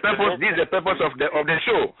is the purpose. This is the purpose of the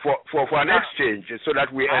show for an exchange, so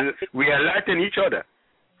that we enlighten each other.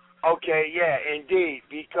 Okay, yeah, indeed.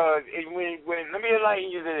 Because when let me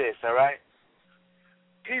enlighten you to this. All right,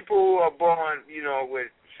 people who are born,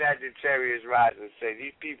 with Sagittarius rising, say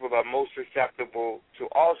these people are most susceptible to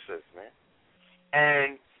ulcers, man.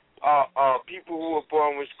 And people who are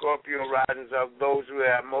born with Scorpio risings are those who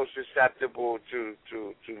are most susceptible to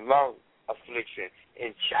lung affliction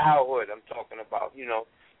in childhood. I'm talking about,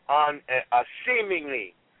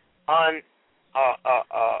 seemingly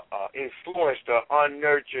influenced or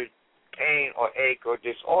unnurtured pain or ache or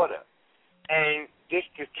disorder. And this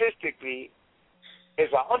statistically is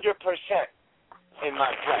 100%. In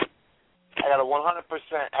my blood, I got a 100%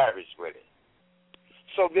 average with it.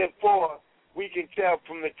 So therefore, we can tell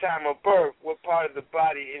from the time of birth what part of the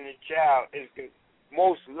body in the child is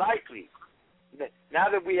most likely.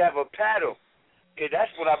 Now that we have a paddle, okay,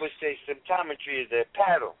 that's what I would say. Symptometry is a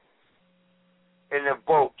paddle in a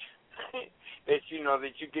boat that you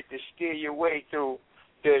get to steer your way through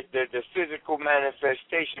the physical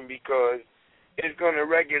manifestation, because it's going to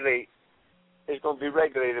regulate. It's going to be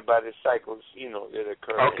regulated by the cycles, that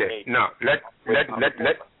occur. Okay, now let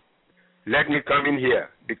me come in here,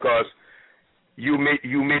 because you may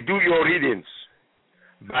do your readings,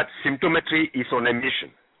 but symptometry is on a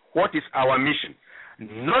mission. What is our mission?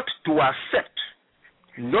 Not to accept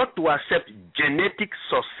genetic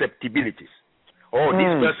susceptibilities.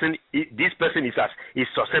 This person is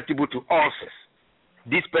susceptible to ulcers.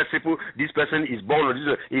 This person is born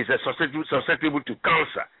is susceptible to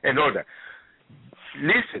cancer and all that.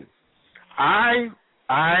 Listen, I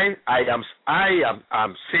am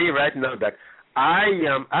saying right now that I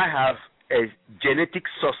have a genetic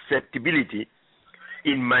susceptibility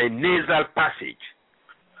in my nasal passage.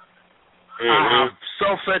 I have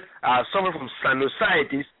suffered from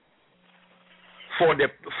sinusitis for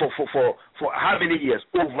how many years?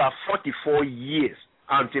 Over 44 years,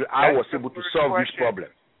 until I was able to solve this problem.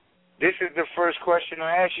 This is the first question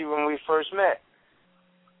I asked you when we first met.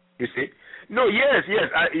 You see? No, yes.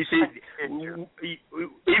 You see,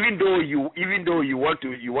 even though you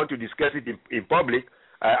want to discuss it in public,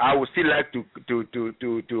 I would still like to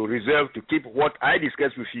reserve to keep what I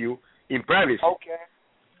discuss with you in privacy. Okay,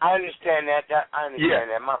 I understand that. That.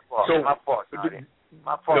 My fault. My fault.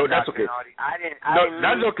 No, that's okay.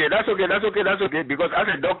 That's okay. Because as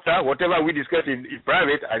a doctor, whatever we discuss in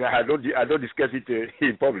private, I don't discuss it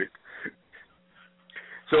in public.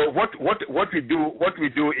 So what we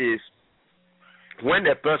do is, when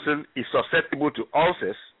a person is susceptible to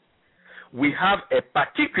ulcers, we have a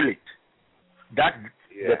particulate that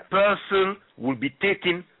the person will be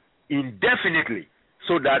taken indefinitely,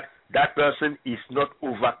 so that person is not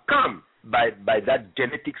overcome by that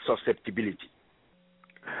genetic susceptibility.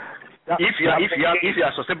 If you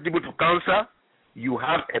are susceptible to cancer, you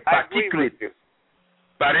have a particulate.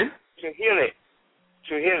 Pardon? To heal it.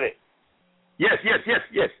 Yes.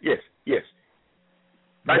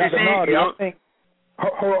 But Dr. you see, Nardi, I think.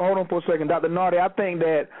 Hold on for a second, Dr. Nardi. I think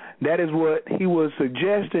that is what he was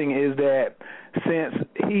suggesting, is that since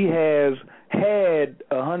he has had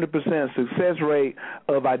 100% success rate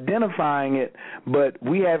of identifying it, but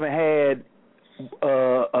we haven't had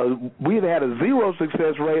a zero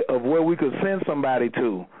success rate of where we could send somebody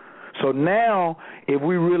to. So now, if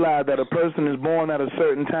we realize that a person is born at a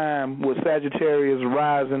certain time with Sagittarius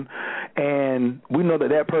rising, and we know that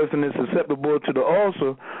that person is susceptible to the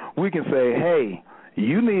ulcer, we can say, hey,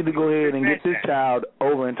 you need to go ahead and get this child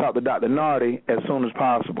over and talk to Dr. Nardi as soon as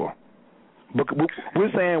possible. But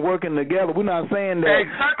we're saying working together. We're not saying that.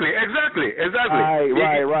 Exactly.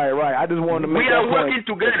 Right. I just wanted to make that point. We are point. working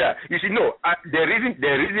together. You see, no, the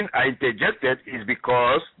reason I interjected is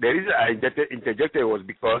because interjected was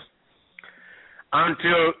because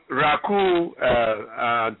until Raku,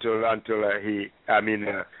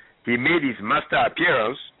 he made his master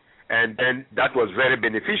appearance, and then that was very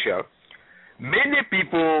beneficial. Many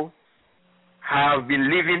people have been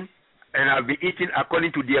living and have been eating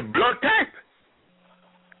according to their blood type.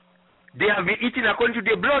 They have been eating according to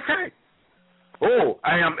their blood type. Oh,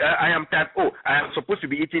 I am type O. I am supposed to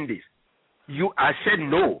be eating this. I said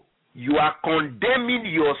no. You are condemning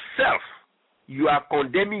yourself. You are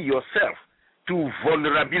condemning yourself to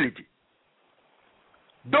vulnerability.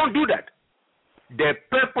 Don't do that. The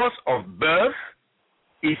purpose of birth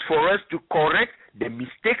is for us to correct the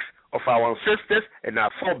mistakes of our ancestors and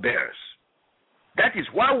our forebears. That is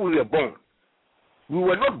why we were born. We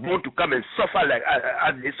were not born to come and suffer like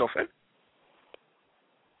as they suffered.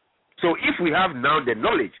 So if we have now the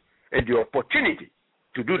knowledge and the opportunity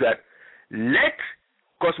to do that, let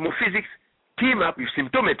cosmophysics team up with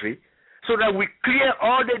symptometry so that we clear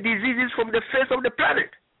all the diseases from the face of the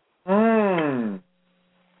planet.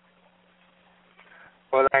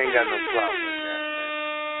 Well, I ain't got no problem with that, man.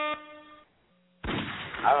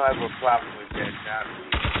 I don't have a problem with that, Doc. We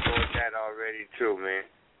told that already, too, man.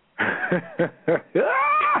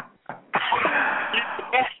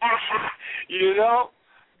 You know?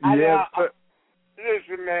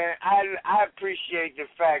 Listen, man, I appreciate the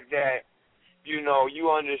fact that, you know,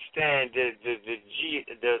 you understand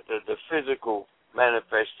the physical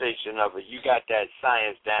manifestation of it. You got that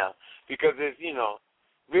science down. Because it's, you know,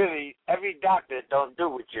 really, every doctor don't do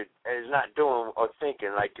what you is not doing or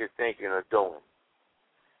thinking like you're thinking or doing.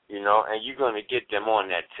 You know, and you're going to get them on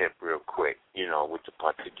that tip real quick, you know, with the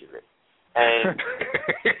particulate. And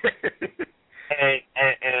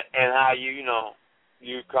and how you know,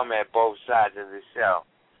 you come at both sides of the cell.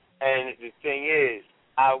 And the thing is,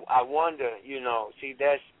 I wonder, you know, see,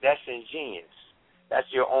 that's ingenious.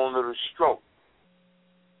 That's your own little stroke.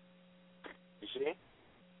 You see?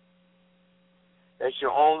 That's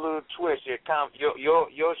your own little twist.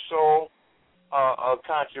 Your soul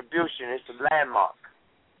contribution is a landmark.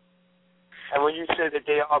 And when you said that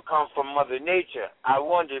they all come from Mother Nature, I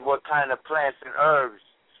wondered what kind of plants and herbs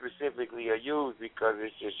specifically are used, because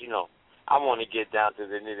it's just, you know, I want to get down to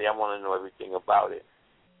the nitty. I want to know everything about it.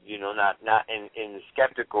 You know, not in the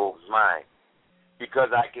skeptical mind,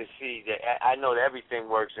 because I can see that I know that everything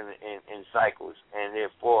works in cycles, and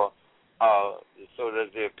therefore, so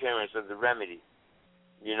does the appearance of the remedy.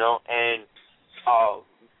 You know, and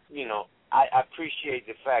you know, I appreciate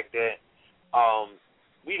the fact that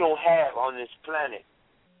we don't have on this planet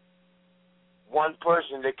one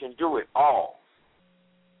person that can do it all.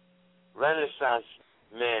 Renaissance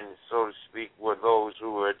men, so to speak, were those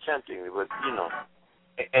who were attempting it, but you know,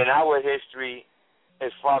 in our history,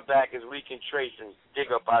 as far back as we can trace and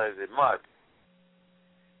dig up out of the mud,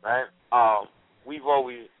 right? Our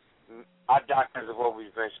doctors have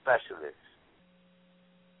always been specialists.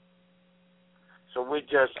 So we're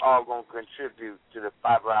just all going to contribute to the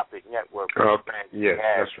fiber optic network. Yes,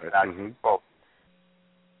 that's right.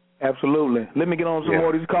 Absolutely. Let me get on some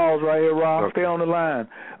more of these calls right here, Rob. Okay. Stay on the line.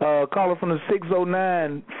 Caller from the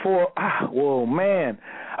 609 whoa, man.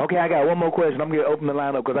 Okay, I got one more question. I'm going to open the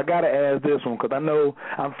line up because I got to ask this one, because I know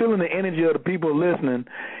I'm feeling the energy of the people listening,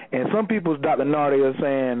 and some people's Dr. Nardi are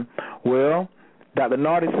saying, well, Dr.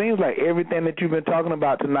 Nardi, it seems like everything that you've been talking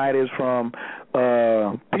about tonight is from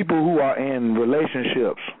people who are in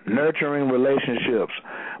relationships, nurturing relationships.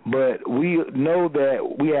 But we know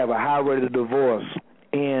that we have a high rate of divorce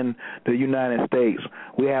in the United States.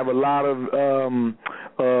 We have a lot of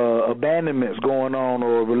abandonments going on,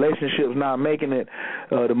 or relationships not making it.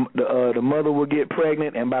 The mother will get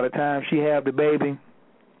pregnant, and by the time she have the baby,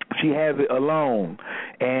 she has it alone,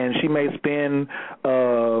 and she may spend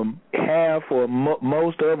half or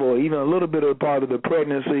most of, or even a little bit of part of the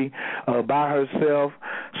pregnancy by herself,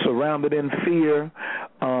 surrounded in fear,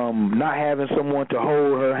 not having someone to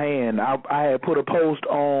hold her hand. I had put a post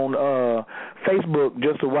on Facebook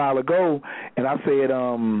just a while ago, and I said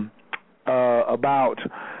about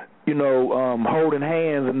holding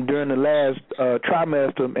hands and during the last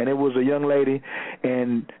trimester, and it was a young lady,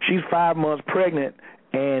 and she's 5 months pregnant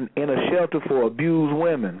and in a shelter for abused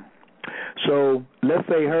women. So let's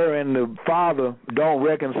say her and the father don't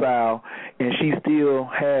reconcile, and she still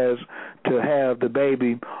has to have the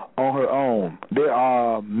baby on her own. There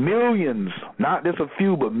are millions, not just a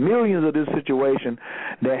few, but millions of this situation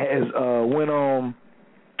that has went on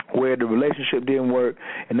where the relationship didn't work,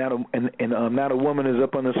 and now the woman is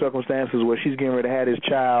up under circumstances where she's getting ready to have this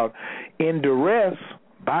child in duress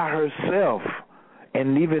by herself.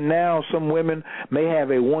 And even now, some women may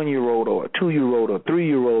have a 1-year-old or a 2-year-old or a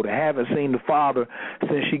 3-year-old and haven't seen the father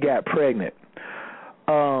since she got pregnant.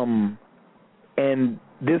 And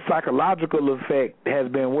this psychological effect has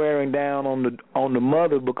been wearing down on the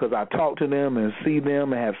mother, because I talk to them and see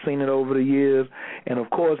them and have seen it over the years, and of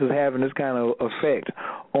course it's having this kind of effect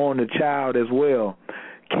on the child as well.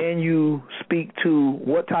 Can you speak to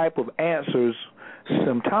what type of answers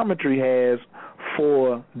Symptometry has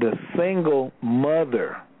for the single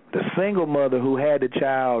mother who had the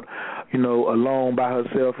child, alone by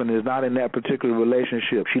herself and is not in that particular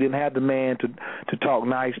relationship? She didn't have the man to talk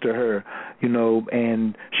nice to her,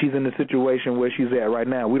 and she's in the situation where she's at right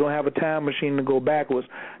now. We don't have a time machine to go backwards.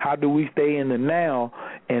 How do we stay in the now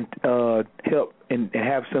and help and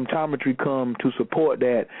have Symptometry come to support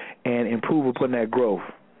that and improve upon that growth?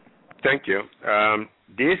 Thank you.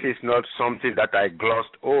 This is not something that I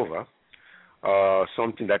glossed over,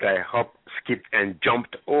 something that I hopped, skipped, and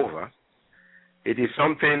jumped over. It is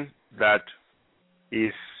something that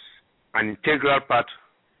is an integral part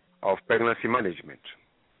of pregnancy management.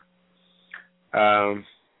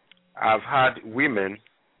 I've had women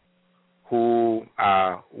who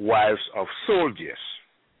are wives of soldiers.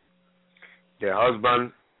 Their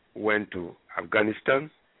husband went to Afghanistan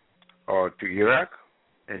or to Iraq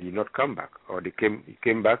and did not come back, or he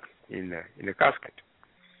came back in a casket.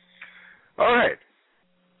 All right.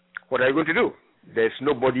 What are you going to do? There's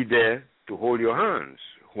nobody there to hold your hands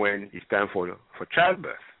when it's time for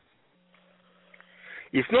childbirth.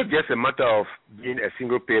 It's not just a matter of being a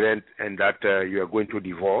single parent and that you are going to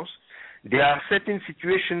divorce. There are certain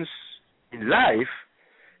situations in life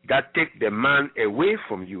that take the man away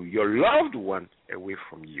from you, your loved one away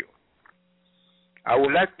from you. I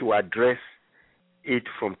would like to address it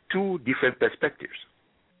from two different perspectives.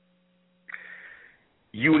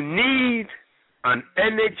 You need an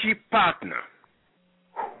energy partner.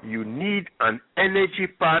 You need an energy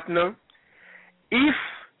partner if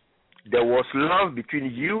there was love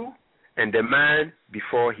between you and the man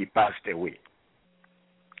before he passed away.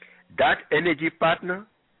 That energy partner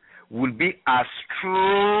will be as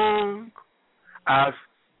strong as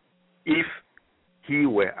if he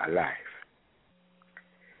were alive.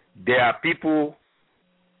 There are people.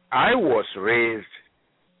 I was raised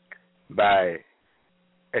by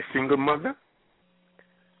a single mother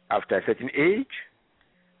after a certain age,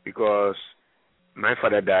 because my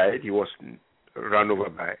father died. He was run over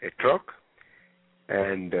by a truck,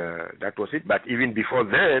 and that was it. But even before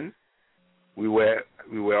then, we were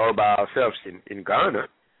all by ourselves in Ghana,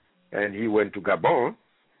 and he went to Gabon.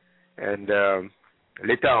 And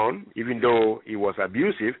later on, even though he was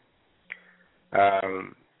abusive, I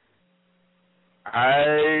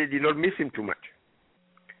did not miss him too much.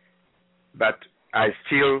 But I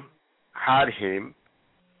still had him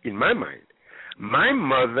in my mind. My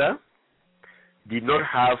mother did not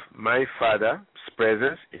have my father's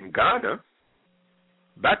presence in Ghana,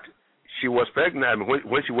 but she was pregnant.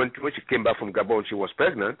 When she came back from Gabon, she was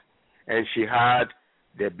pregnant, and she had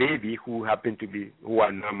the baby who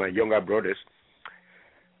are now my younger brothers.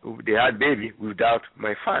 They had baby without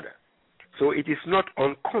my father. So it is not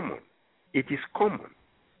uncommon. It is common.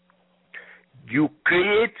 You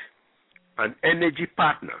create an energy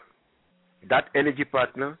partner. That energy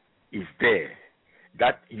partner is there.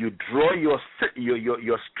 That you draw your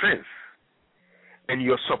strength and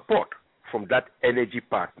your support from that energy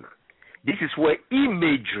partner. This is where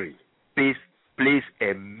imagery plays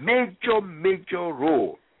a major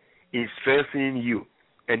role in strengthening you.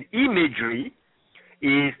 And imagery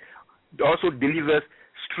also delivers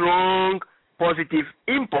strong positive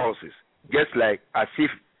impulses, just as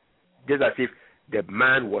if the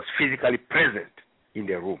man was physically present in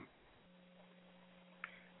the room.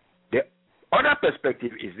 The other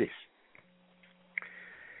perspective is this.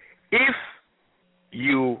 If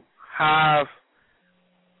you have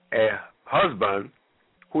a husband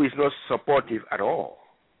who is not supportive at all,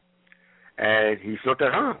 and he's not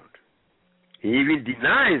around, he even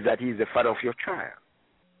denies that he is the father of your child.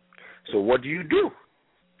 So what do?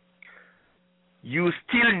 You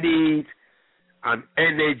still need an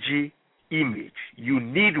energy image. You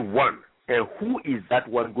need one. And who is that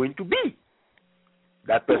one going to be?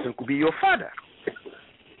 That person could be your father.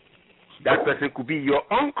 That person could be your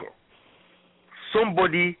uncle.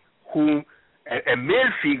 Somebody whom, a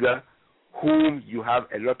male figure whom you have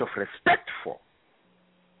a lot of respect for.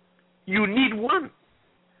 You need one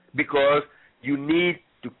because you need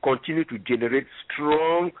to continue to generate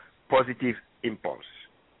strong positive impulse.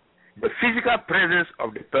 The physical presence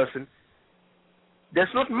of the person does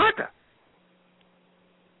not matter.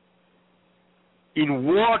 In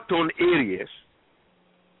war-torn areas,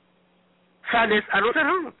 fathers are not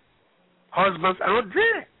around. Husbands are not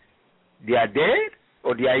there. They are dead,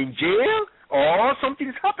 or they are in jail, or something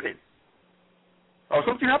is happening, or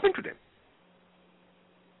something happened to them.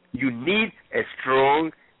 You need a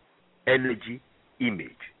strong energy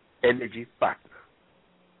image, energy partner.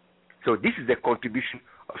 So this is the contribution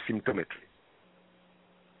of symptometry.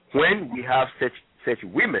 When we have such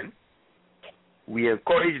women, we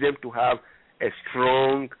encourage them to have a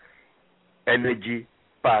strong energy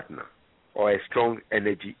partner or a strong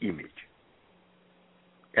energy image.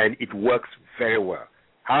 And it works very well.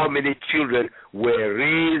 How many children were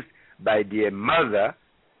raised by their mother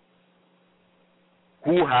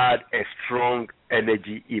who had a strong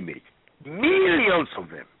energy image? Millions of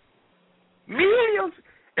them. Millions.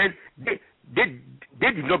 And they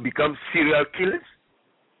did not become serial killers.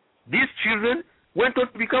 These children went on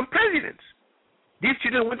to become presidents. These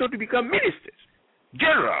children went on to become ministers,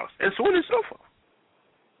 generals, and so on and so forth.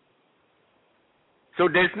 So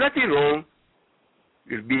there's nothing wrong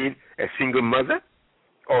with being a single mother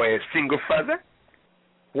or a single father.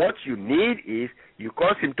 What you need is you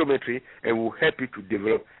call symptometry, and we'll help you to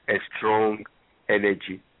develop a strong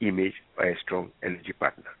energy image or a strong energy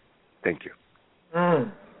partner. Thank you.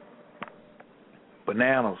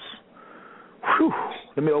 Bananas. Whew.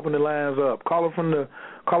 Let me open the lines up. Caller from the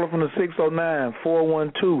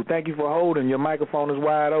 609-412. Thank you for holding. Your microphone is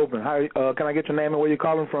wide open. How, can I get your name and where you're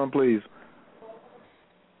calling from, please?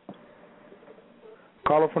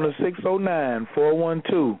 Caller from the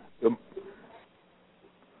 609-412.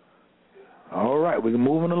 All right, we're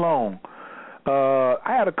moving along. I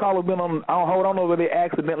had a caller been on hold. I don't know whether they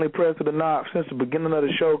accidentally pressed the knob since the beginning of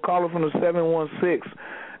the show. Caller from the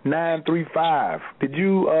 716-935. Did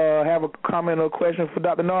you have a comment or question for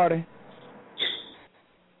Dr. Nardi?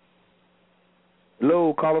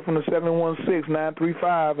 Hello, caller from the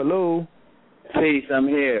 716-935. Hello. Peace, I'm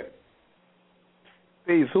here.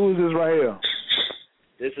 Peace. Who is this right here?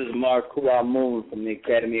 This is Mark Kuamoon from the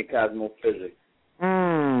Academy of Cosmophysics.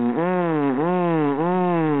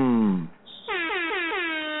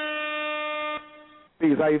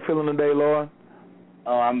 Peace. How you feeling today, Laura?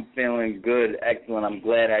 Oh, I'm feeling good. Excellent. I'm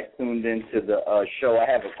glad I tuned into the show. I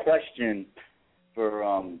have a question for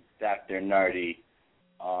Dr. Nardi.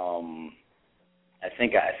 I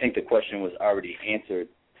think the question was already answered.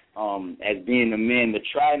 As being a man, the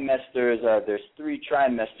trimesters, there's 3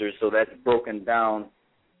 trimesters, so that's broken down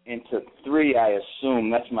into 3, I assume.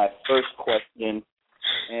 That's my first question.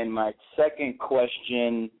 And my second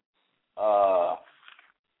question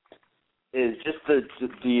is just the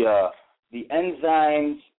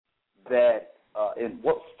enzymes that in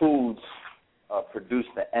what foods produce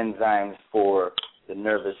the enzymes for the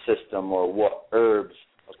nervous system, or what herbs,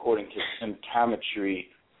 according to symptometry,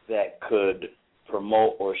 that could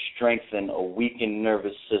promote or strengthen a weakened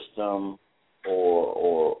nervous system,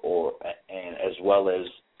 and as well as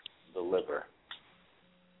the liver.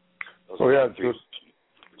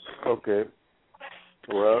 Okay.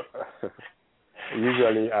 Well,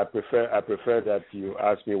 usually I prefer that you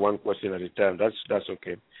ask me one question at a time. That's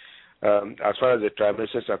okay. As far as the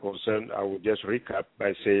trimesters are concerned, I will just recap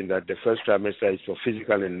by saying that the first trimester is for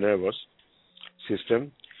physical and nervous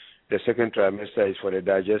system. The second trimester is for the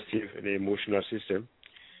digestive and the emotional system.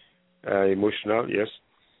 Emotional, yes.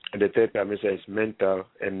 And the third trimester is mental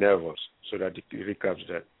and nervous. So that it recaps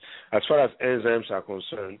that. As far as enzymes are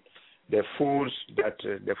concerned, the foods that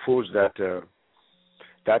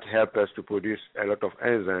help us to produce a lot of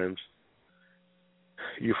enzymes,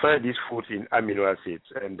 you find these foods in amino acids,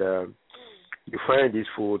 and you find these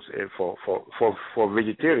foods for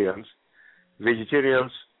vegetarians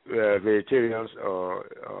or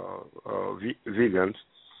vegans.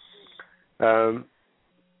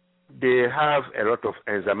 They have a lot of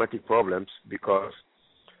enzymatic problems because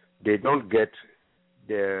they don't get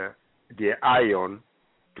the the iron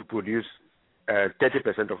to produce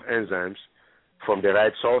 30% of enzymes from the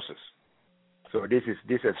right sources. So this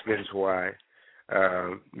explains why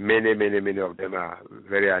many of them are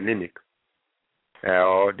very anemic,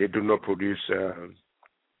 or they do not produce certain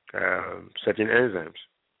enzymes.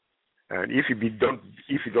 And if you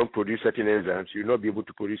don't produce certain enzymes, you'll not be able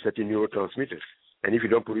to produce certain neurotransmitters. And if you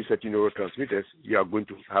don't produce certain neurotransmitters, you are going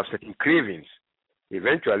to have certain cravings.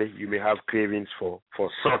 Eventually, you may have cravings for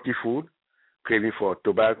salty food, craving for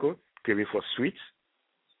tobacco, craving for sweets,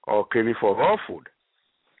 or craving for raw food.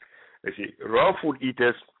 You see, raw food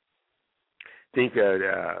eaters think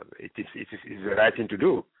it is the right thing to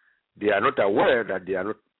do. They are not aware that they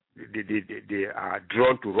are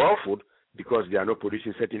drawn to raw food because they are not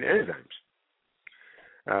producing certain enzymes.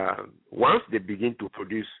 Once they begin to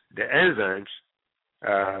produce the enzymes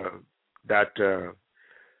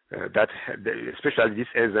especially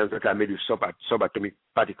these enzymes that are made with subatomic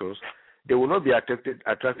particles, they will not be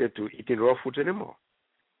attracted to eating raw foods anymore.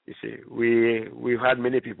 You see, we've had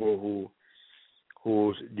many people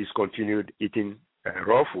who discontinued eating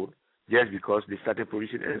raw food just because they started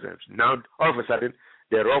producing enzymes. Now, all of a sudden,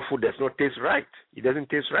 the raw food does not taste right. It doesn't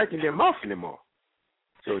taste right in their mouth anymore.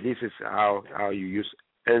 So this is how you use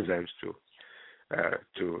enzymes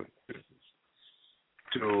to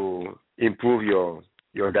improve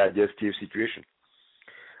your digestive situation.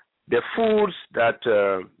 The foods that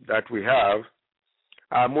we have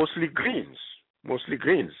are mostly greens.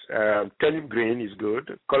 Turnip green is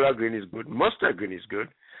good. Collard green is good. Mustard green is good.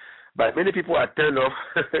 But many people are turned off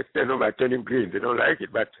by turnip green. They don't like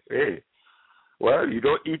it. But hey, well, you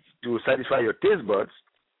don't eat to satisfy your taste buds.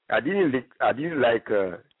 I didn't like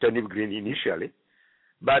turnip green initially,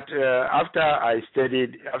 but after I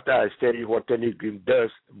studied what turnip green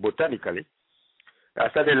does botanically, I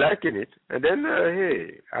started liking it, and then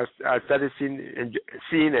I started seeing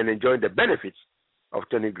and enjoying the benefits of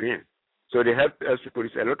turnip green. So they help us to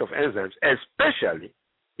produce a lot of enzymes, especially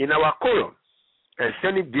in our colon. And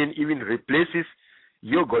turnip green even replaces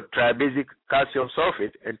yogurt triabasic calcium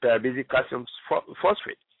sulfate and triabasic calcium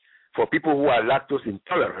phosphate. For people who are lactose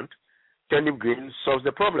intolerant, turnip green solves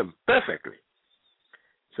the problem perfectly.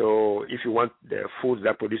 So if you want the foods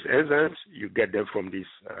that produce enzymes, you get them from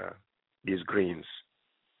these greens.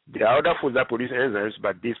 There are other foods that produce enzymes,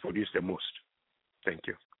 but these produce the most. Thank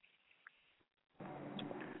you.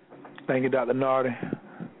 Thank you, Dr. Nardi.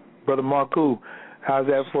 Brother Marcoux, how's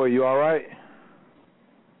that for you? All right?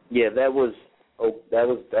 Yeah, that was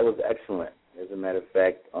excellent. As a matter of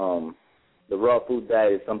fact, the raw food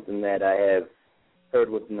diet is something that I have heard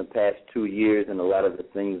within the past 2 years, and a lot of the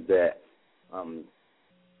things that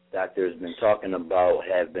doctors have been talking about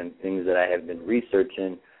have been things that I have been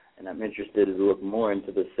researching, and I'm interested to look more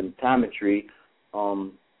into the symptometry.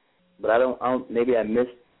 But I don't. Maybe I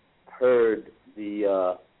misheard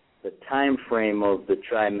the time frame of the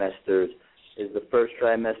trimesters. Is the first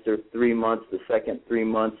trimester 3 months, the second 3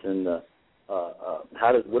 months, and the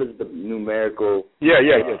what is the numerical?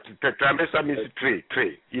 Trimester means three.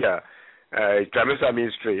 Yeah, trimester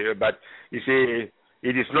means 3. But you see,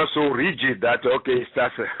 it is not so rigid that it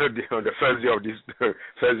starts on the first day of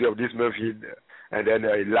this month, and then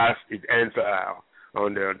it ends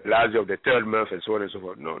on the last day of the third month, and so on and so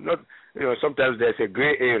forth. No, not sometimes there's a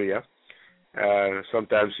gray area.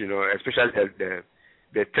 Sometimes especially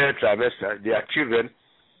the third trimester, there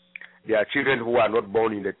are children who are not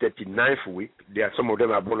born in the 39th week. Some of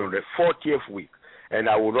them are born on the 40th week, and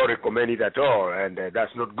I would not recommend it at all. And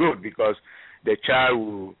that's not good because the child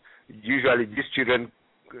will, usually these children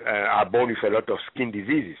are born with a lot of skin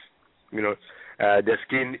diseases. The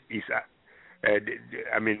skin is,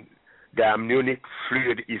 the amniotic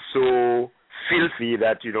fluid is so filthy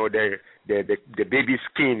that the baby's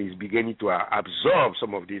skin is beginning to absorb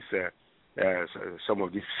some of this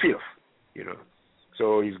filth.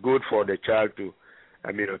 So it's good for the child to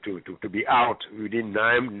be out within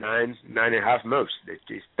nine and a half months.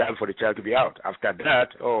 It's time for the child to be out. After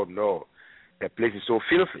that, oh no, the place is so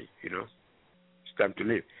filthy. It's time to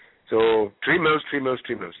leave. So 3 months.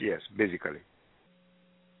 Yes, basically.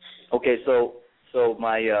 Okay, so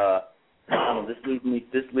my this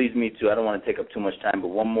leads me to, I don't want to take up too much time, but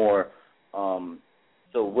one more.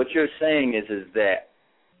 So what you're saying is that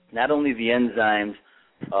not only the enzymes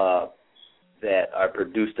that are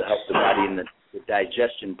produced to help the body in the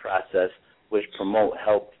digestion process, which promote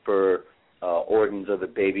health for organs of the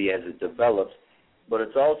baby as it develops, but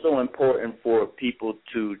it's also important for people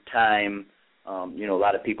to time. A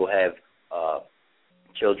lot of people have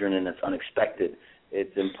children and it's unexpected.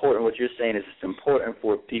 It's important, what you're saying is it's important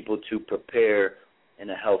for people to prepare in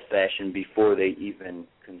a health fashion before they even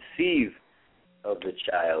conceive of the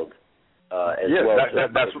child. as yes, well.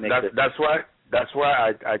 That's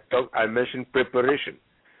why I mentioned preparation.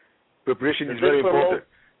 Preparation is very important.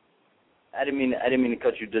 I didn't mean to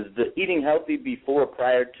cut you. Does the eating healthy before,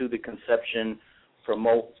 prior to the conception,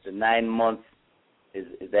 promote the 9 months?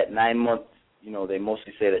 Is that 9 months? You know, they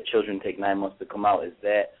mostly say that children take 9 months to come out. Is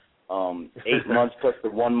that 8 months plus the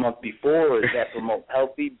 1 month before? Or is that promote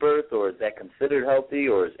healthy birth, or is that considered healthy,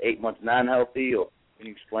 or is 8 months non-healthy? Or can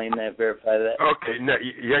you explain that? Verify that? Okay. Now,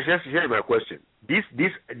 just hear my question. This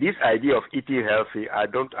idea of eating healthy, I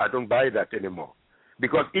don't buy that anymore,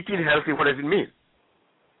 because eating healthy, what does it mean?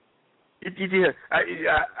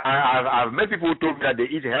 I've met people who told me that they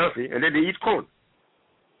eat healthy and then they eat corn.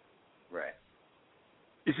 Right.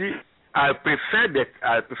 You see, I prefer the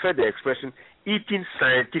expression eating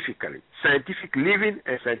scientifically, scientific living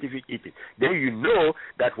and scientific eating. Then you know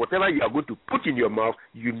that whatever you are going to put in your mouth,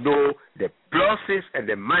 you know the pluses and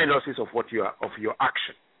the minuses of your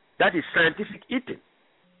action. That is scientific eating.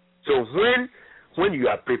 So when you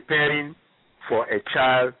are preparing for a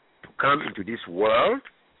child to come into this world,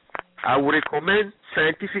 I would recommend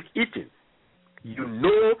scientific eating. You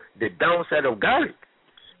know the downside of garlic.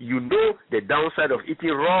 You know the downside of eating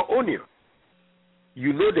raw onion.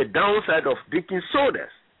 You know the downside of drinking sodas,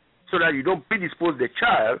 so that you don't predispose the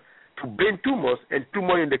child to brain tumors and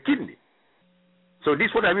tumor in the kidney. So this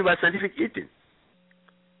is what I mean by scientific eating.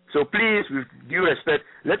 So please, with due respect,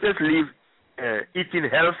 let us live eating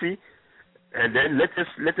healthy, and then let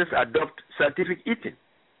us adopt scientific eating.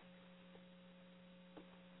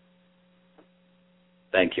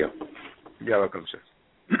 Thank you. You're welcome, sir.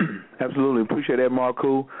 Absolutely. Appreciate that,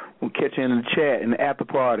 Marku. We'll catch you in the chat in the after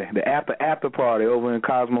party, the after party over in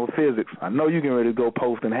Cosmophysics. I know you getting ready to go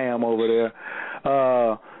posting ham over there.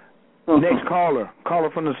 Next caller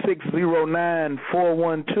from the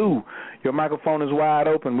 609-412. Your microphone is wide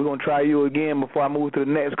open. We're going to try you again before I move to the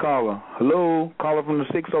next caller. Hello, caller from the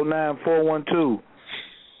 609-412.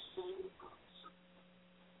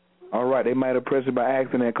 All right, they might have pressed it by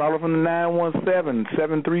accident. Caller from the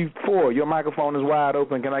 917-734. Your microphone is wide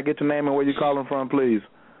open. Can I get your name and where you're calling from, please?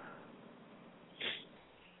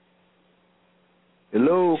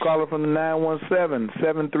 Hello, caller from the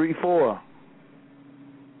 917-734.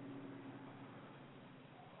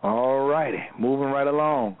 All righty, moving right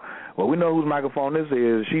along. Well, we know whose microphone this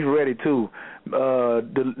is. She's ready, too.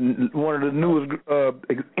 One of the newest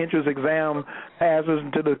entrance exam passers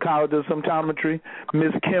to the College of Symptometry,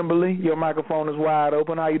 Miss Kimberly. Your microphone is wide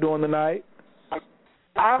open. How you doing tonight?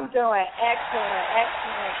 I'm doing excellent.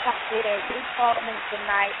 You told me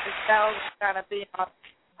tonight the show is going to be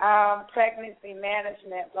on pregnancy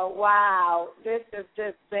management, but wow, this has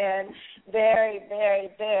just been very, very,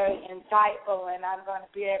 very insightful, and I'm going to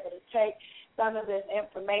be able to take some of this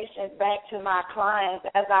information back to my clients,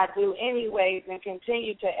 as I do anyways, and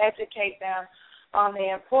continue to educate them on the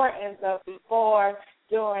importance of before,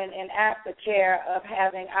 during, and after care of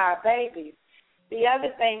having our babies. The other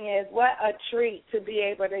thing is, what a treat to be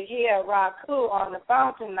able to hear Raku on the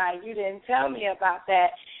phone tonight. You didn't tell me about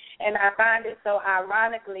that, and I find it so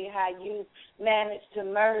ironically how you managed to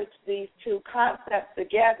merge these two concepts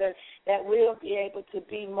together, that we'll be able to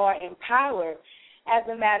be more empowered. As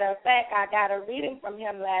a matter of fact, I got a reading from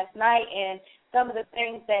him last night, and some of the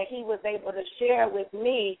things that he was able to share with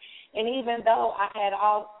me, and even though I had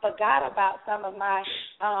all forgot about some of my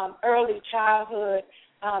early childhood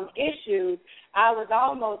issues, I was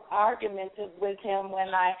almost argumentative with him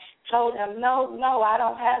when I told him, no, I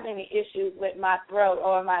don't have any issues with my throat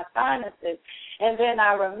or my sinuses. And then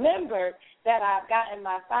I remembered that I've gotten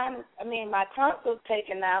my tonsils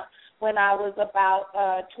taken out when I was about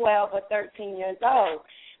 12 or 13 years old,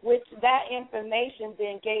 which that information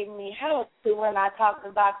then gave me help to when I talked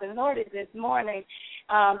to Dr. Nordy this morning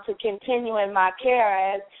to continue in my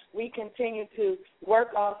care as we continue to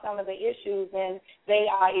work on some of the issues, and they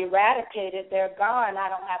are eradicated. They're gone. I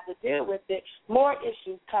don't have to deal with it. More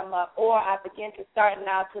issues come up, or I begin to start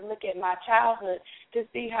now to look at my childhood to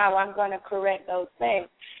see how I'm going to correct those things.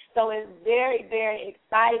 So it's very, very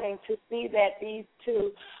exciting to see that these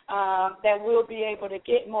two, that we'll be able to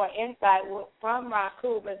get more insight from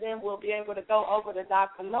Raku, but then we'll be able to go over to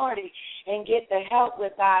Dr. Nordy and get the help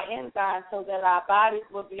with our enzymes so that our bodies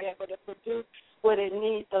will be able to produce what it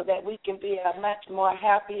needs so that we can be a much more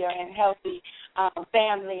happier and healthy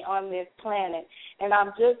family on this planet. And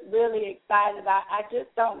I'm just really excited. I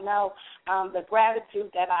just don't know the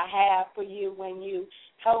gratitude that I have for you when you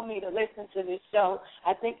told me to listen to this show.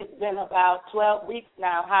 I think it's been about 12 weeks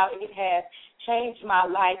now, how it has changed my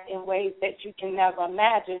life in ways that you can never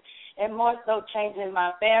imagine, and more so changing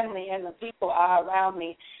my family and the people are around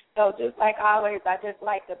me. So just like always, I just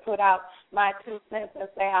like to put out my 2 cents and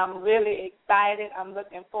say I'm really excited. I'm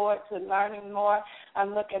looking forward to learning more.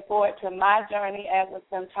 I'm looking forward to my journey as a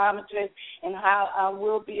symptometrist and how I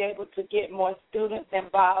will be able to get more students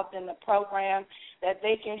involved in the program that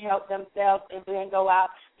they can help themselves and then go out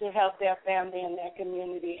to help their family and their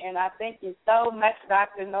community. And I thank you so much,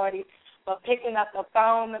 Dr. Norty, for picking up the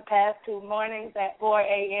phone the past 2 mornings at 4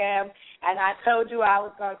 a.m. And I told you I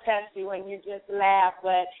was going to test you and you just laughed,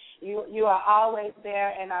 but you are always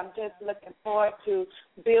there, and I'm just looking forward to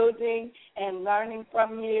building and learning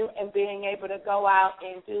from you and being able to go out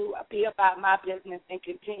and be about my business and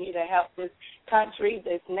continue to help this country,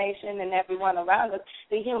 this nation, and everyone around us,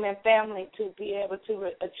 the human family, to be able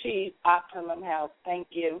to achieve optimum health.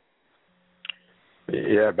 Thank you.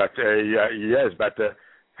 Yeah, but yes, but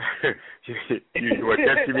you were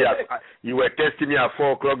testing me at you were testing me at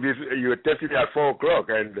 4 o'clock. You were testing me at 4 o'clock,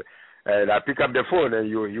 and I pick up the phone, and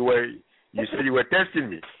you said you were testing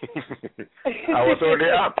me. I was already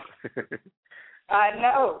up. I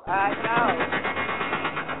know.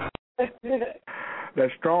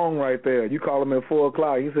 That's strong right there. You call him at 4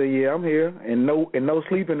 o'clock. He said, "Yeah, I'm here," and no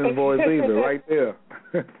sleep in his voice either. Right there.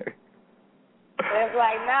 It's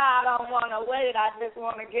like, I don't want to wait. I just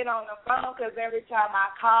want to get on the phone because every time I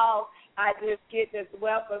call, I just get this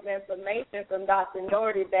wealth of information from Dr.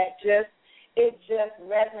 Norty that it just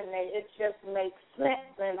resonates. It just makes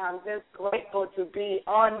sense, and I'm just grateful to be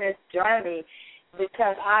on this journey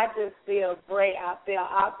because I just feel great. I feel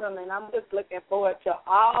awesome, and I'm just looking forward to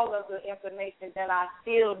all of the information that I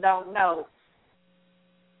still don't know.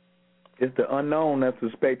 It's the unknown that's the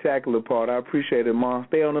spectacular part. I appreciate it, Mom.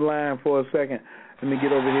 Stay on the line for a second. Let me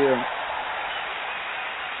get over here.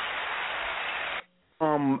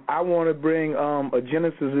 I want to bring a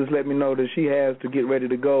Genesis just let me know that she has to get ready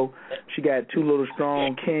to go. She got 2 little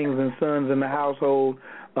strong kings and sons in the household.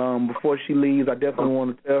 Before she leaves, I definitely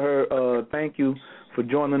want to tell her thank you for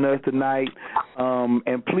joining us tonight.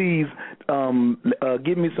 And please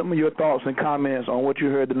give me some of your thoughts and comments on what you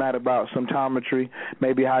heard tonight about symptometry,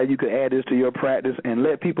 maybe how you could add this to your practice, and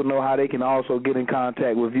let people know how they can also get in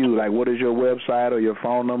contact with you, like what is your website or your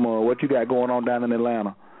phone number or what you got going on down in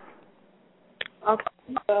Atlanta. Okay,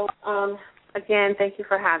 so again, thank you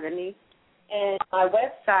for having me. And my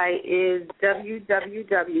website is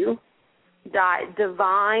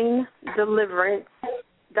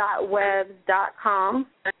www.divinedeliverance.web.com.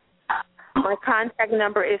 My contact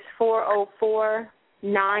number is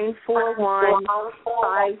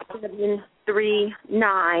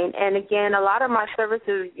 404-941-5739. And again, a lot of my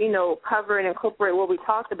services, cover and incorporate what we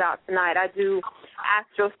talked about tonight. I do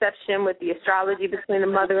astroception with the astrology between the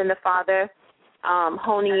mother and the father,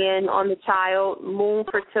 honing in on the child, moon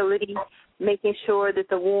fertility, making sure that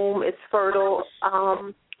the womb is fertile,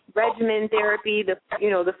 regimen therapy, the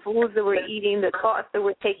foods that we're eating, the thoughts that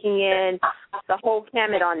we're taking in, the whole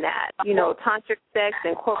gamut on that. Tantric sex,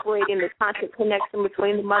 incorporating the tantric connection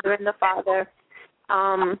between the mother and the father.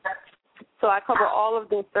 So I cover all of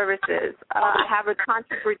those services. I have a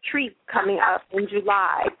tantric retreat coming up in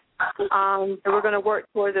July. So we're going to work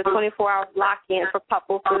towards a 24-hour lock-in for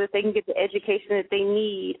couples so that they can get the education that they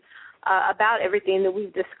need about everything that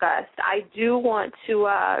we've discussed. I do want to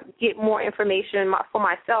get more information for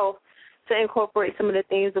myself to incorporate some of the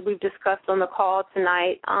things that we've discussed on the call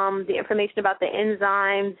tonight, the information about the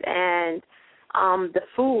enzymes and the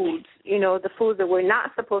foods, the foods that we're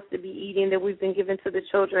not supposed to be eating that we've been given to the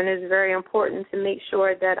children is very important to make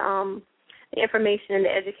sure that the information and the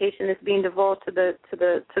education that's being divulged to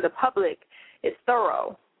the public is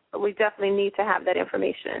thorough. We definitely need to have that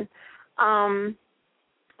information.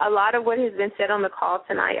 A lot of what has been said on the call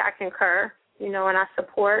tonight, I concur, and I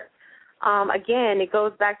support. Again, it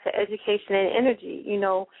goes back to education and energy.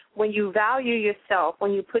 When you value yourself,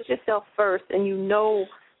 when you put yourself first and you know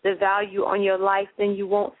the value on your life, then you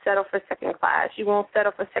won't settle for second class. You won't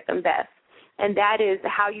settle for second best. And that is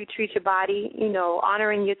how you treat your body,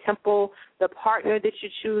 honoring your temple, the partner that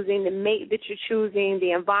you're choosing, the mate that you're choosing,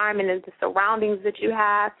 the environment and the surroundings that you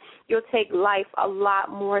have. You'll take life a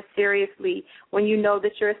lot more seriously when you know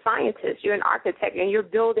that you're a scientist, you're an architect, and you're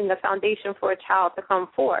building a foundation for a child to come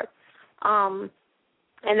forth. And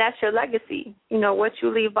that's your legacy. What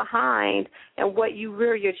you leave behind and what you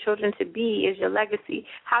rear your children to be is your legacy.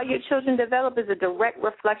 How your children develop is a direct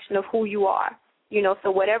reflection of who you are.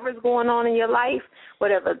 So whatever's going on in your life,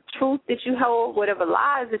 whatever truth that you hold, whatever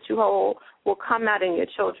lies that you hold will come out in your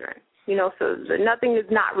children. So nothing is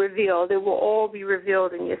not revealed. It will all be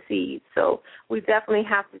revealed in your seed. So we definitely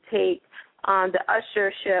have to take the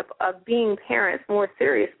ushership of being parents more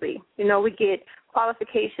seriously. We get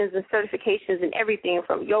qualifications and certifications and everything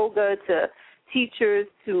from yoga to teachers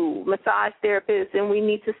to massage therapists, and we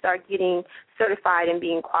need to start getting certified and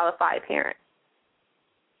being qualified parents.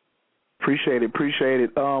 Appreciate it.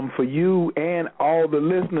 For you and all the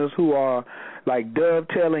listeners who are like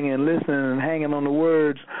dovetailing and listening and hanging on the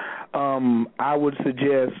words, I would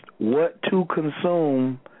suggest What to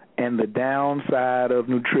Consume and the Downside of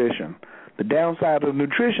Nutrition. The downside of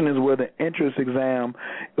nutrition is where the entrance exam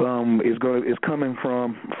is coming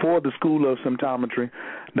from for the School of Symptometry.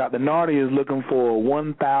 Dr. Nardi is looking for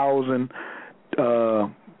 1,000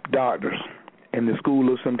 doctors in the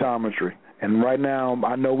School of Symptometry. And right now,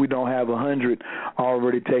 I know we don't have 100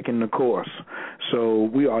 already taking the course. So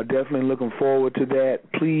we are definitely looking forward to that.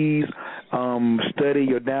 Please study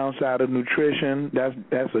your downside of nutrition.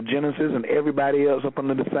 That's a Genesis, and everybody else up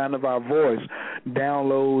under the sound of our voice,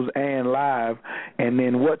 downloads and live. And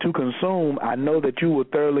then What to Consume, I know that you will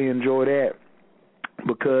thoroughly enjoy that,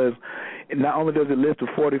 because not only does it list the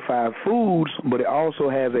 45 foods, but it also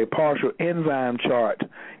has a partial enzyme chart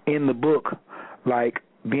in the book, like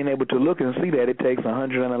being able to look and see that it takes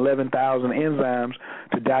 111,000 enzymes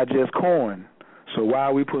to digest corn. So why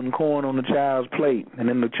are we putting corn on the child's plate? And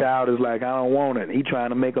then the child is like, I don't want it. He trying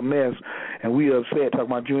to make a mess, and we upset, talking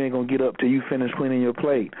about you ain't going to get up till you finish cleaning your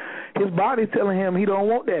plate. His body's telling him he don't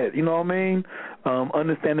want that, you know what I mean?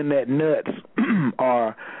 Understanding that nuts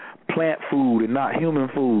are plant food and not human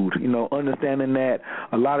food, understanding that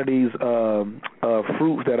a lot of these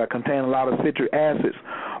fruits that contain a lot of citric acids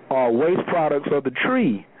are waste products of the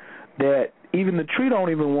tree that even the tree don't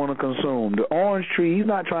even want to consume. The orange tree, he's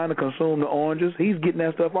not trying to consume the oranges. He's getting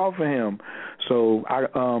that stuff off of him. So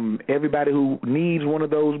everybody who needs one of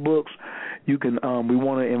those books, you can. We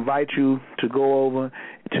want to invite you to go over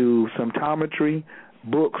to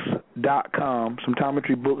symptometrybooks.com,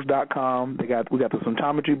 symptometrybooks.com. We got the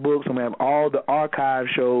Symptometry books, and we have all the archive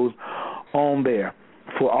shows on there.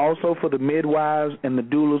 For the midwives and the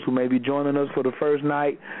doulas who may be joining us for the first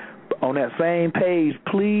night, on that same page,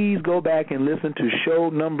 please go back and listen to show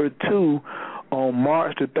number 2 on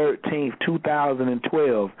March the 13th,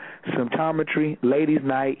 2012, Symptometry Ladies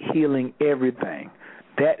Night, Healing Everything.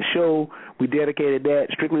 That show, we dedicated that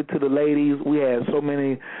strictly to the ladies. We had so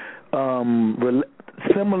many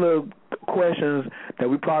similar questions that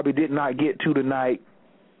we probably did not get to tonight,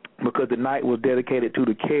 because the night was dedicated to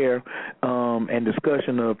the care and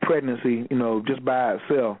discussion of pregnancy, just by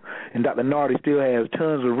itself. And Dr. Nardi still has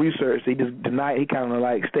tons of research. Tonight he kind of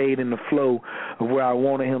like stayed in the flow of where I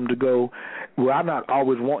wanted him to go. Well, I not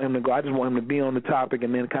always want him to go. I just want him to be on the topic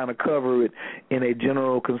and then kind of cover it in a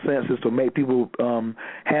general consensus to make people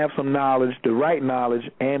have some knowledge, the right knowledge,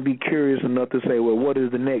 and be curious enough to say, well, what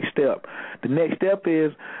is the next step? The next step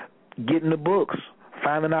is getting the books,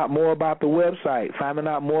 finding out more about the website, finding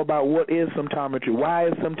out more about what is symptometry. Why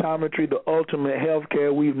is symptometry the ultimate health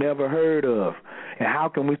care we've never heard of? And how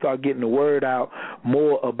can we start getting the word out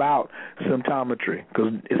more about symptometry?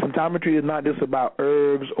 Because symptometry is not just about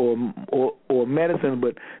herbs or medicine,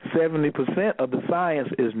 but 70% of the science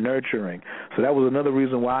is nurturing. So that was another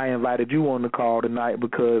reason why I invited you on the call tonight,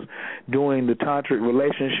 because doing the tantric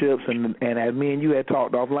relationships, and as me and you had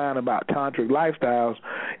talked offline about tantric lifestyles,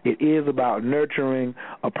 it is about nurturing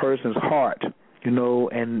a person's heart,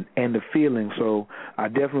 and the feeling. So I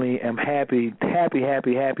definitely am happy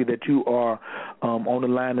that you are on the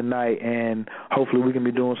line tonight, and hopefully we can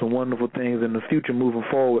be doing some wonderful things in the future moving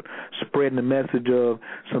forward, spreading the message of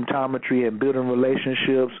symptometry and building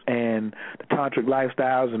relationships and the tantric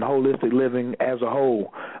lifestyles and holistic living as a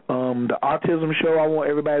whole. The autism show I want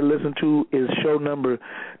everybody to listen to is show number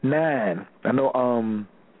 9. I know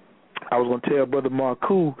I was going to tell Brother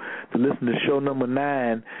Marcoux to listen to show number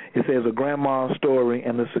 9. It says A Grandma's Story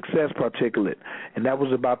and the Success Particulate. And that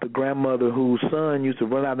was about the grandmother whose son used to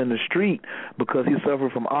run out in the street because he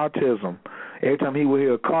suffered from autism. Every time he would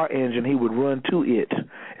hear a car engine, he would run to it.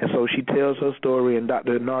 And so she tells her story, and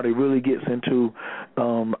Dr. Nardi really gets into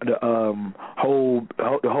the whole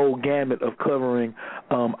gamut of covering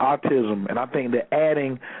autism. And I think that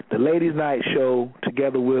adding the Ladies' Night show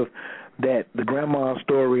together with that the grandma's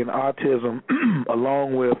story and autism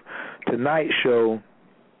along with tonight's show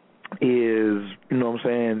is,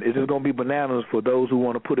 it's just going to be bananas for those who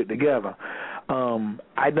want to put it together.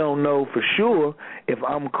 I don't know for sure if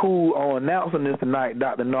I'm cool on announcing this tonight,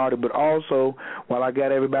 Dr. Nardi, but also, while I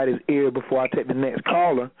got everybody's ear before I take the next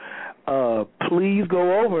caller, please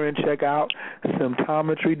go over and check out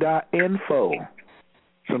symptometry.info.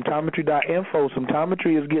 Symptometry.info.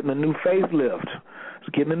 Symptometry is getting a new facelift. It's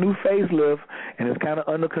getting a new facelift, and it's kind of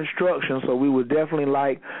under construction, so we would definitely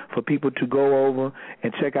like for people to go over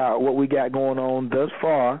and check out what we got going on thus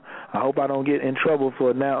far. I hope I don't get in trouble for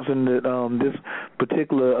announcing that this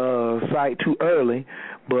particular site too early,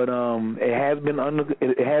 but it has been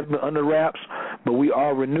under wraps. But we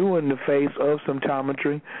are renewing the face of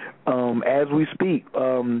Symptometry as we speak.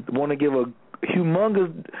 Want to give a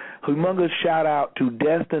humongous shout out to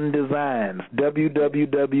Destin Designs, Destin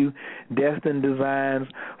Designs,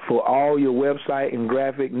 for all your website and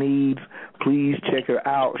graphic needs. Please check her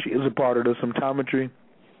out. She is a part of the Symptometry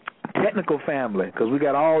technical family, because we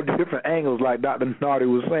got all different angles, like Dr. Nardi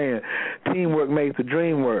was saying. Teamwork makes the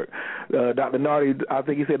dream work. Dr. Nardi, I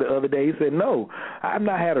think he said the other day, he said, no, I've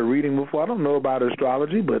not had a reading before. I don't know about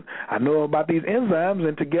astrology, but I know about these enzymes,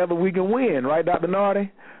 and together we can win. Right, Dr.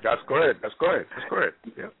 Nardi? That's correct.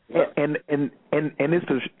 Yeah. And it's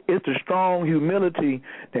the strong humility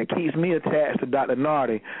that keeps me attached to Dr.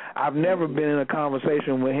 Nardi. I've never been in a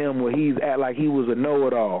conversation with him where he's act like he was a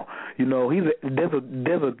know-it-all. You know,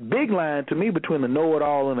 there's a big line to me between a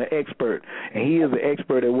know-it-all and an expert, and he is an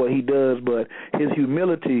expert at what he does. But his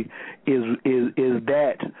humility is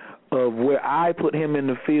that of where I put him in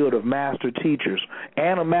the field of master teachers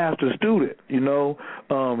and a master student. You know,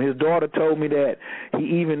 his daughter told me that he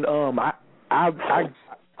even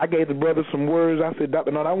I gave the brother some words. I said, Dr.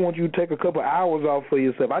 Nard, I want you to take a couple hours off for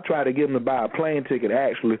yourself. I tried to get him to buy a plane ticket,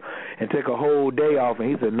 actually, and take a whole day off. And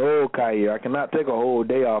he said, no, Kair, I cannot take a whole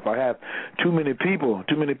day off. I have too many people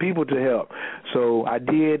to help. So I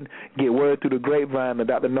did get word through the grapevine that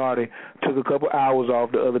Dr. Nardi took a couple hours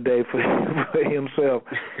off the other day for himself.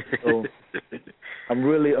 So I'm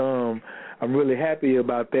really happy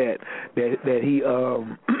about that he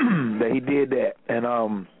that he did that. And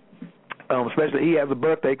especially he has a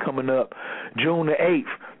birthday coming up June the 8th.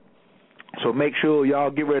 So make sure y'all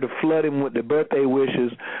get ready to flood him with the birthday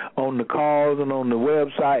wishes on the calls and on the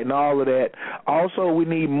website and all of that. Also, we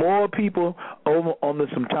need more people over on the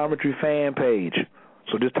Symptometry fan page.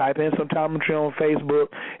 So just type in Symptometry on Facebook,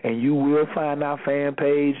 and you will find our fan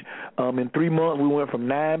page. In 3 months, we went from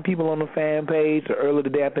 9 people on the fan page to earlier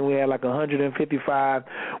today, I think we had like 155.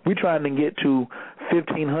 We're trying to get to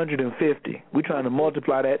 1,550. We're trying to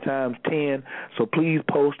multiply that times 10. So please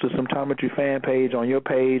post the Symptometry fan page on your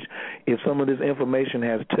page if some of this information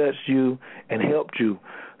has touched you and helped you.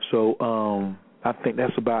 So I think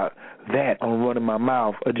that's about that on running my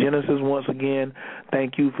mouth. Genesis, once again,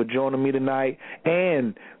 thank you for joining me tonight.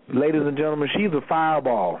 And, ladies and gentlemen, she's a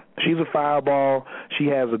fireball. She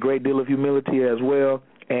has a great deal of humility as well.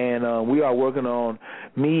 And we are working on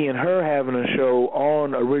me and her having a show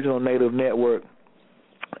on Original Native Network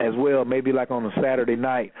as well, maybe like on a Saturday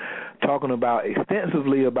night, talking about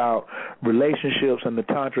extensively about relationships and the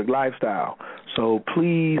tantric lifestyle. So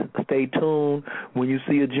please stay tuned. When you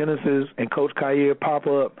see a Genesis and Coach Kair pop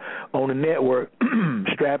up on the network,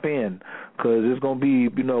 strap in, because it's going to be,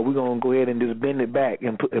 we're going to go ahead and just bend it back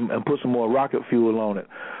and put some more rocket fuel on it.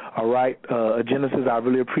 All right, Genesis, I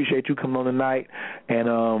really appreciate you coming on tonight, and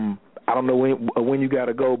I don't know when you got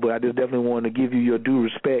to go, but I just definitely wanted to give you your due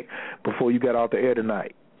respect before you got off the air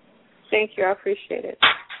tonight. Thank you. I appreciate it.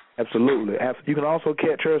 Absolutely. You can also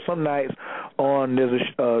catch her some nights on, there's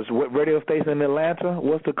a radio station in Atlanta.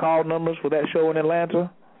 What's the call numbers for that show in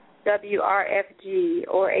Atlanta? WRFG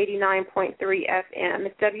or 89.3 FM.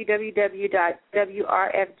 It's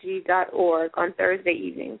www.wrfg.org on Thursday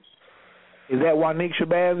evenings. Is that Wanique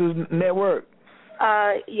Shabazz's network?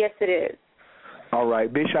 Yes, it is. All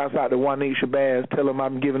right. Big shouts out to Wanique Shabazz. Tell him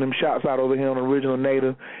I'm giving him shouts out over here on Original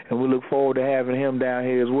Native, and we look forward to having him down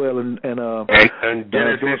here as well and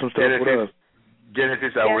Genesis, doing some stuff with us.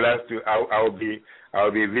 Genesis, I would like to.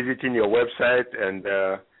 I'll be visiting your website, and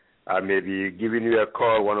I may be giving you a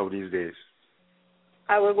call one of these days.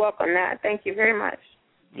 I would welcome that. Thank you very much.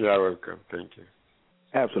 You're welcome. Thank you.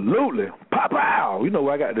 Absolutely. Pow! You know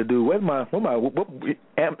what I got to do. Where's my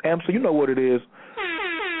Amsa, you know what it is.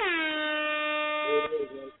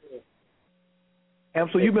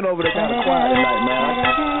 Amsa, you've been over there kind of quiet tonight, man.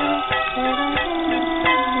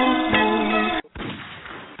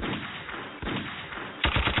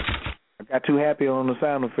 I got too happy on the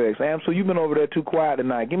sound effects. Amsa, you've been over there too quiet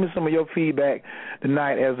tonight. Give me some of your feedback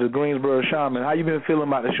tonight as the Greensboro Shaman. How you been feeling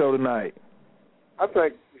about the show tonight? I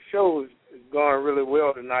think the show is going really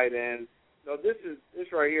well tonight, and this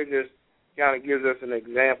right here just kind of gives us an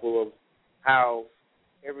example of how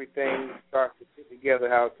everything starts to fit together,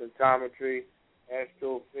 how symptometry,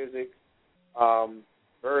 astrophysics,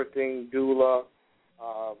 birthing, doula,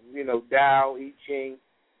 Tao, I Ching,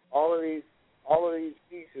 all of these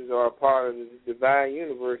pieces are a part of the divine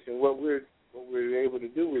universe, and what we're able to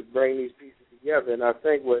do is bring these pieces together. And I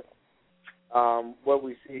think what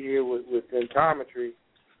we see here with symptometry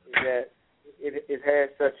is that it has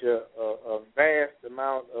such a vast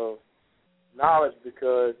amount of knowledge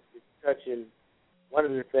because it's touching one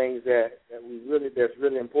of the things that's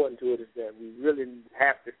really important to it is that we really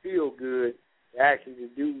have to feel good to actually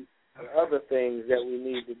do the other things that we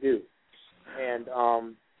need to do. And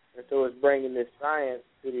so it's bringing this science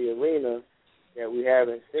to the arena that we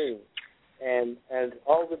haven't seen. And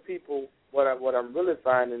all the people, what I'm really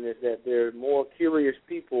finding is that there are more curious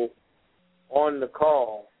people on the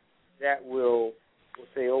call that will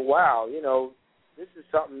say, oh, wow, this is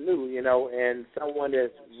something new, and someone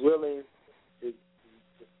that's willing to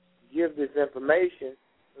give this information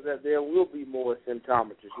so that there will be more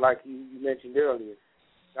symptometrists. Like you mentioned earlier,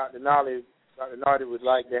 Dr. Nardi would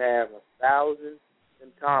like to have 1,000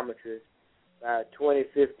 symptometrists by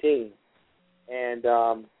 2015. And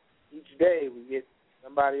each day we get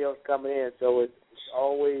somebody else coming in, so it's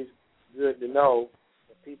always good to know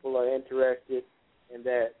that people are interested and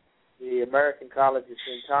that the American College of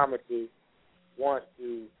Symptometry wants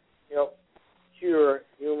to help cure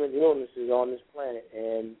human illnesses on this planet.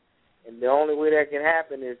 And the only way that can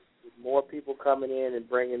happen is with more people coming in and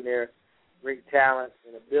bringing their great talents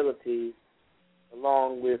and abilities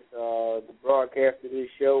along with the broadcast of this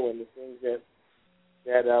show and the things that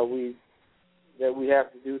we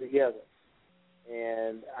have to do together.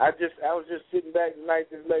 And I was just sitting back tonight,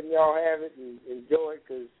 just letting y'all have it and enjoy it,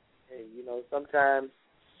 because hey, sometimes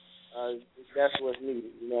that's what's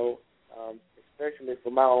needed. Especially for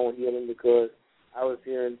my own healing, because I was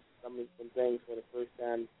hearing some things for the first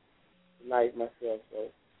time tonight myself. So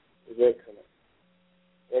it was excellent.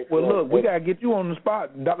 Well, look, we got to get you on the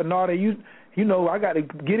spot, Dr. Nardi. You I got to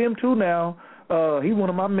get him too now. He's one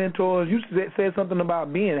of my mentors. You said something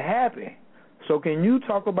about being happy. So can you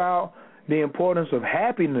talk about the importance of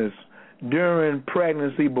happiness during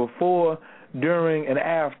pregnancy, before, during, and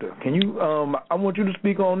after? Can you? I want you to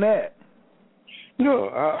speak on that.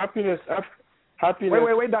 Happiness.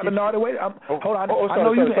 Wait, Dr. Nardi, wait. Hold on. I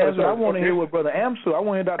know you can answer. I want to hear what Brother Amsu. I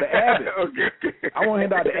want to hear Dr. Abbott. Okay. I want to hear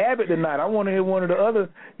Dr. Abbott tonight. I want to hear one of the other,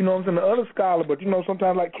 the other scholar. But,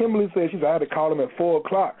 sometimes like Kimberly said, she said I had to call him at 4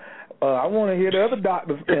 o'clock. I want to hear the other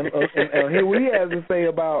doctors and hear what he has to say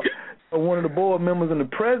about one of the board members and the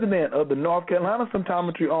president of the North Carolina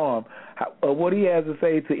Symptometry Arm, what he has to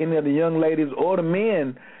say to any of the young ladies or the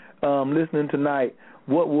men listening tonight.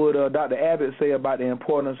 What would Dr. Abbott say about the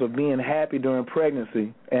importance of being happy during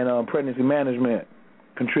pregnancy and pregnancy management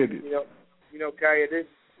contribute? Kaya,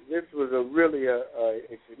 this was a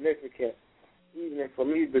significant evening for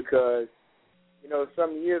me because,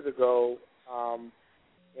 some years ago,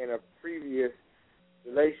 in a previous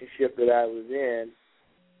relationship that I was in,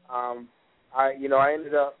 I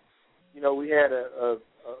ended up, we had a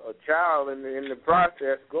child in the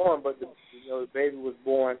process going, but the baby was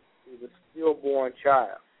born. It was a stillborn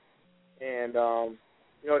child, and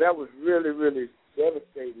that was really, really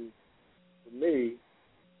devastating for me,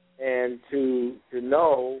 and to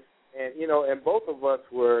know, and both of us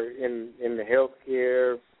were in the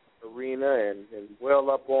healthcare arena and well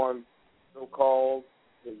up on so-called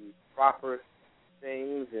the proper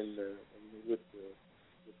things and with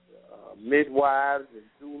the midwives and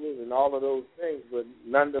doulas and all of those things, but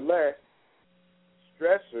nonetheless,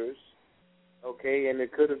 stressors. Okay, and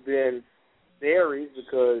it could have been berries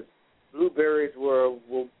because blueberries were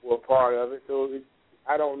part of it. So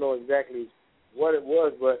I don't know exactly what it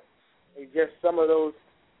was, but it's just some of those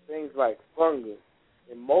things like fungus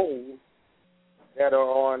and mold that are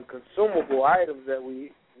on consumable items that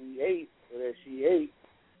we ate or that she ate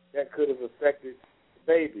that could have affected the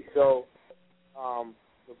baby. So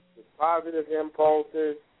the positive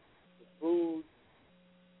impulses, the food,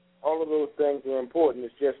 all of those things are important.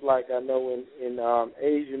 It's just like I know in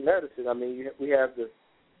Asian medicine. I mean, we have the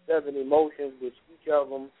 7 emotions, which each of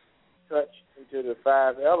them touch into the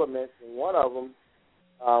 5 elements, and one of them,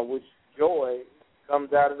 which joy,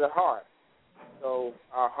 comes out of the heart. So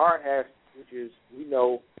our heart has, which is, we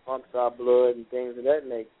know, pumps our blood and things of that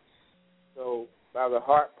nature. So by the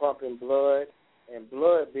heart pumping blood and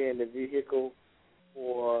blood being the vehicle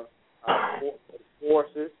for our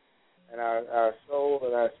forces, and our soul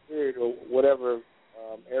and our spirit, or whatever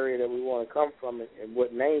area that we want to come from, and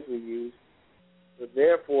what names we use. But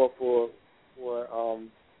therefore, for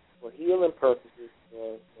healing purposes,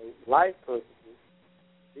 for life purposes,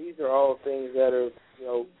 these are all things that are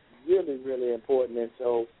really, really important. And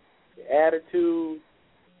so, the attitude,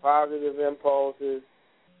 positive impulses,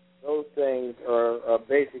 those things are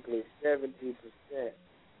basically 70%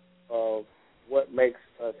 of what makes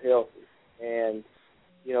us healthy. And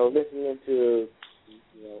listening to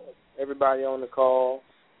everybody on the call,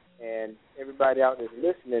 and everybody out there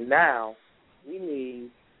listening now, we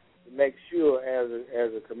need to make sure as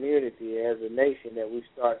a community, as a nation, that we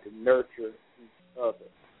start to nurture each other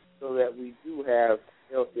so that we do have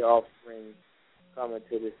healthy offspring coming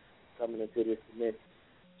into this dimension.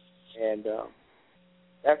 And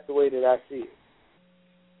that's the way that I see it.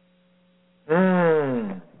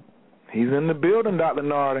 He's in the building, Dr.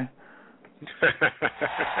 Nardi.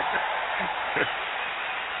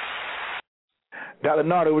 Dr.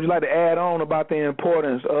 Nardi, would you like to add on about the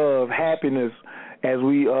importance of happiness as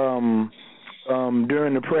we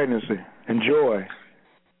during the pregnancy and joy?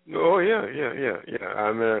 Oh yeah.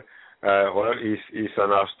 I'm well, he's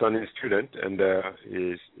an outstanding student, and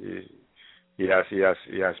he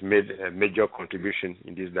has made a major contribution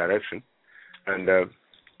in this direction. And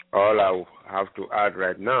all I have to add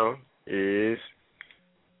right now is,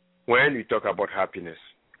 when we talk about happiness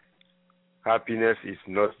is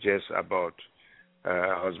not just about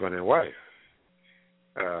husband and wife.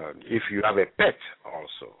 If you have a pet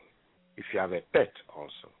also,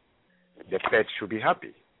 the pet should be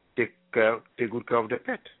happy. Take good care of the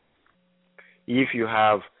pet. If you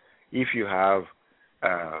have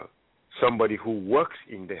somebody who works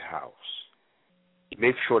in the house,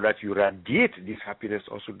 make sure that you radiate this happiness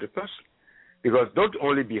also to the person. Because don't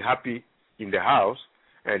only be happy in the house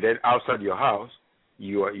and then outside your house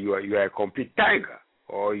you are a complete tiger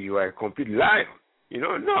or you are a complete lion.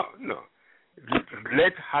 No.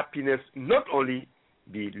 Let happiness not only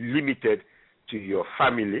be limited to your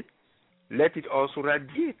family, let it also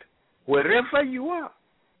radiate wherever you are.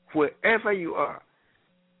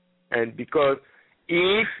 And because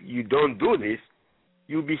if you don't do this,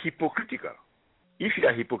 you'll be hypocritical. If you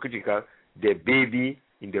are hypocritical, the baby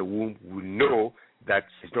in the womb will know that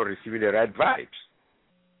it's not receiving the right vibes.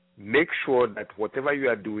 Make sure that whatever you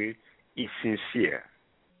are doing is sincere.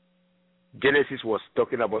 Genesis was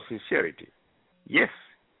talking about sincerity. Yes,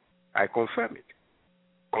 I confirm it.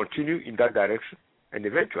 Continue in that direction, and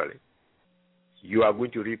eventually you are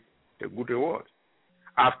going to reap the good reward.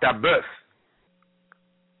 After birth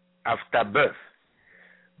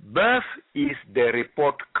is the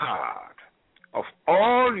report card of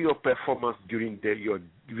all your performance during the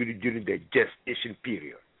gestation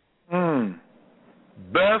period.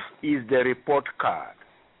 Birth is the report card.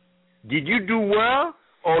 Did you do well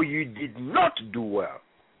or you did not do well?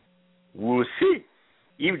 We'll see.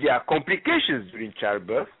 If there are complications during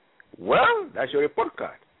childbirth, well, that's your report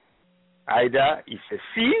card. Either it's a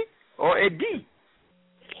C or a D.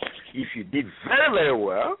 If you did very, very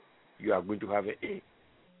well, you are going to have an A,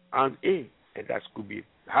 and that could be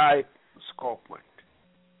high score point.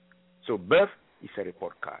 So birth is a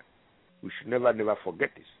report card. We should never forget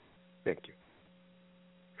this. Thank you.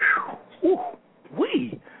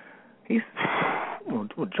 He's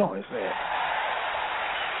what John is that?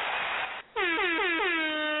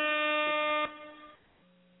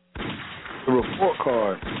 The report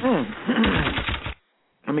card.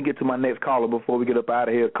 Let me get to my next caller before we get up out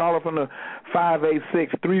of here. Caller from the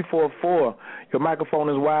 586-344. Your microphone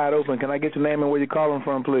is wide open. Can I get your name and where you're calling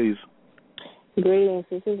from, please? Greetings.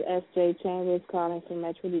 This is S.J. Chambers calling from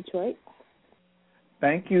Metro Detroit.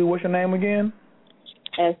 Thank you. What's your name again?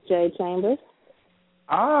 S.J. Chambers.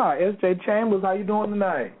 S.J. Chambers. How you doing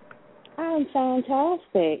tonight? I'm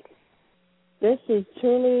fantastic. This is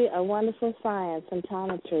truly a wonderful science,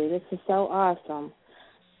 symptometry. This is so awesome.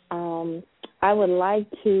 I would like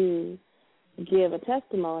to give a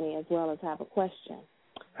testimony as well as have a question.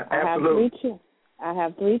 Absolutely. I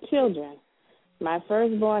have three children. My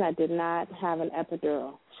firstborn, I did not have an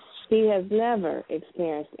epidural. He has never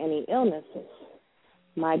experienced any illnesses.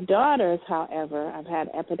 My daughters, however, I've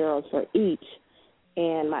had epidurals for each,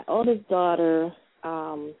 and my oldest daughter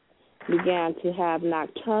began to have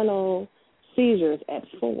nocturnal seizures at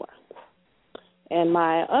 4. And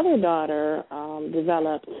my other daughter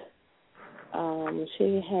developed,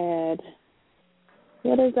 she had,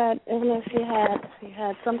 what is that illness she had? She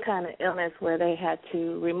had some kind of illness where they had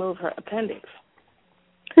to remove her appendix.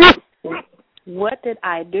 What did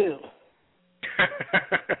I do?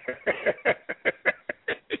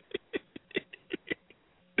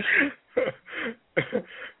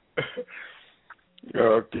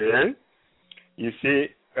 Okay. You see,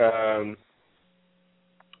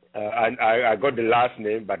 I got the last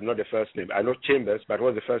name, but not the first name. I know Chambers, but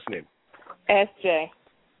what's the first name? S.J.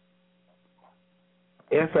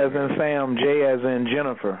 S as in Sam, J as in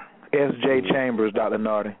Jennifer. S.J. Chambers, Dr.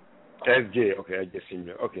 Nardi. S.J., okay, I just seen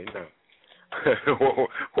you. Okay, now.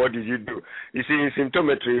 What did you do? You see, in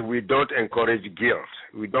symptometry, we don't encourage guilt.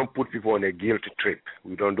 We don't put people on a guilt trip.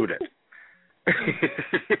 We don't do that.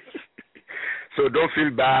 So don't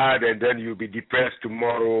feel bad and then you'll be depressed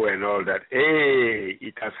tomorrow and all that. Hey,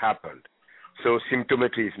 it has happened. So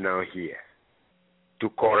symptometry is now here to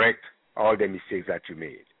correct all the mistakes that you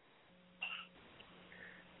made.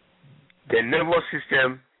 The nervous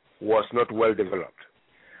system was not well developed.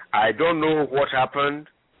 I don't know what happened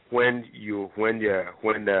during your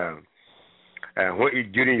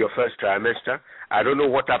first trimester. I don't know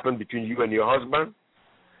what happened between you and your husband,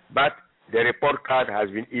 but the report card has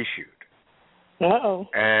been issued. Uh-oh.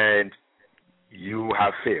 And you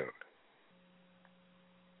have failed.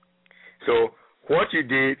 So what you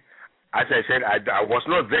did, as I said, I was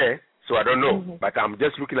not there, so I don't know, but I'm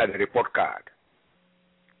just looking at the report card.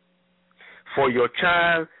 For your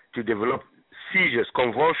child to develop seizures,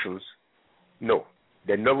 convulsions, no.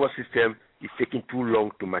 The nervous system is taking too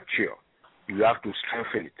long to mature. You have to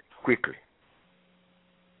strengthen it quickly.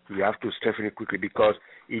 You have to strengthen it quickly because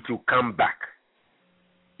it will come back.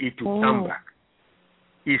 It will come back.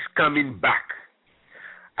 It's coming back.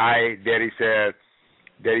 There's a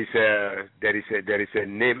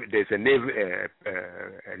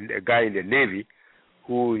guy in the Navy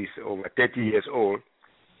who is over 30 years old.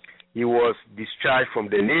 He was discharged from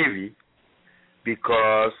the Navy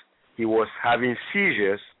because he was having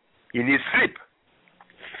seizures in his sleep.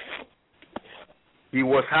 He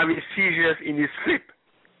was having seizures in his sleep.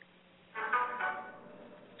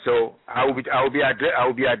 So I will be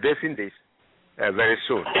addressing this very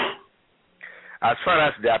soon. As far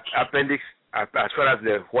as the appendix, as far as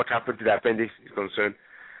what happened to the appendix is concerned,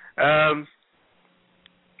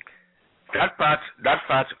 that part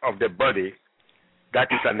of the body that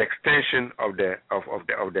is an extension of the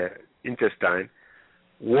intestine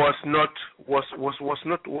was not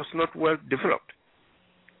well developed.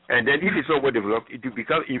 And then if it's not well developed, it will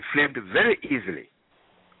become inflamed very easily.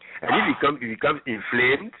 And if it becomes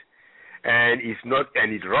inflamed and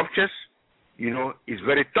it ruptures, it's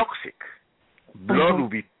very toxic. Blood will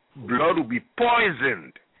be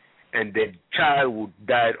poisoned, and the child would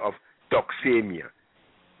die of toxemia,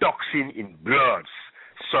 toxin in blood.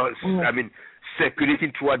 So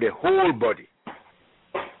circulating throughout the whole body.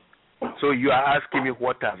 So you are asking me,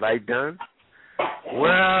 what have I done?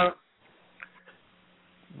 Well,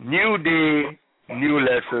 new day, new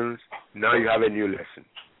lessons. Now you have a new lesson.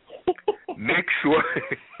 Make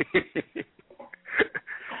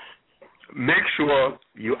sure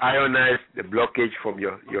you ionize the blockage from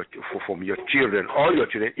your children, all your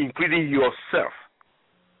children, including yourself.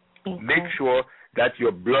 Okay. Make sure that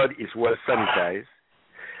your blood is well sanitized.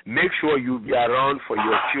 Make sure you be around for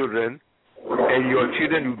your children, and your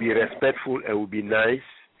children will be respectful and will be nice,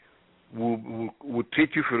 will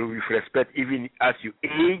treat you with respect even as you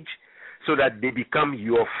age, so that they become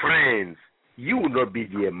your friends. You will not be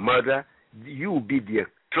their mother. You will be their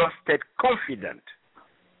trusted confidant.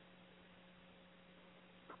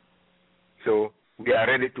 So we are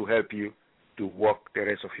ready to help you to walk the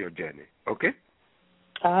rest of your journey. Okay?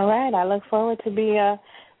 All right. I look forward to be a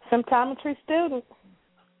symptometry student.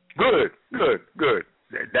 Good.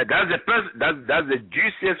 That's the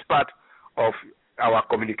juiciest part of our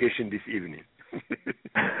communication this evening.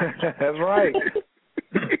 That's right.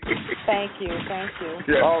 Thank you.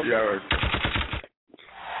 Yeah, awesome.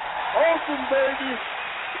 Awesome, baby.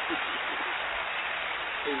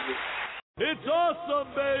 It's awesome,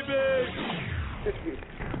 baby.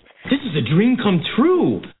 This is a dream come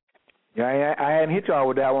true. Yeah, I hadn't hit y'all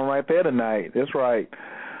with that one right there tonight. That's right.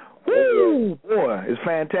 Woo! Boy, it's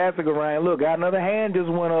fantastic, Orion. Look, got another hand just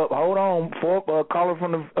went up. Hold on. Caller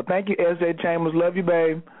from the thank you, S.J. Chambers. Love you,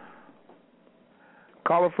 babe.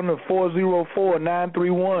 Caller from the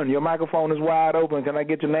 404-931. Your microphone is wide open. Can I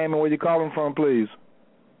get your name and where you're calling from, please?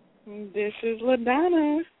 This is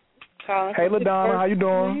LaDonna. Hey, LaDonna, how you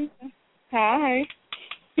doing? Hi.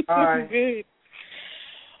 Hi. Good.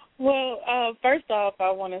 Well, first off,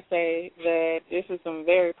 I want to say that this is some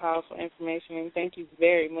very powerful information, and thank you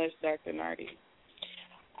very much, Dr. Nardi.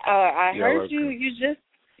 I heard you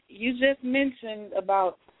just mentioned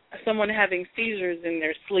about someone having seizures in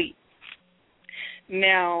their sleep.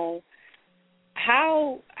 Now,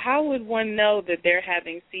 how would one know that they're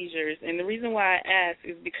having seizures? And the reason why I ask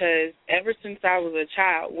is because ever since I was a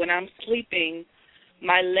child, when I'm sleeping,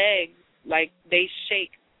 my legs, they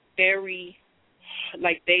shake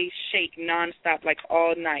they shake nonstop,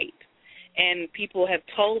 all night. And people have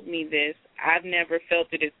told me this. I've never felt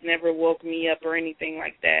it. It's never woke me up or anything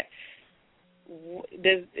like that.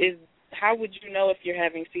 How would you know if you're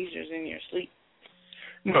having seizures in your sleep?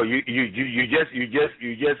 No, you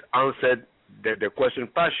just answered the question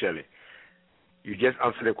partially. You just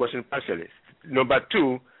answered the question partially. Number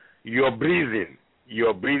two, your breathing.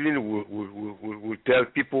 your breathing will tell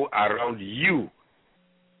people around you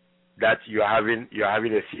that you're having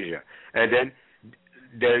a seizure, and then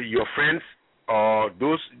your friends or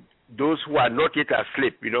those who are not yet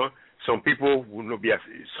asleep. Some people will not be.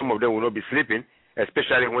 Some of them will not be sleeping,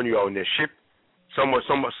 especially when you are on a ship. Some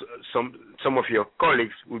of your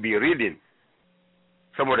colleagues will be reading.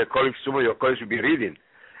 Some of your colleagues will be reading,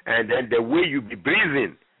 and then the way you be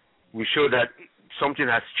breathing will show that something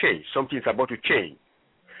has changed. Something is about to change,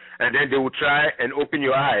 and then they will try and open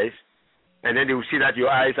your eyes, and then they will see that your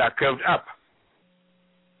eyes are curved up.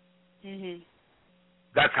 Mm-hmm.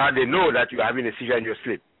 That's how they know that you're having a seizure in your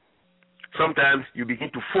sleep. Sometimes you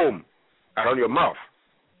begin to foam around your mouth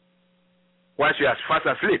whilst you are fast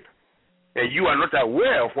asleep, and you are not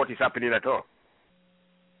aware of what is happening at all.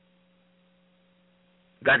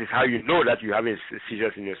 That is how you know that you're having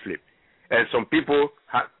seizures in your sleep. And some people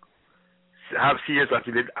have seizures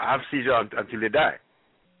until they die.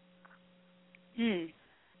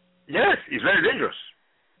 Yes, it's very dangerous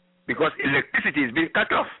because electricity is being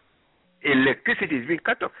cut off. Electricity is being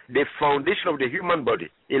cut off. The foundation of the human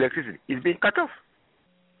body, electricity, is being cut off.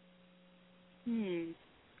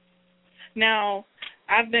 Now,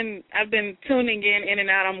 I've been tuning in and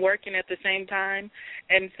out. I'm working at the same time,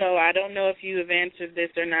 and so I don't know if you have answered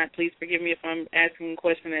this or not. Please forgive me if I'm asking a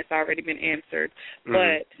question that's already been answered.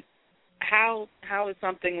 But how is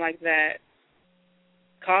something like that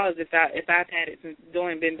caused if I've had it been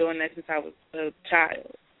doing that since I was a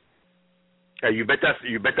child? You better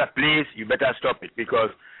stop it,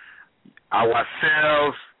 because our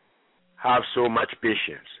cells have so much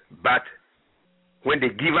patience. But when they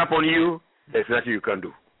give up on you, there's nothing you can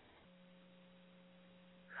do.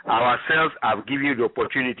 Our cells have given you the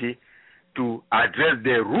opportunity to address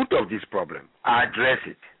the root of this problem. Address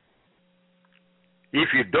it.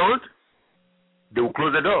 If you don't, they will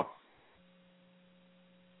close the door.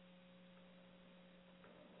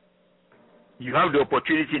 You have the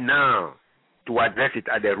opportunity now to address it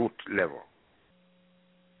at the root level.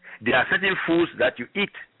 There are certain foods that you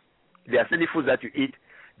eat.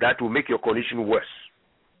 That will make your condition worse.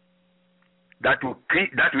 That will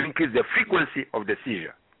increase the frequency of the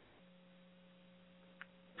seizure.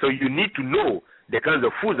 So you need to know the kinds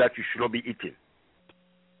of foods that you should not be eating.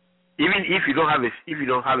 Even if you don't have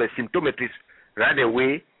a symptometrist right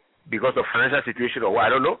away because of financial situation or what, I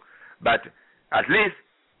don't know, but at least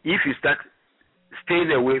if you start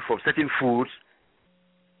staying away from certain foods,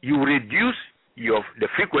 you reduce the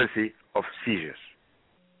frequency of seizures.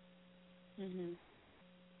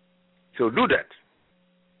 So do that,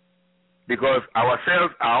 because our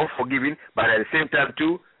cells are unforgiving, but at the same time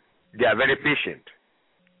too, they are very patient.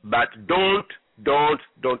 But don't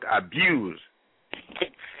abuse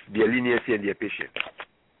their leniency and their patience.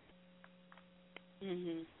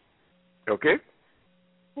 Okay?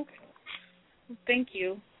 Okay. Thank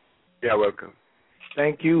you. You're welcome.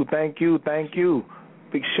 Thank you.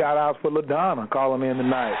 Big shout out for LaDonna calling in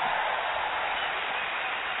tonight.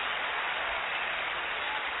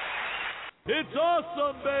 It's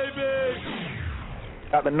awesome, baby!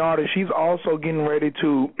 Dr. Nardi, she's also getting ready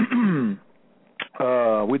to,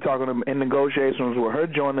 we're talking in negotiations with her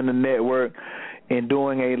joining the network and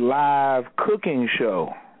doing a live cooking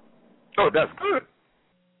show. Oh, that's good.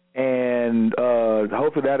 And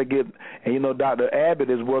hopefully that'll get, and Dr. Abbott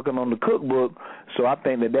is working on the cookbook, so I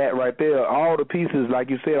think that right there, all the pieces, like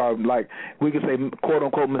you said, are like, we could say, quote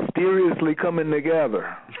unquote, mysteriously coming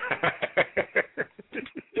together.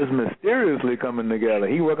 It's mysteriously coming together.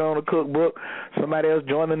 He working on a cookbook, somebody else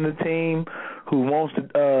joining the team who wants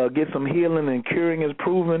to get some healing and curing is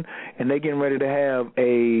proven, and they're getting ready to have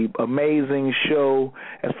a amazing show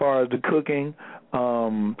as far as the cooking.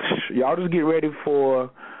 Y'all just get ready for.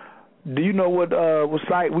 Do you know what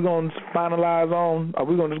site we're going to finalize on? Are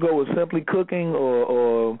we going to just go with Simply Cooking,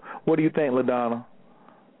 or what do you think, LaDonna?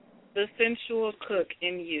 The Sensual Cook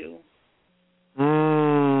in You.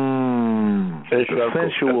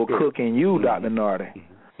 Sensual Cook in You, Dr. Nardi.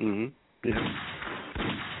 Yeah.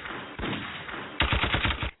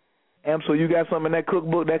 So you got something in that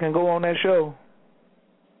cookbook that can go on that show?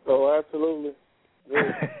 Oh, absolutely.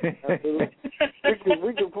 Yeah, absolutely.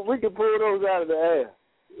 we can pull those out of the air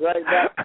right now.